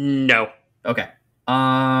 No. Okay.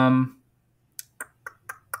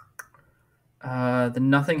 The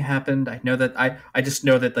nothing happened. I know that I just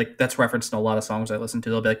know that like that's referenced in a lot of songs I listen to.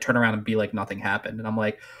 They'll be like turn around and be like nothing happened, and I'm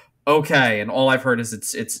like, okay. And all I've heard is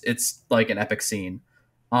it's like an epic scene.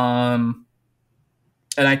 Um,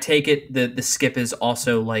 and I take it the skip is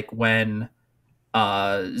also like when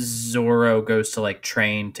Zoro goes to like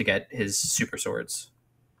train to get his super swords.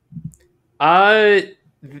 Uh,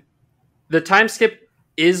 the time skip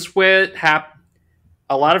is what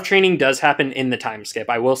a lot of training does happen in the time skip.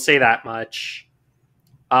 I will say that much.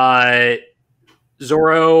 Uh,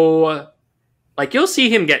 Zoro, like you'll see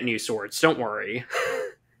him get new swords. Don't worry.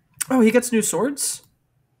 Oh, he gets new swords.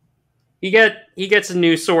 He gets a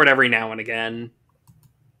new sword every now and again.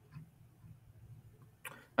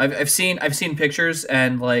 I've seen pictures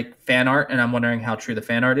and like fan art, and I'm wondering how true the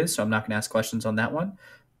fan art is. So I'm not going to ask questions on that one.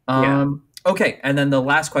 Yeah. Okay, and then the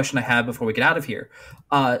last question I have before we get out of here: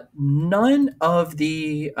 none of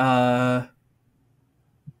the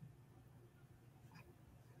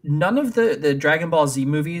Dragon Ball Z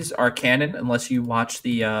movies are canon unless you watch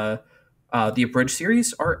the abridged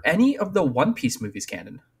series. Are any of the One Piece movies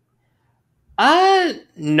canon?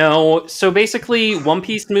 No. So basically, One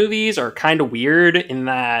Piece movies are kind of weird in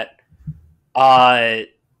that uh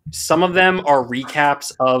some of them are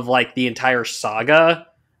recaps of like the entire saga.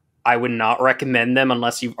 I would not recommend them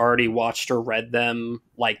unless you've already watched or read them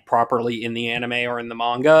like properly in the anime or in the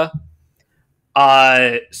manga.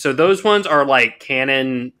 So those ones are like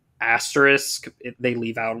canon asterisk. They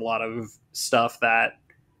leave out a lot of stuff that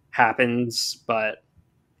happens, but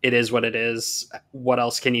it is what it is. What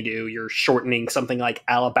else can you do? You're shortening something like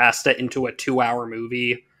Alabasta into a 2-hour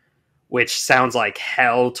movie, which sounds like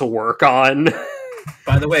hell to work on.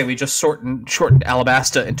 By the way, we just shortened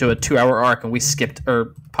Alabasta into a 2 hour arc, and we skipped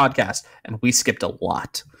or podcast, and we skipped a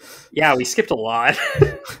lot. Yeah, we skipped a lot.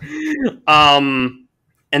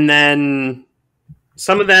 And then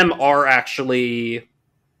some of them are actually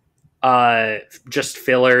just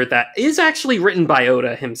filler that is actually written by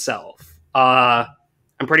Oda himself.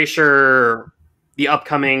 I'm pretty sure the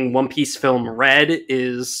upcoming One Piece film Red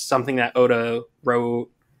is something that Oda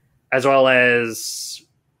wrote, as well as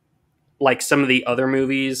like some of the other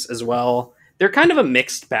movies as well. They're kind of a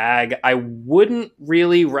mixed bag. I wouldn't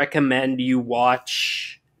really recommend you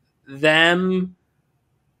watch them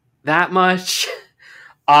that much.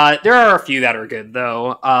 There are a few that are good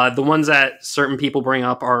though. The ones that certain people bring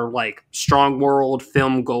up are like Strong World,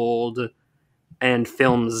 Film Gold, and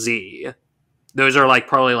Film Z. Those are like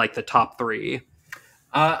probably like the top three.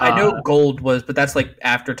 I know Gold was, but that's like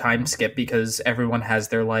after time skip because everyone has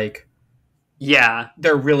their like Yeah,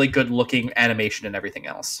 their really good looking animation and everything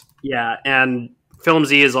else. yeah, and Film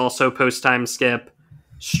Z is also post time skip.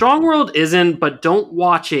 Strong World isn't, but don't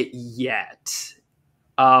watch it yet.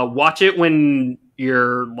 Watch it when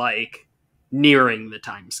you're like nearing the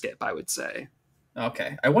time skip, I would say.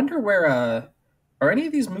 Okay, I wonder where are any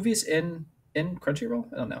of these movies in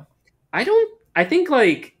Crunchyroll? I don't know. I think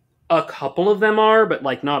like a couple of them are, but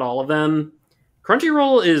like not all of them.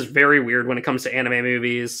 Crunchyroll is very weird when it comes to anime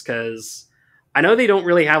movies because I know they don't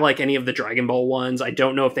really have like any of the Dragon Ball ones. I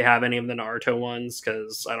don't know if they have any of the Naruto ones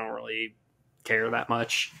because I don't really care that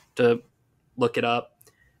much to look it up.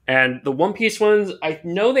 And the One Piece ones, I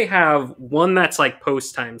know they have one that's like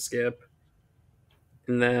post time skip,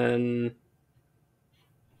 and then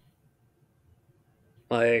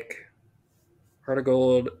like Heart of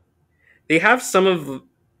Gold. They have some of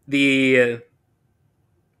the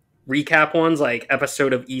recap ones, like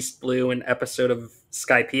episode of East Blue and episode of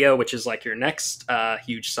Skypiea, which is like your next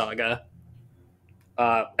huge saga.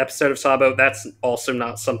 Episode of Sabo, that's also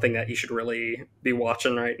not something that you should really be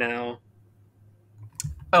watching right now.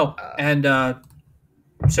 Oh, and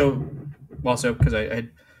so also because I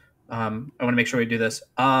want to make sure we do this.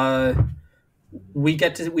 We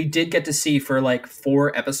did get to see for like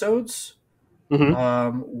 4 episodes.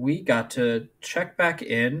 Mm-hmm. We got to check back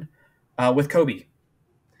in with Kobe,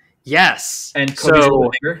 Yes. and Kobe's a little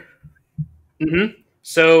bigger. Mm-hmm.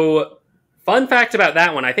 So, fun fact about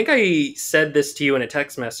that one. I think I said this to you in a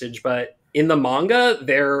text message, but in the manga,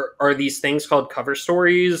 there are these things called cover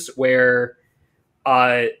stories where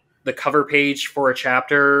the cover page for a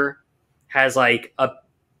chapter has like a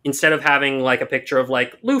instead of having like a picture of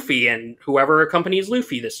like Luffy and whoever accompanies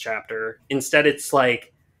Luffy this chapter, instead it's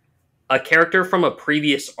like a character from a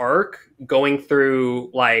previous arc going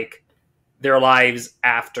through like their lives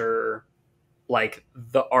after like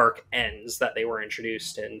the arc ends that they were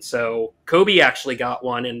introduced in. So Kobe actually got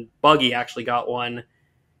one and Buggy actually got one,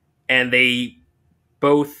 and they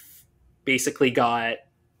both basically got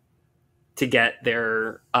to get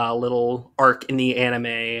their little arc in the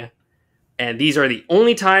anime, and these are the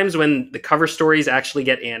only times when the cover stories actually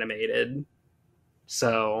get animated.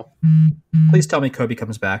 So please tell me Kobe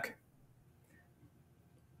comes back.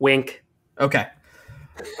 Wink. Okay.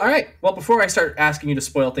 All right. Well, before I start asking you to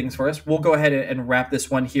spoil things for us, we'll go ahead and wrap this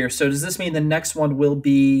one here. So does this mean the next one will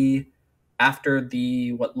be after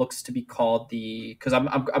the what looks to be called the, because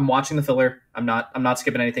I'm watching the filler. I'm not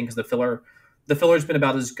skipping anything because the filler's been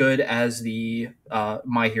about as good as the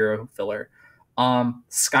My Hero filler.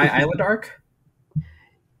 Sky Island arc.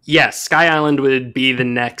 Yes, Sky Island would be the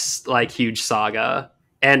next like huge saga,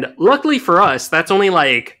 and luckily for us, that's only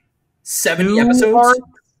like 70 episodes. Arcs?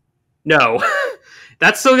 No,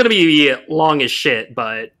 that's still going to be long as shit.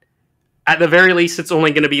 But at the very least, it's only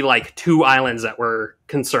going to be like 2 islands that we're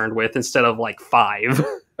concerned with instead of like 5.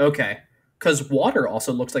 Okay, because Water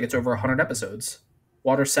also looks like it's over 100 episodes.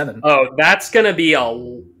 Water 7. Oh, that's going to be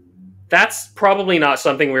that's probably not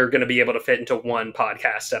something we're going to be able to fit into one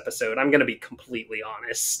podcast episode. I'm going to be completely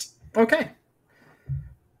honest. Okay.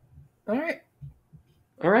 All right.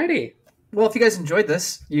 Alrighty. Well, if you guys enjoyed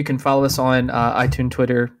this, you can follow us on iTunes,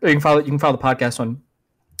 Twitter. Or you can follow the podcast on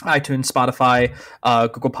iTunes, Spotify,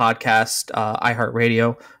 Google Podcast,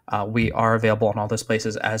 iHeartRadio. We are available on all those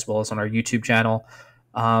places as well as on our YouTube channel.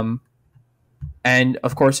 And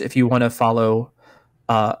of course, if you want to follow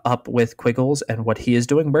up with Quigles and what he is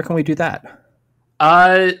doing, where can we do that?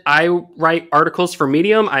 I write articles for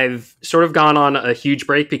Medium. I've sort of gone on a huge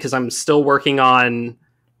break because I'm still working on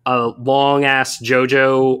a long-ass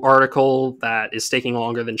JoJo article that is taking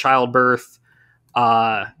longer than childbirth,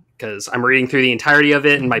 because I'm reading through the entirety of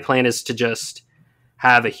it, and my plan is to just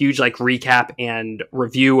have a huge like recap and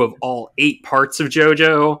review of all 8 parts of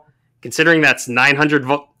JoJo, considering that's 900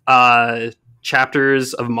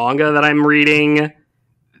 chapters of manga that I'm reading.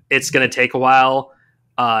 It's going to take a while.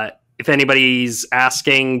 If anybody's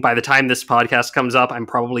asking, by the time this podcast comes up, I'm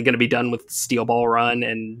probably going to be done with Steel Ball Run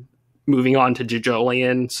and moving on to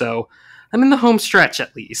Jojolian. So I'm in the home stretch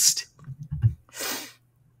at least.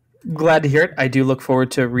 Glad to hear it. I do look forward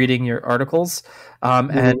to reading your articles.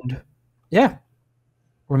 And yeah,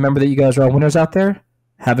 remember that you guys are all winners out there.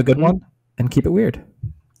 Have a good one and keep it weird.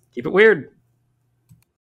 Keep it weird.